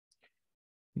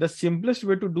 The simplest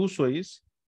way to do so is,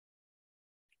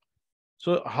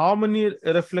 so how many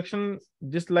reflection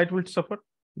this light will suffer?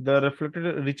 The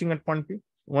reflected reaching at point P,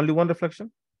 only one reflection.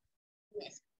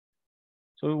 Yes.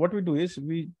 So what we do is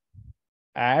we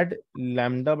add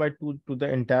lambda by 2 to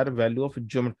the entire value of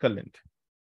geometrical length.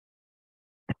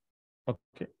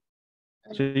 Okay.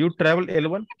 So you travel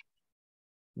L1,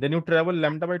 then you travel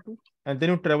lambda by 2, and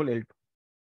then you travel L2.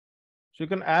 So you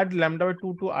can add lambda by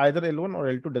 2 to either L1 or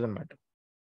L2, doesn't matter.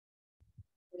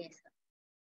 Yes.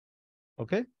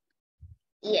 Okay.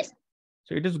 Yes.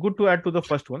 So it is good to add to the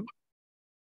first one.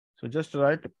 So just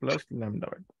write plus lambda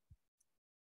by 2.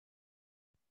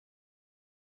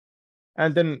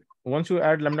 And then once you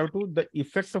add lambda by 2, the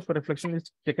effect of reflection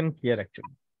is taken care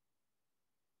actually.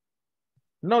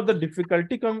 Now the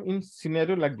difficulty comes in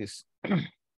scenario like this,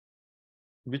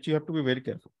 which you have to be very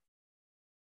careful.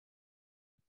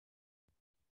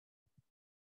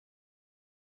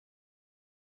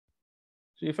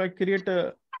 So if I create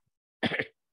a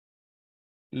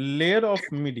layer of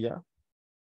media,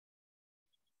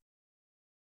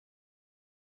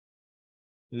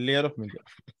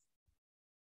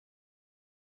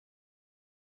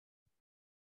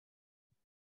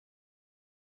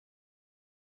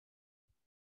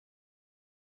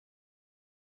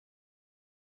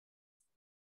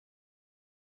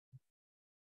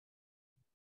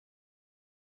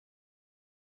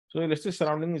 so let's say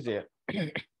surrounding is there.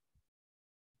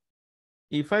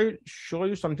 If I show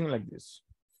you something like this,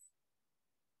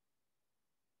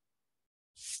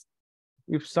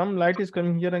 if some light is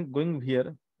coming here and going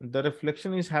here, the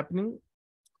reflection is happening.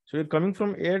 So you're coming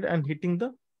from air and hitting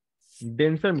the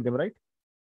denser medium, right?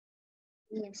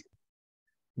 Yes.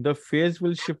 The phase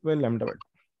will shift by lambda by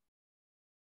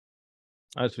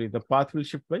 2. Sorry, the path will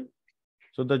shift by.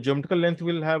 So the geometrical length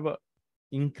will have an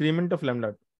increment of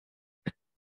lambda.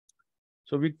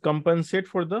 So we compensate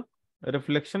for the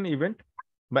reflection event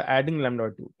by adding lambda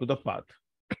by 2 to the path.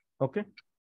 Okay.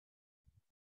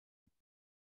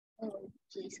 Oh,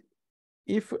 geez.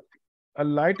 If a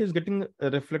light is getting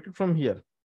reflected from here,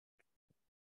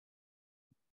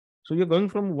 so you're going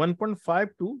from 1.5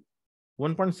 to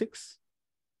 1.6.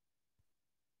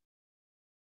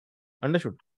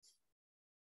 Understood?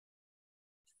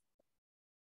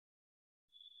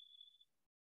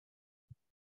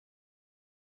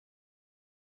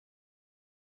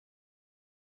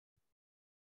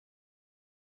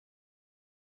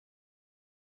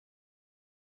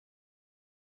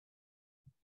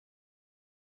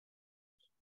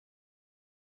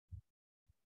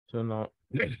 So now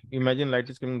imagine light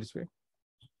is coming this way.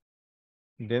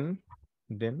 Then.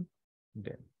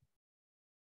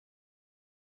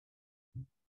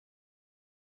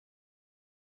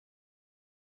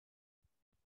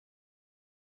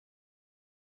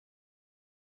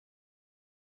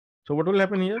 So what will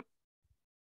happen here?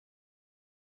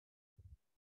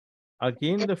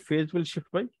 Again, the phase will shift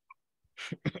by.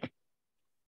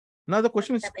 Now the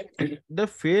question is, the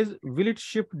phase, will it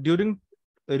shift during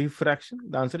refraction?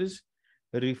 The answer is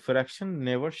refraction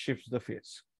never shifts the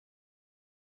phase.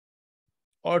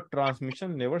 Or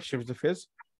transmission never shifts the phase.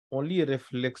 Only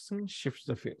reflection shifts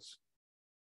the phase.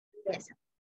 Yes.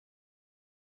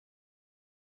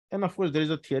 And of course, there is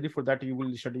a theory for that you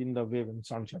will study in the wave and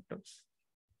sound chapters.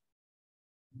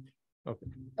 Okay.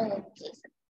 Okay.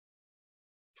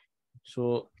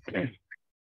 So,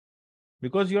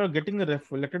 because you are getting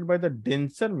reflected by the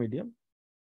denser medium,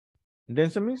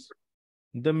 denser means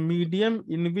the medium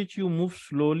in which you move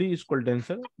slowly is called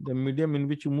denser. The medium in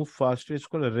which you move faster is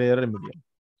called rarer medium.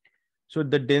 So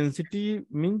the density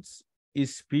means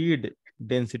is speed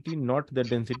density, not the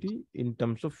density in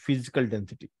terms of physical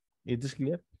density. Is this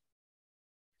clear?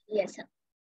 Yes, sir.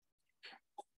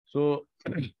 So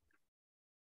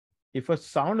if a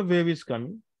sound wave is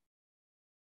coming,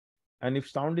 and if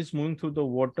sound is moving through the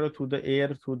water, through the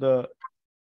air, through the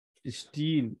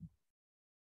steel,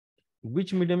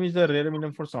 which medium is the rare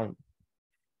medium for sound?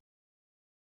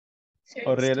 Sir,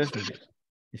 Or it's rarest still- medium?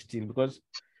 Steel, because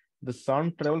the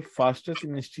sound travels fastest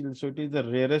in steel, so it is the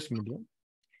rarest medium,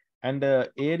 and air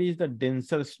is the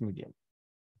densest medium.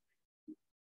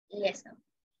 Yes, sir.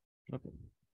 Okay.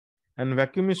 And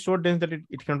vacuum is so dense that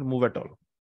it cannot move at all.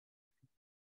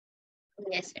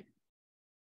 Yes, sir.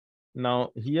 Now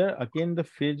here again the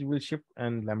phase will shift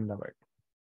and lambda by 2.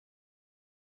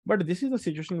 But this is the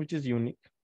situation which is unique.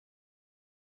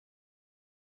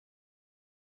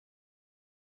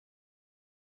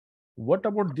 What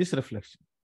about this reflection?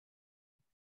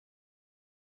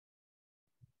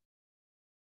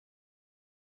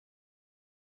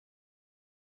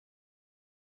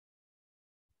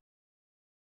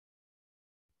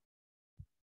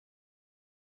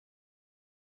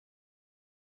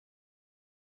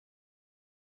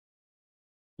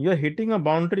 You're hitting a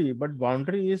boundary, but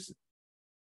boundary is,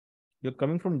 you're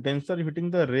coming from denser, you're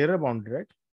hitting the rarer boundary, right?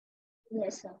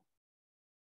 Yes, sir.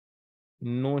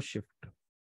 No shift.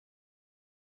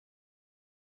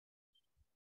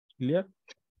 Clear?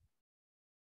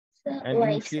 Sir, And why,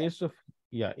 in sir? case of,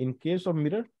 yeah, in case of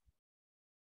mirror,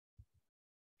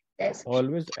 Yes,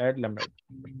 always add lambda.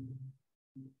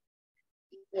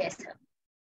 yes, sir.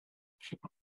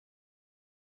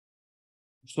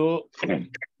 So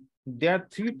there are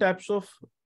three types of,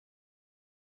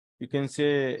 you can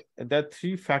say, there are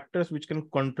three factors which can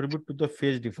contribute to the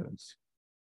phase difference.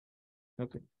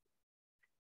 Okay.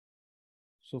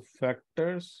 So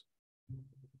factors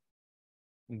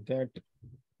that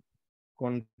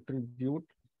contribute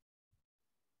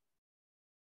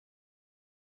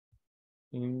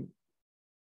in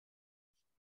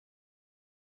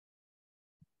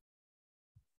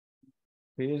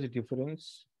phase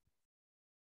difference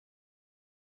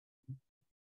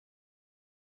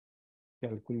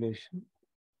calculation.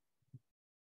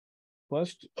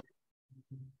 First,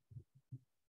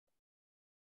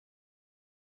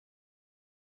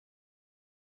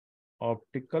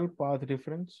 optical path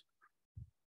difference.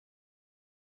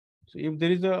 So if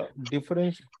there is a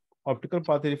difference, optical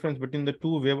path difference between the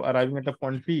two waves arriving at a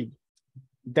point P,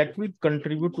 that will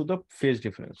contribute to the phase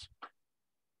difference.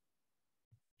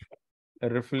 A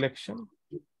reflection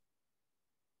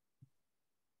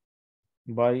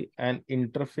by an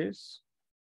interface.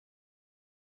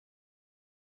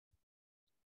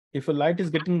 If a light is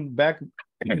getting back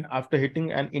after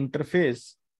hitting an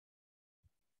interface,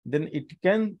 then it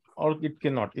can or it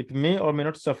cannot. It may or may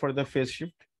not suffer the phase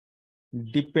shift,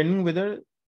 depending whether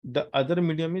the other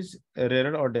medium is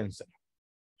rarer or denser,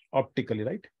 optically,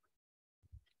 right?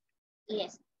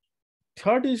 Yes.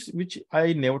 Third is, which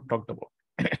I never talked about.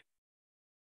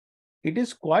 It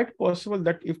is quite possible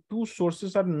that if two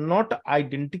sources are not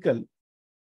identical,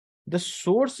 the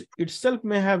source itself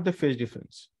may have the phase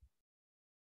difference.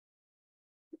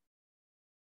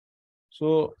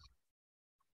 So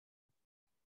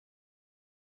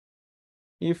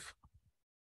if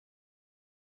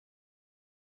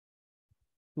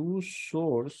two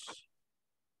sources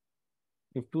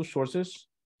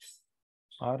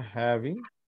are having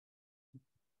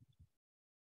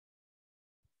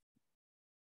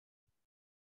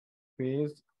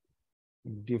phase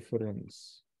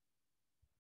difference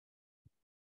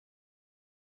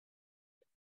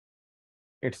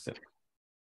itself,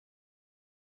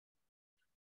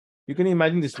 you can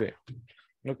imagine this way.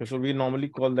 Okay, so we normally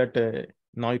call that,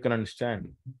 now you can understand.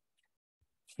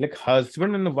 Like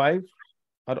husband and wife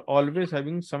are always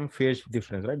having some phase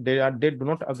difference, right? They do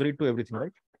not agree to everything,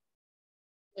 right?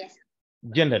 Yes.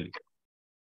 Generally.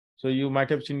 So you might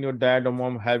have seen your dad or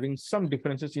mom having some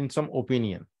differences in some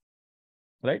opinion,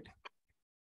 right?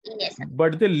 Yes, sir.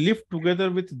 But they live together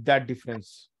with that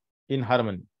difference in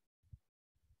harmony.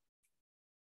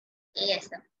 Yes,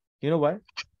 sir. You know why?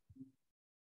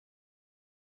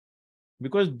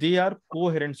 Because they are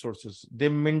coherent sources. They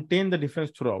maintain the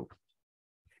difference throughout.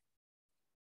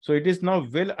 So it is now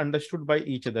well understood by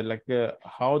each other, like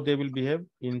how they will behave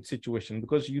in situation,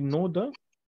 because you know the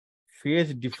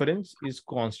phase difference is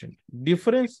constant.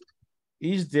 Difference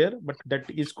is there, but that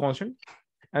is constant.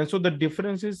 And so the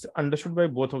difference is understood by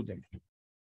both of them.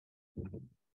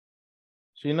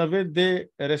 So in a way, they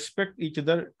respect each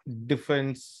other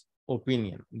difference of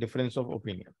opinion.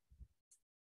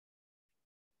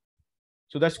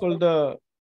 So that's called the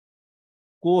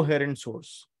coherent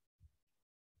source.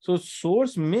 So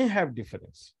source may have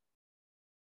difference,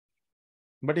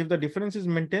 but if the difference is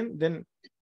maintained, then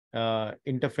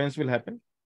interference will happen,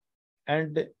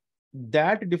 and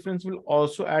that difference will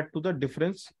also add to the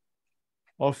difference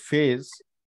of phase.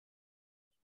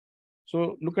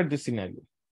 So look at this scenario.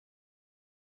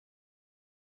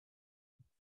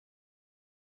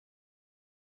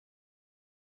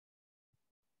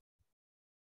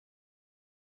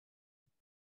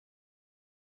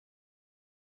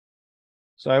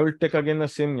 So I will take again the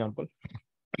same example.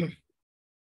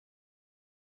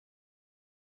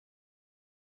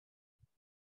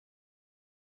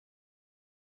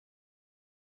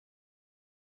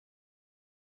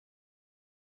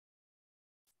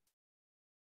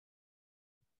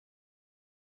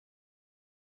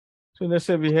 So let's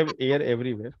say we have air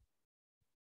everywhere.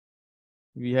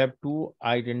 We have two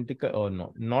identical, or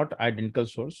no, not identical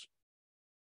source.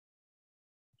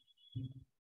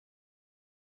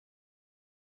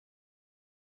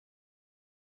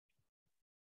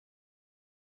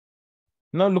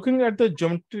 Now looking at the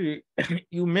geometry,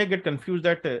 you may get confused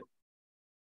that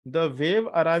the wave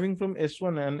arriving from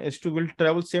S1 and S2 will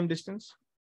travel same distance.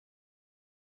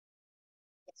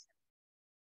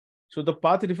 So the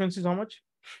path difference is how much?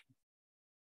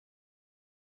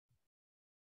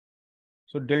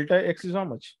 So delta x is how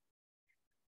much?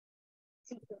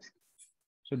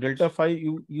 So delta phi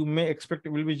you may expect it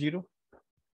will be 0.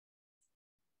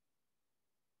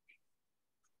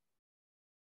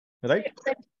 Right?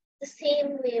 But the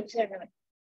same waves are not.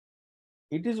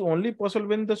 It is only possible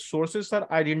when the sources are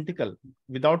identical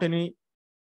without any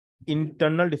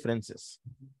internal differences.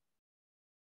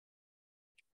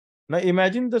 Now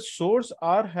imagine the source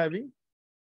are having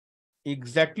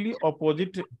exactly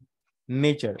opposite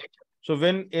nature. So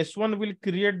when S1 will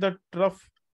create the trough,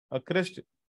 a crest,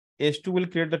 S2 will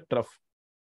create the trough.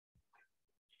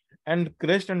 And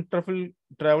crest and trough will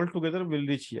travel together, will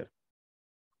reach here.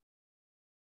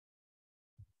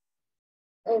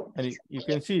 Oh, And you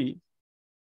can see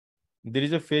there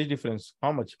is a phase difference.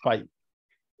 How much? Pi.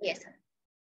 Yes, sir.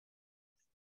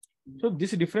 So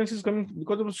this difference is coming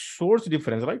because of source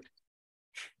difference, right?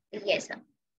 Yes, sir.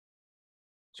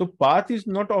 So path is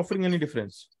not offering any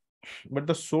difference, but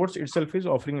the source itself is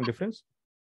offering a difference.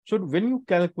 So when you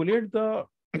calculate the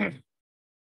path,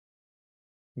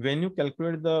 when you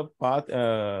calculate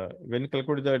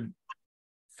the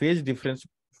phase difference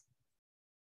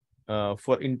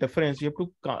for interference, you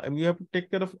have to take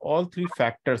care of all three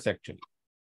factors actually.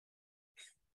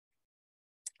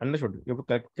 Understood? You have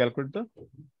to calculate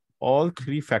all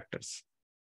three factors.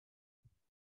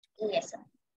 Yes, sir.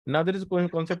 Now there is a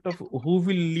concept of who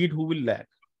will lead, who will lag.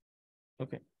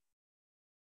 Okay.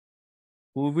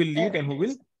 Who will lead and who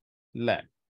will lag.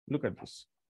 Look at this.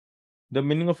 The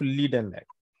meaning of lead and lag.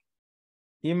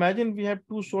 Imagine we have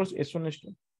two sources S1 and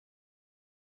S2.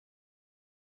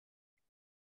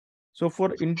 So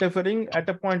for interfering at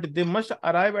a point, they must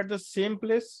arrive at the same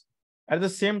place at the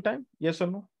same time. Yes or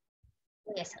no?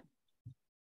 Yes, sir.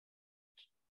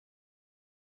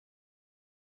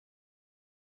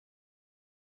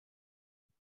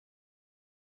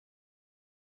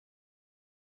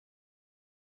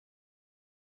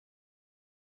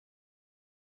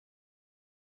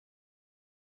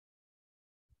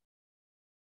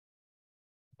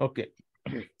 Okay.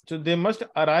 So they must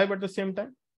arrive at the same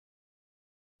time.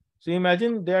 So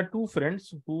imagine there are two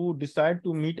friends who decide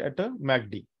to meet at a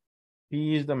MACD.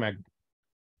 He is the MACD.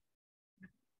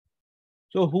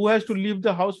 So who has to leave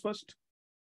the house first?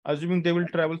 Assuming they will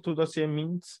travel through the same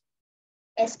means.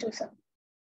 S2, sir.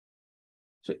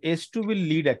 So S2 will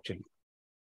lead actually.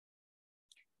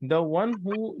 The one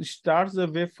who starts the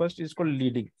wave first is called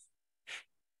leading.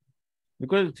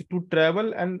 Because to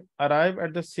travel and arrive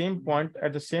at the same point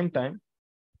at the same time,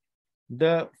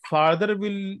 the farther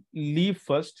will leave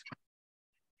first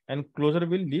and closer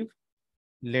will leave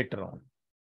later on.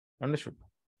 Understood?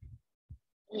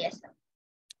 Yes, sir.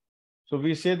 So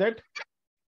we say that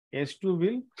S2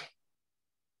 will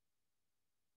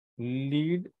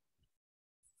lead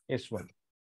S1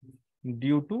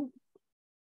 due to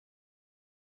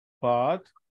path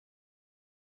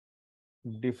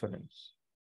difference.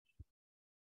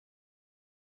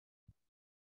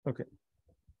 Okay.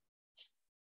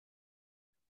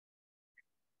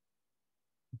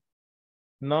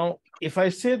 Now, if I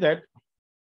say that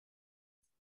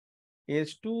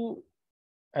S2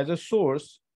 as a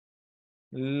source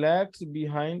lags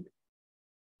behind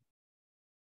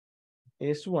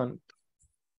S1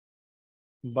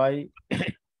 by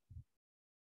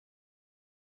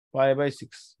pi by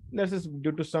 6. Let's say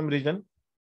due to some reason,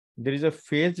 there is a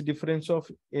phase difference of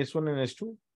S1 and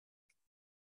S2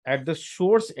 at the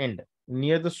source end.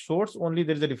 near the source only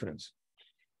there is a difference.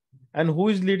 And who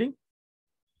is leading?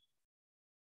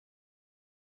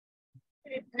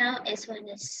 Now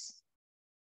S1 is.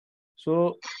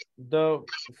 So the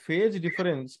phase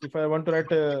difference, if I want to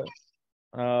write a,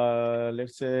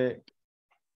 let's say,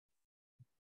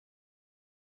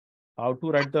 how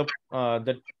to write the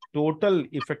total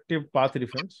effective path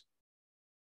difference.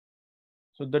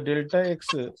 So the delta x,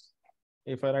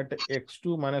 if I write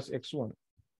x2 minus x1,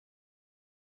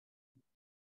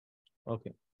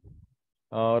 okay,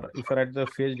 or if I write the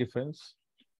phase difference.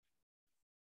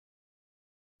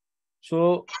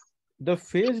 So the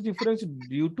phase difference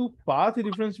due to path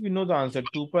difference, we know the answer,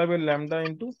 2 pi by lambda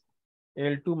into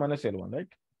L2 minus L1, right?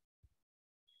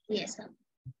 Yes, sir.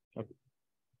 Okay.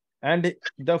 And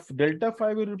the delta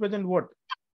phi will represent what?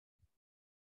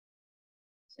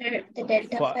 Sir, the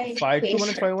delta phi Phi 2 phase.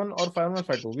 minus phi 1 or phi 1 minus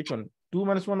phi 2? Which one? 2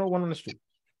 minus 1 or 1 minus 2?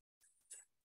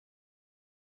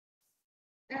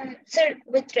 Sir,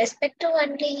 with respect to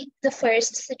only the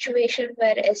first situation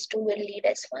where S2 will lead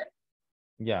S1.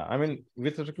 Yeah, I mean,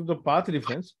 with respect to the path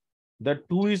difference, the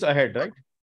 2 is ahead, right?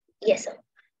 Yes, sir.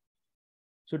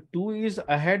 So 2 is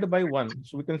ahead by 1.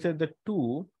 So we can say that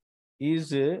 2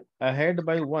 is ahead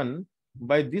by 1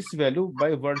 by this value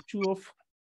by virtue of,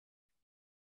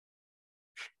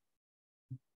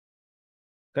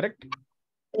 correct?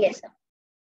 Yes, sir.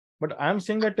 But I am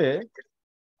saying that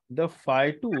the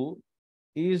phi 2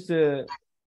 is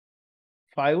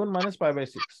phi 1 minus pi by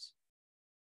 6.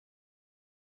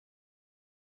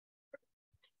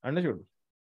 Understood?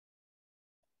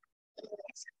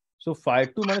 Yes, So phi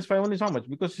 2 minus phi 1 is how much?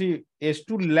 Because see,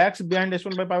 S2 lags behind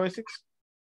S1 by pi by 6.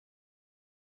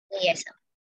 yes, sir.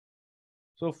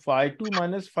 So phi 2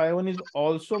 minus phi 1 is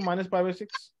also minus pi by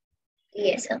 6.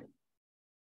 Yes, sir.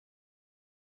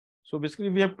 So basically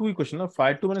we have two equations. Now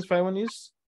phi 2 minus phi 1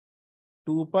 is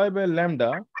 2 pi by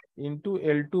lambda into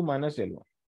L2 minus L1.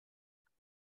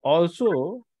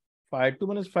 Also, phi 2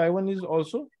 minus phi 1 is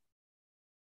also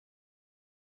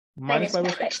minus pi by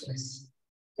 6.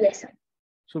 Yes, sir.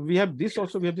 So we have this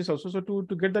also, we have this also. So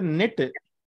to get the net,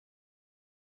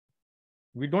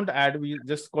 we don't add, we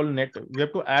just call net. We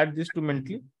have to add this to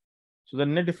mentally. So the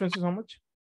net difference is how much?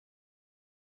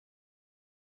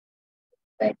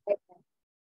 But,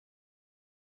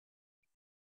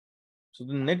 So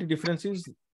the net difference is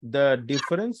the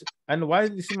difference. And why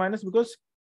this is minus? Because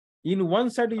in one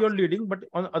side you're leading, but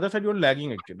on the other side you're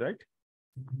lagging actually, right?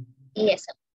 yes,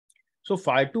 sir. So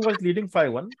phi 2 was leading phi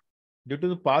 1 due to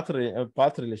the path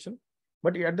relation,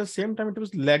 but at the same time it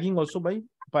was lagging also by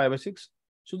pi by 6.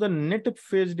 So the net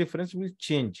phase difference will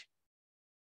change.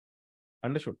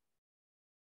 Understood?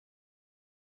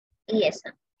 Yes,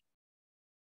 sir.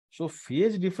 So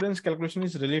phase difference calculation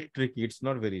is really tricky. It's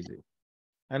not very easy.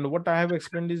 And what I have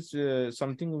explained is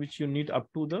something which you need up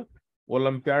to the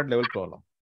Olympiad level problem.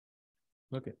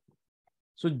 Okay.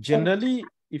 So generally,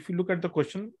 if you look at the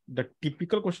question, the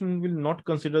typical question will not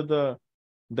consider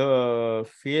the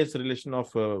phase relation of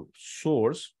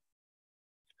source.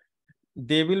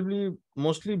 They will be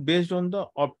mostly based on the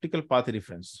optical path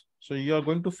reference. So you are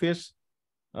going to face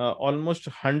almost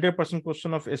 100%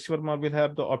 question of SC Verma will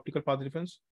have the optical path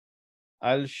reference.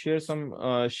 I'll share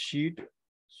some sheet.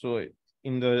 So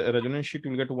in the resonance sheet,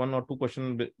 you'll get 1 or 2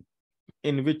 questions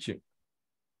in which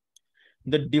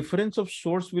the difference of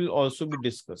source will also be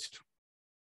discussed.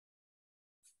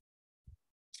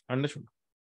 Understood?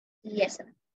 Yes, sir.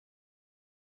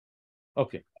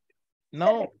 Okay.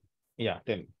 Now, yeah,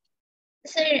 tell me.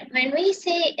 Sir, when we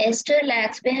say S2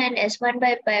 lags behind S1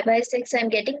 by pi by 6, I'm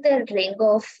getting the ring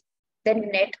of the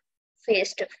net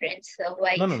phase difference. So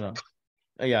why? No.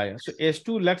 Yeah. So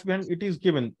S2 lags behind, it is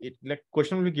given. It like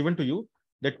question will be given to you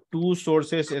that two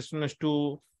sources S1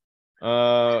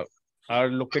 S2 are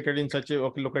located in such a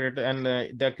located and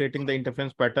they are creating the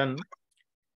interference pattern.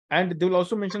 And they will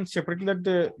also mention separately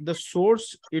that the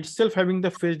source itself having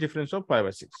the phase difference of pi by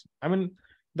 6. I mean,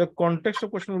 the context of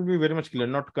question will be very much clear,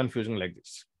 not confusing like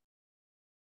this.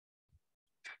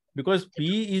 Because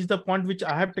P is the point which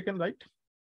I have taken, right?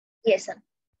 Yes, sir.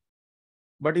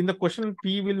 But in the question,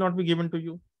 P will not be given to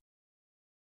you.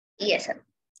 Yes, sir.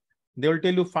 They will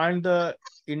tell you find the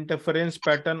interference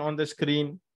pattern on the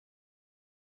screen.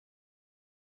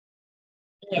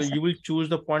 Yes, So sir. you will choose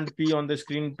the point P on the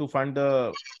screen to find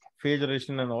the phase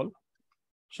relation and all.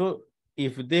 So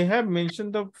if they have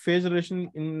mentioned the phase relation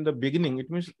in the beginning,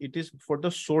 it means it is for the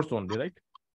source only, right?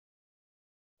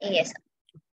 Yes,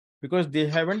 sir. Because they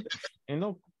haven't,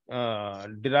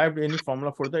 derived any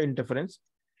formula for the interference.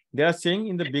 They are saying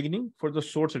in the beginning for the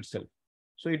source itself.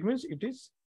 So it means it is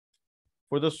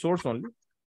for the source only.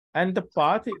 And the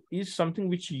path is something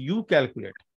which you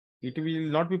calculate. It will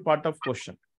not be part of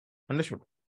question. Understood?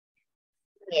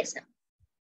 Yes, sir.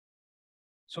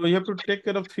 So you have to take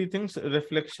care of three things: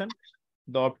 reflection,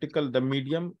 the optical, the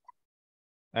medium,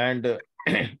 and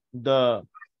the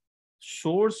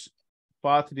source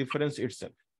path reference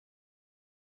itself.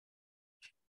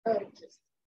 Okay.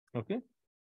 Okay.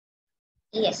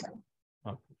 Yes, sir.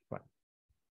 Okay, fine.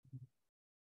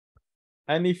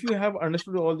 And if you have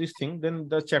understood all these things, then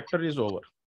the chapter is over,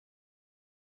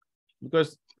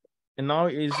 because now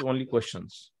is only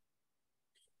questions.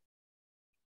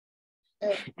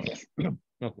 Okay.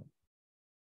 Okay.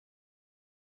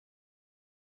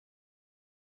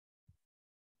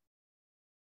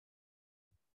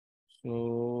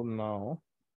 So now,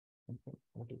 okay,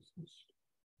 what is this?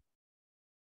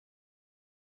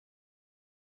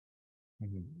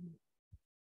 Mhm.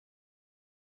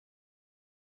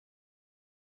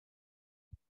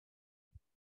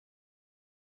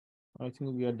 I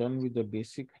think we are done with the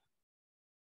basic.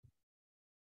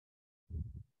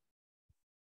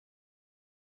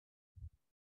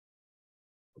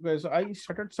 Okay, so I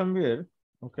started somewhere.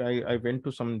 Okay, I went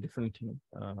to some different thing.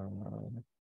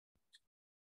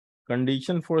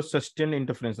 Condition for sustained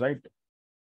interference, right?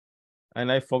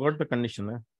 And I forgot the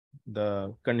condition.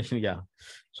 The condition, yeah.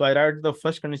 So I write the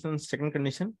first condition, second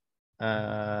condition.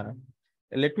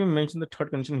 Let me mention the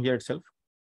third condition here itself.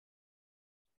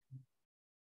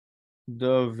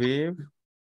 The wave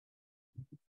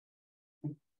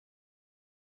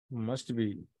must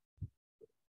be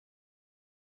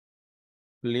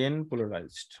plane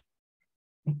polarized.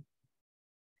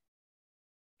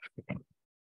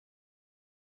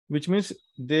 Which means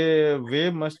the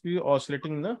wave must be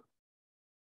oscillating the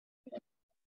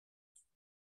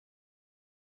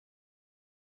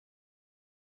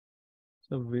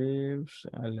waves.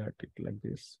 I'll write it like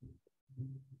this.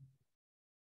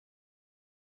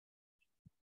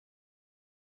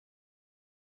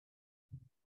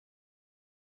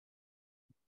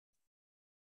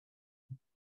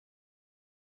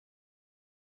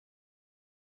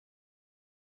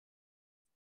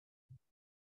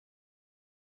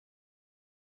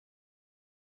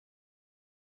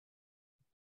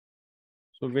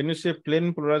 So when you say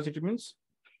plane polarized, it means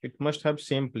it must have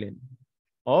same plane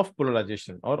of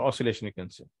polarization or oscillation, you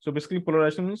can say. So basically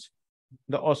polarization means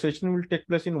the oscillation will take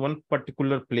place in one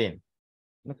particular plane.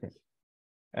 Okay.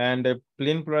 And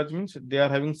plane polarized means they are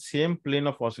having same plane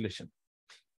of oscillation.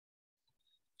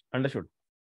 Understood?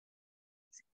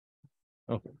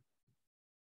 Okay.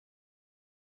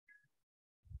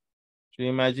 So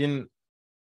imagine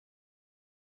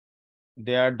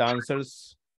they are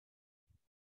dancers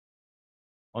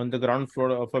on the ground floor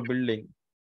of a building,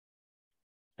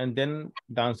 and then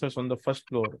dancers on the first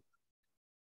floor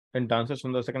and dancers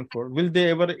on the second floor. Will they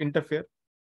ever interfere?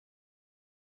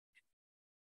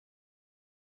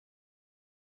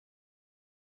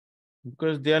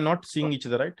 Because they are not seeing each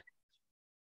other, right?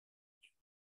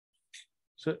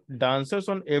 So dancers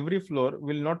on every floor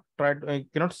will not try to,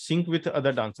 cannot sync with the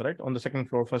other dancer, right? On the second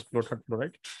floor, first floor, third floor,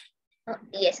 right?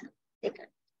 Yes, sir. They can.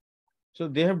 So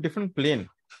they have different plane,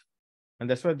 and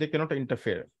that's why they cannot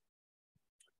interfere.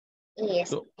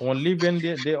 Yes. So only when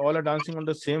they all are dancing on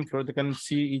the same floor, they can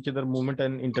see each other movement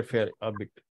and interfere a bit.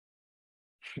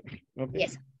 Okay.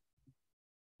 Yes.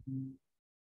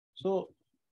 So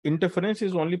interference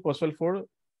is only possible for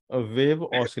a wave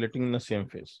oscillating in the same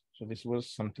phase. So this was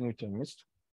something which I missed.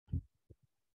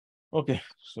 Okay,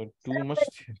 so too much.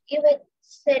 You had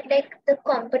said like the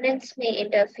components may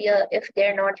interfere if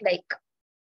they're not like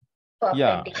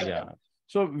Yeah, perpendicular. yeah.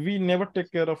 So we never take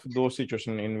care of those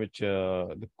situations in which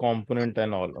the component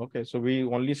and all. Okay, so we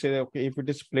only say, okay, if it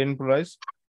is plane polarized,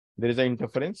 there is an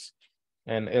interference,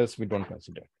 and else we don't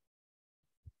consider.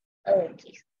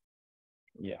 Okay.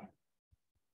 Yeah.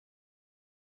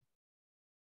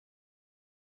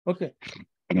 Okay.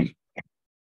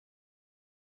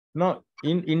 Now,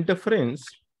 in interference,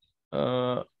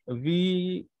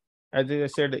 we, as I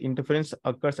said, interference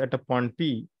occurs at a point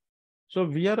P. So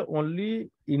we are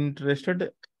only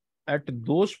interested at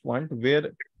those points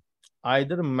where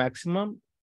either maximum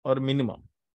or minimum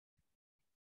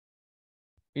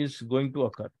is going to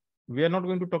occur. We are not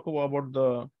going to talk about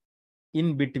the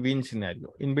in between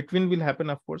scenario. In between will happen,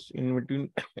 of course. In between,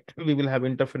 we will have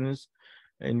interference.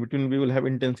 In between, we will have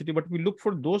intensity. But we look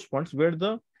for those points where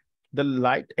the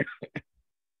light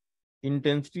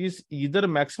intensity is either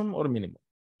maximum or minimum.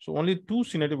 So only two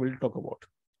scenarios we'll talk about.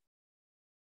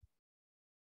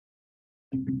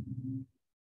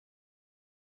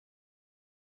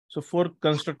 So for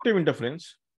constructive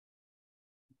interference,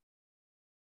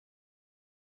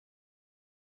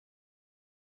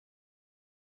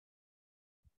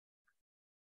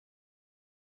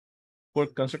 for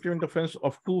constructive interference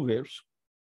of two waves,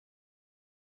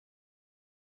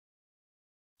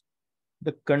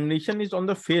 the condition is on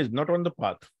the phase, not on the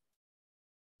path.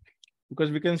 Because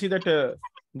we can see that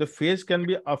the phase can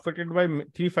be affected by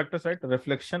three factors, right?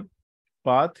 Reflection,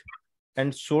 path,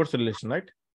 and source relation, right?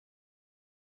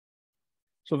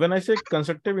 So when I say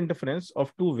constructive interference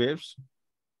of two waves,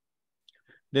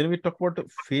 then we talk about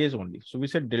phase only. So we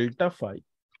said delta phi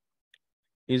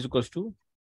is equals to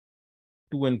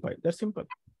 2n pi. That's simple.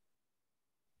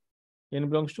 N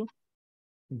belongs to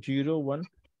 0, 1,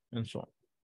 and so on.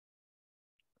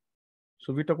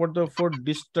 So we talk about the for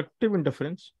destructive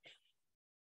interference.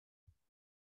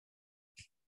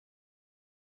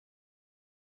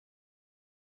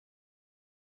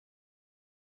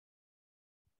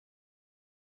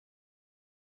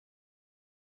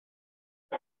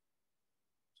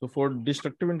 So for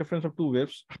destructive interference of two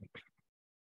waves,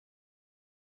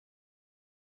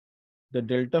 the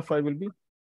delta phi will be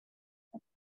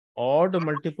odd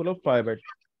multiple of pi by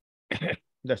 2.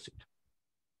 That's it.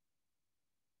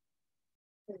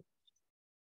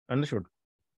 Understood?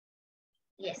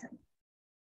 Yes, sir.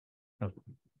 Okay.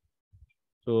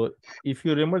 So if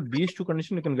you remember these two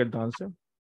conditions, you can get the answer.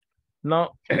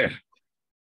 Now,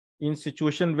 in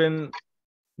situation when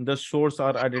the source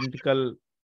are identical,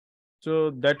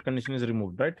 so that condition is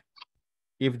removed, right?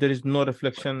 If there is no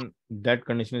reflection, that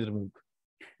condition is removed.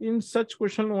 In such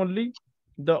question only,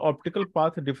 the optical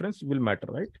path difference will matter,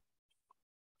 right?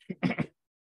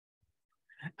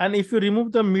 And if you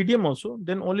remove the medium also,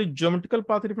 then only geometrical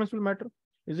path difference will matter,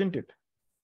 isn't it?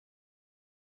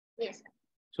 Yes, sir.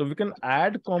 So we can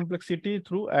add complexity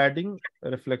through adding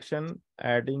reflection,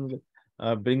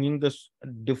 bringing the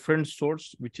different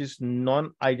source, which is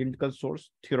non-identical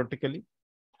source theoretically.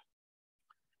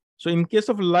 So in case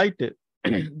of light,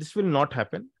 this will not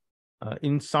happen.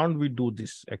 In sound, we do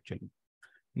this actually.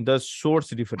 The source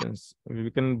difference,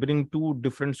 we can bring two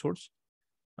different source.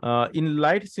 In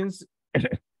light, since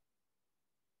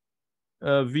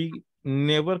we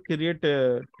never create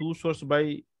two source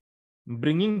by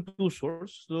bringing two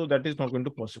source, so that is not going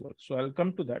to possible. So I'll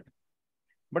come to that.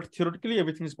 But theoretically,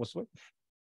 everything is possible.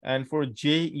 And for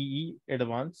JEE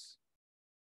advanced,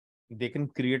 they can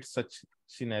create such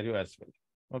scenario as well.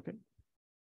 Okay.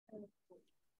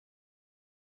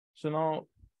 So now,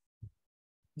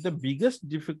 the biggest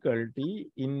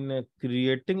difficulty in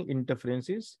creating interference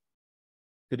is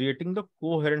creating the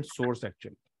coherent source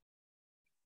actually.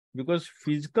 Because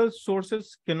physical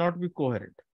sources cannot be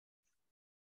coherent.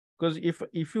 Because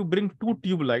if you bring two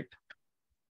tube light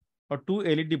or two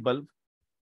LED bulb,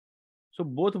 so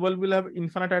both bulb will have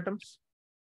infinite atoms.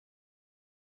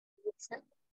 Yes, sir.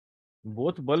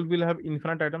 Both bulb will have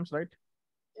infinite atoms, right?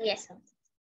 Yes, sir.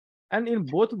 And in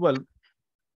both bulb,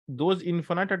 those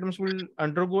infinite atoms will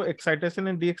undergo excitation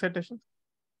and de-excitation.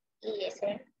 Yes,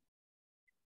 sir.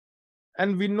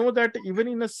 And we know that even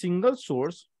in a single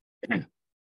source,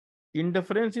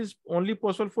 interference is only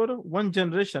possible for one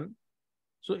generation.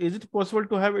 So is it possible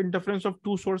to have interference of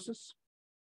two sources?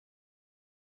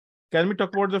 Can we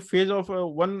talk about the phase of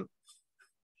one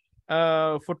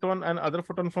photon and other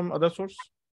photon from other source?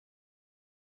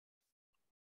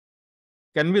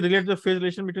 Can we relate the phase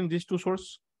relation between these two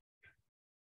sources?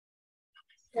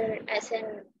 Sir, as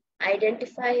an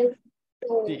identify to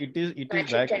See, it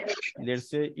is like, let's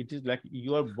say it is like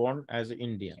you are born as an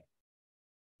Indian.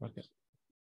 Okay.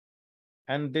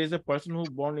 And there is a person who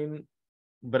born in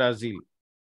Brazil.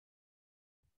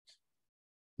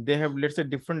 They have, let's say,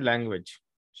 different language.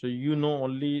 So you know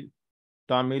only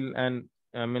Tamil, and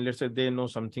I mean, let's say they know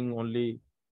something only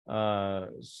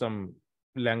some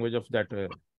language of that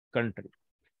country.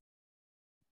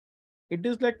 It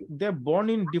is like they're born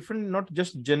in different, not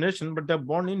just generation, but they're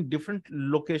born in different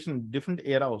location, different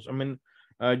eras. I mean,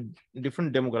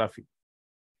 different demography.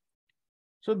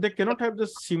 So they cannot have the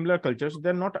similar cultures.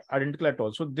 They're not identical at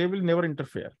all. So they will never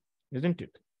interfere, isn't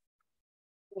it?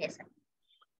 Yes, sir.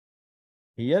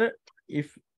 Here,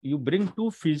 if you bring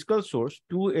two physical source,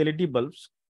 two LED bulbs,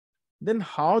 then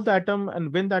how the atom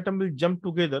and when the atom will jump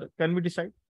together, can we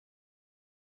decide?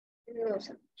 No,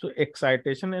 sir. So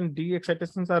excitation and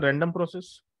de-excitations are random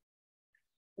process.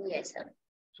 Yes, sir.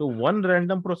 So one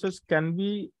random process cannot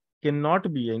be,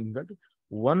 in fact,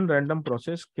 one random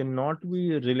process cannot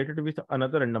be related with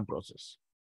another random process.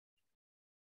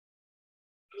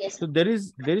 Yes, So sir.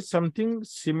 there is something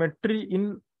symmetry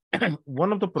in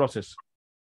one of the process.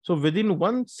 So within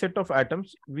one set of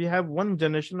atoms, we have one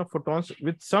generation of photons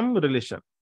with some relation.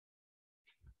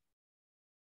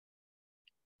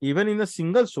 Even in a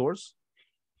single source,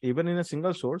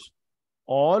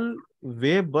 all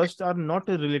wave bursts are not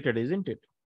related, isn't it?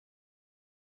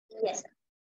 Yes, sir.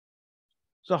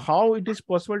 So how it is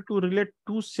possible to relate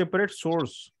two separate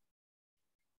sources?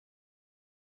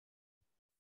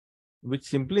 Which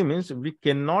simply means we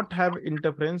cannot have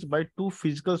interference by two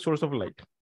physical sources of light.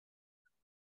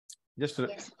 Just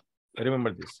Yes.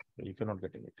 remember this, you cannot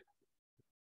get it.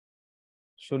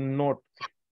 So note,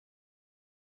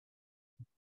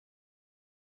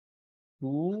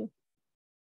 two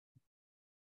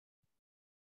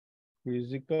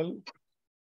physical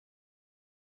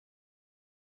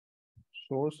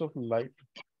source of light.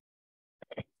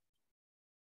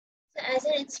 As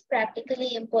in it's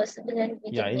practically impossible and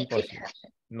we can make it Impossible.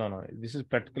 happen. No, this is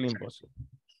practically impossible.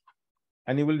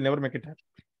 And you will never make it happen.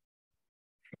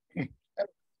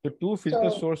 The two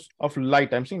physical source of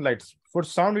light, I'm saying lights. For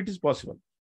sound, it is possible.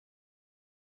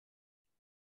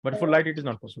 But for light, it is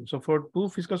not possible. So for two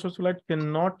physical sources of light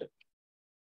cannot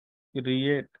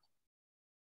create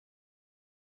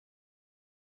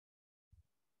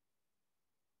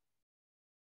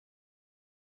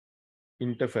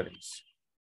interference.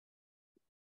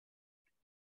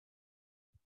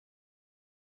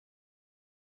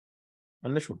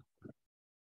 Understood?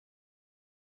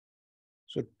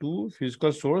 So two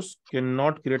physical source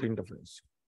cannot create interference.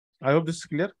 I hope this is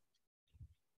clear.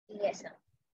 Yes, sir.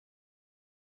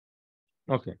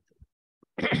 Okay.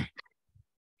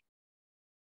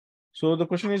 So the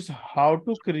question is how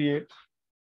to create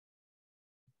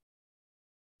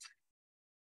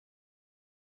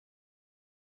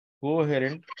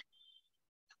coherent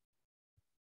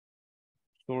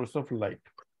source of light.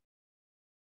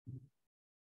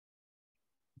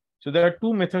 So there are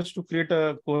two methods to create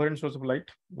a coherent source of light.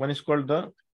 One is called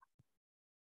the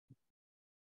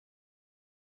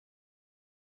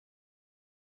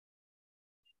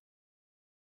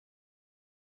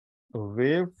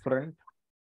wavefront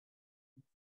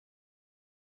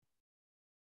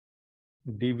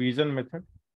division method.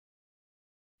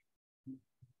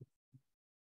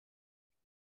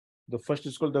 The first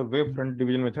is called the wavefront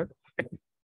division method.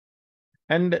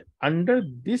 And under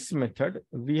this method,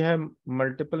 we have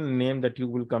multiple names that you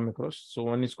will come across. So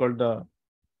one is called the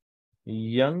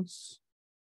Young's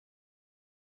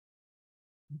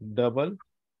double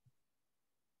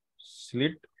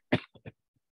slit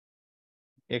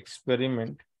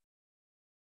experiment.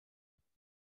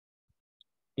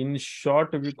 In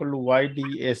short, we call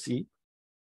YDSE.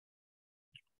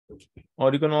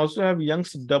 Or you can also have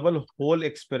Young's double hole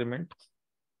experiment.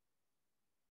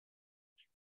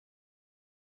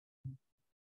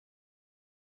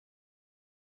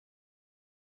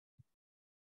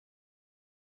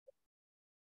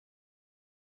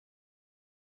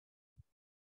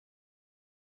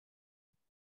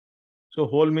 So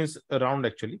hole means round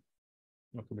actually.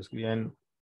 Okay, basically, and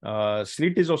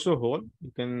slit is also hole.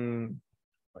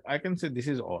 I can say this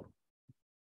is all.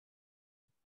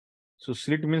 So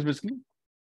slit means basically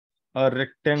a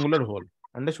rectangular hole.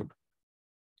 Understood?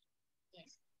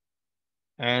 Yes.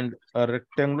 And a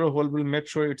rectangular hole will make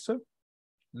sure it's a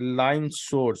line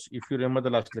source. If you remember the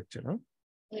last lecture, huh?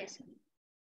 Yes.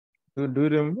 Do you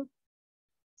remember?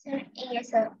 Sir,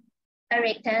 yes, sir. A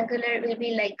rectangular will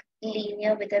be like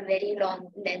linear with a very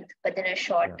long length, but then a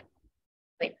short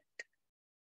width.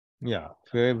 Yeah,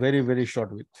 very, very, very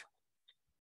short width.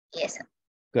 Yes, sir.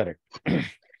 Correct.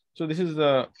 So this is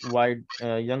the wide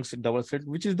Young's double slit,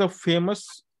 which is the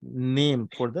famous name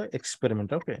for the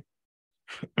experiment. Okay.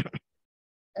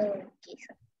 Okay,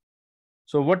 sir.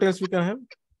 So what else we can have?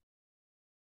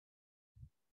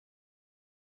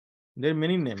 There are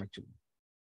many names actually.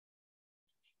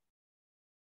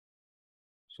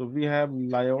 So we have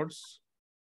Lyot's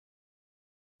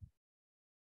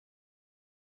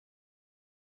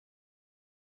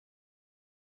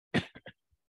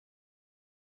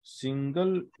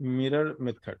single mirror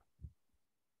method.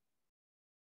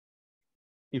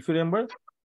 If you remember,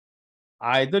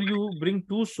 either you bring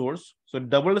two source, so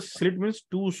double slit means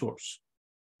two source,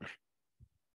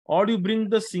 or you bring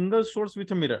the single source with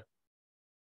a mirror.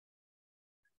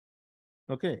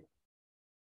 Okay.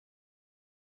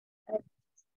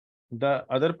 The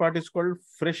other part is called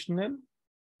Fresnel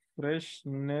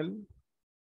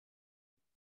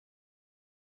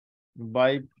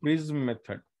by prism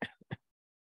method.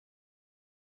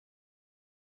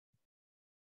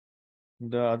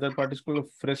 The other part is called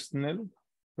Fresnel's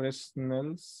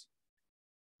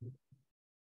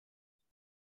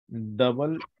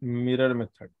double mirror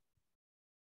method.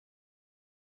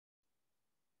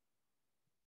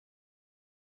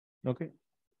 Okay.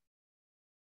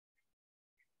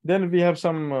 Then we have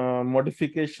some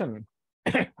modification.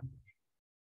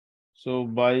 So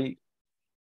by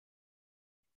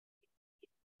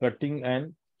cutting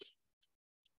and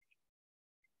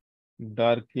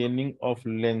darkening of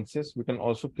lenses. We can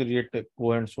also create a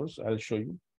coherent source. I'll show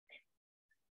you.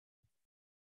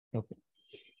 Okay.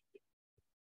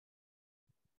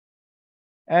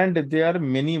 And there are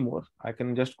many more. I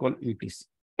can just call ETC.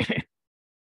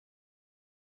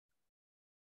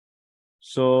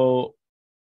 So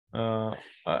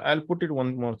I'll put it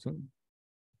one more thing.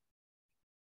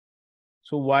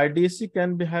 So YDC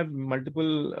can have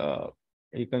multiple,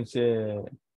 you can say,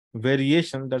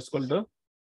 variation. That's called the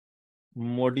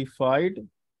modified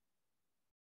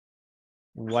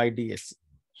YDC.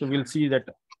 So we'll see that.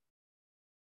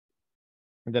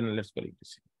 And then let's call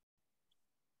ETC.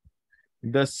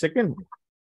 The second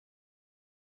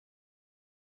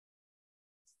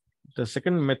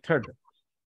method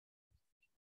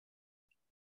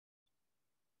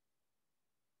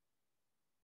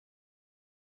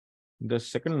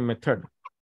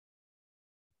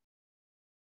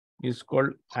is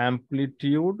called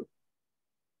amplitude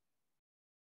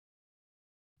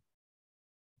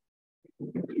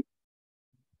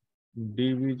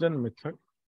division method.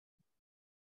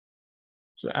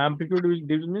 So amplitude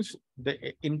division means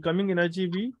the incoming energy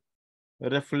we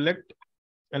reflect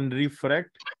and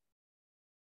refract.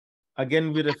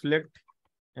 Again, we reflect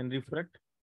and refract,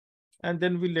 and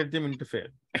then we let them interfere.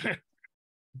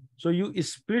 So you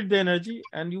split the energy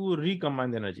and you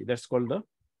recombine the energy. That's called the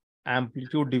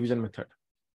amplitude division method.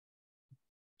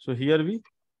 So here we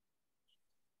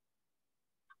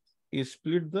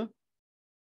split the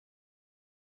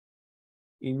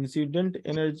incident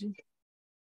energy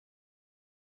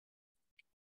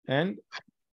and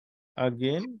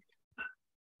again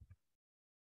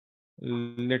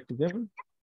let them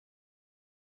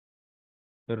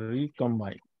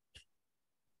recombine.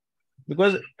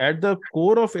 Because at the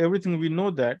core of everything, we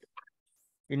know that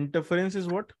interference is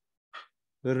what?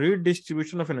 The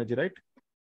redistribution of energy, right?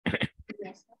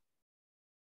 Yes.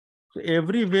 So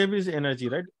every wave is energy,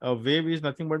 right? A wave is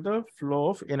nothing but the flow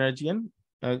of energy and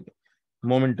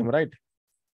momentum, right?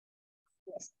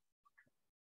 Yes.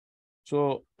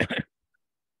 So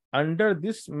under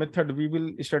this method, we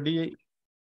will study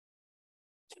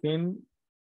thin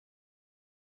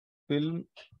film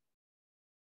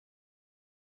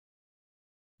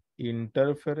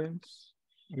interference,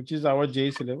 which is our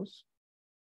JEE syllabus.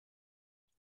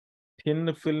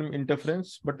 Thin film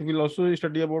interference, but we'll also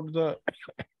study about the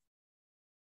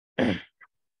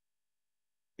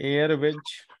air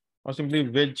wedge or simply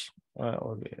wedge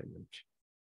or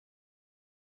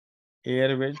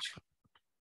air wedge,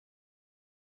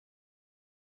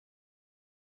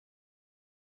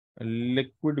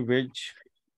 liquid wedge,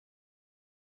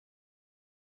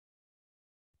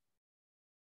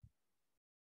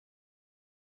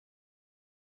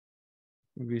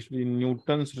 obviously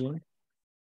Newton's ring.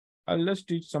 I'll just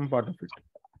teach some part of it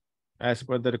as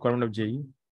per the requirement of JEE.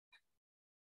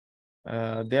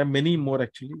 There are many more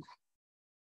actually.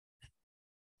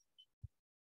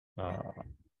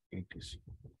 It is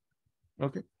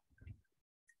okay.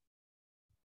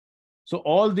 So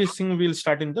all these things will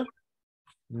start in the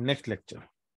next lecture.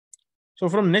 So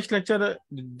from next lecture,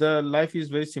 the life is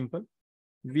very simple.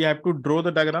 We have to draw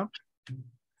the diagram,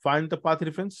 find the path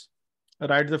reference,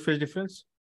 write the phase difference,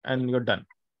 and you're done.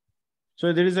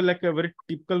 So there is like a very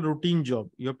typical routine job.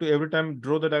 You have to every time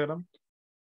draw the diagram,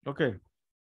 okay,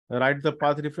 write the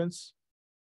path reference,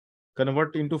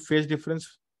 convert into phase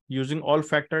difference using all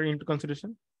factor into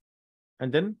consideration,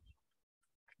 and then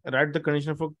write the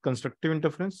condition for constructive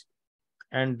interference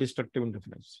and destructive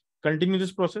interference. Continue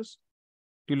this process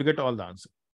till you get all the answer.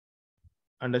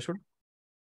 Understood?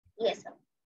 Yes, sir.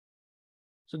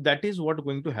 So that is what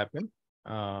going to happen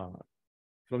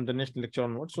from the next lecture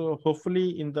onwards. So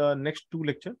hopefully in the next 2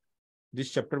 lectures,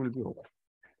 this chapter will be over.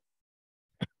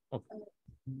 Okay.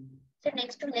 So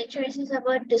next 2 lectures is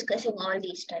about discussing all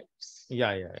these types.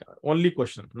 Yeah. Only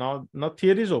question. Now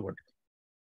theory is over.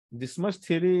 This much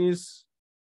theory is,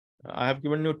 I have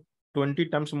given you 20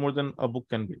 times more than a book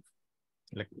can give,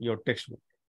 like your textbook.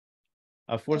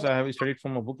 Of course, I have studied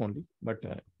from a book only, but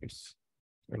it's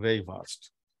very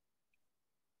vast.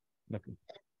 Okay.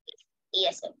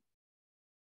 Yes, sir.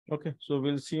 Okay, so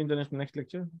we'll see in the next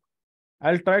lecture.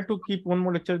 I'll try to keep one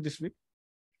more lecture this week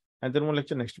and then one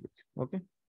lecture next week. Okay.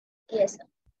 Yes, sir.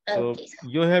 So Okay, sir.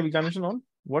 you have examination on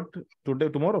what today,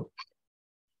 tomorrow?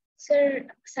 Sir,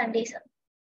 Sunday, sir.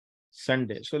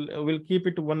 Sunday. So we'll keep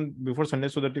it one before Sunday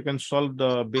so that you can solve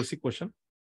the basic question.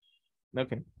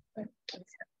 Okay. Okay,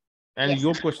 sir. And Yes,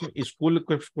 your sir. question, school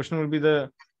question will be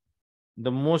the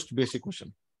most basic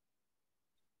question.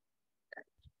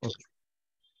 Okay.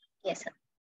 Yes, sir.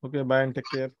 Okay, bye and take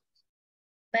care.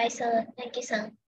 Bye, sir. Thank you, sir.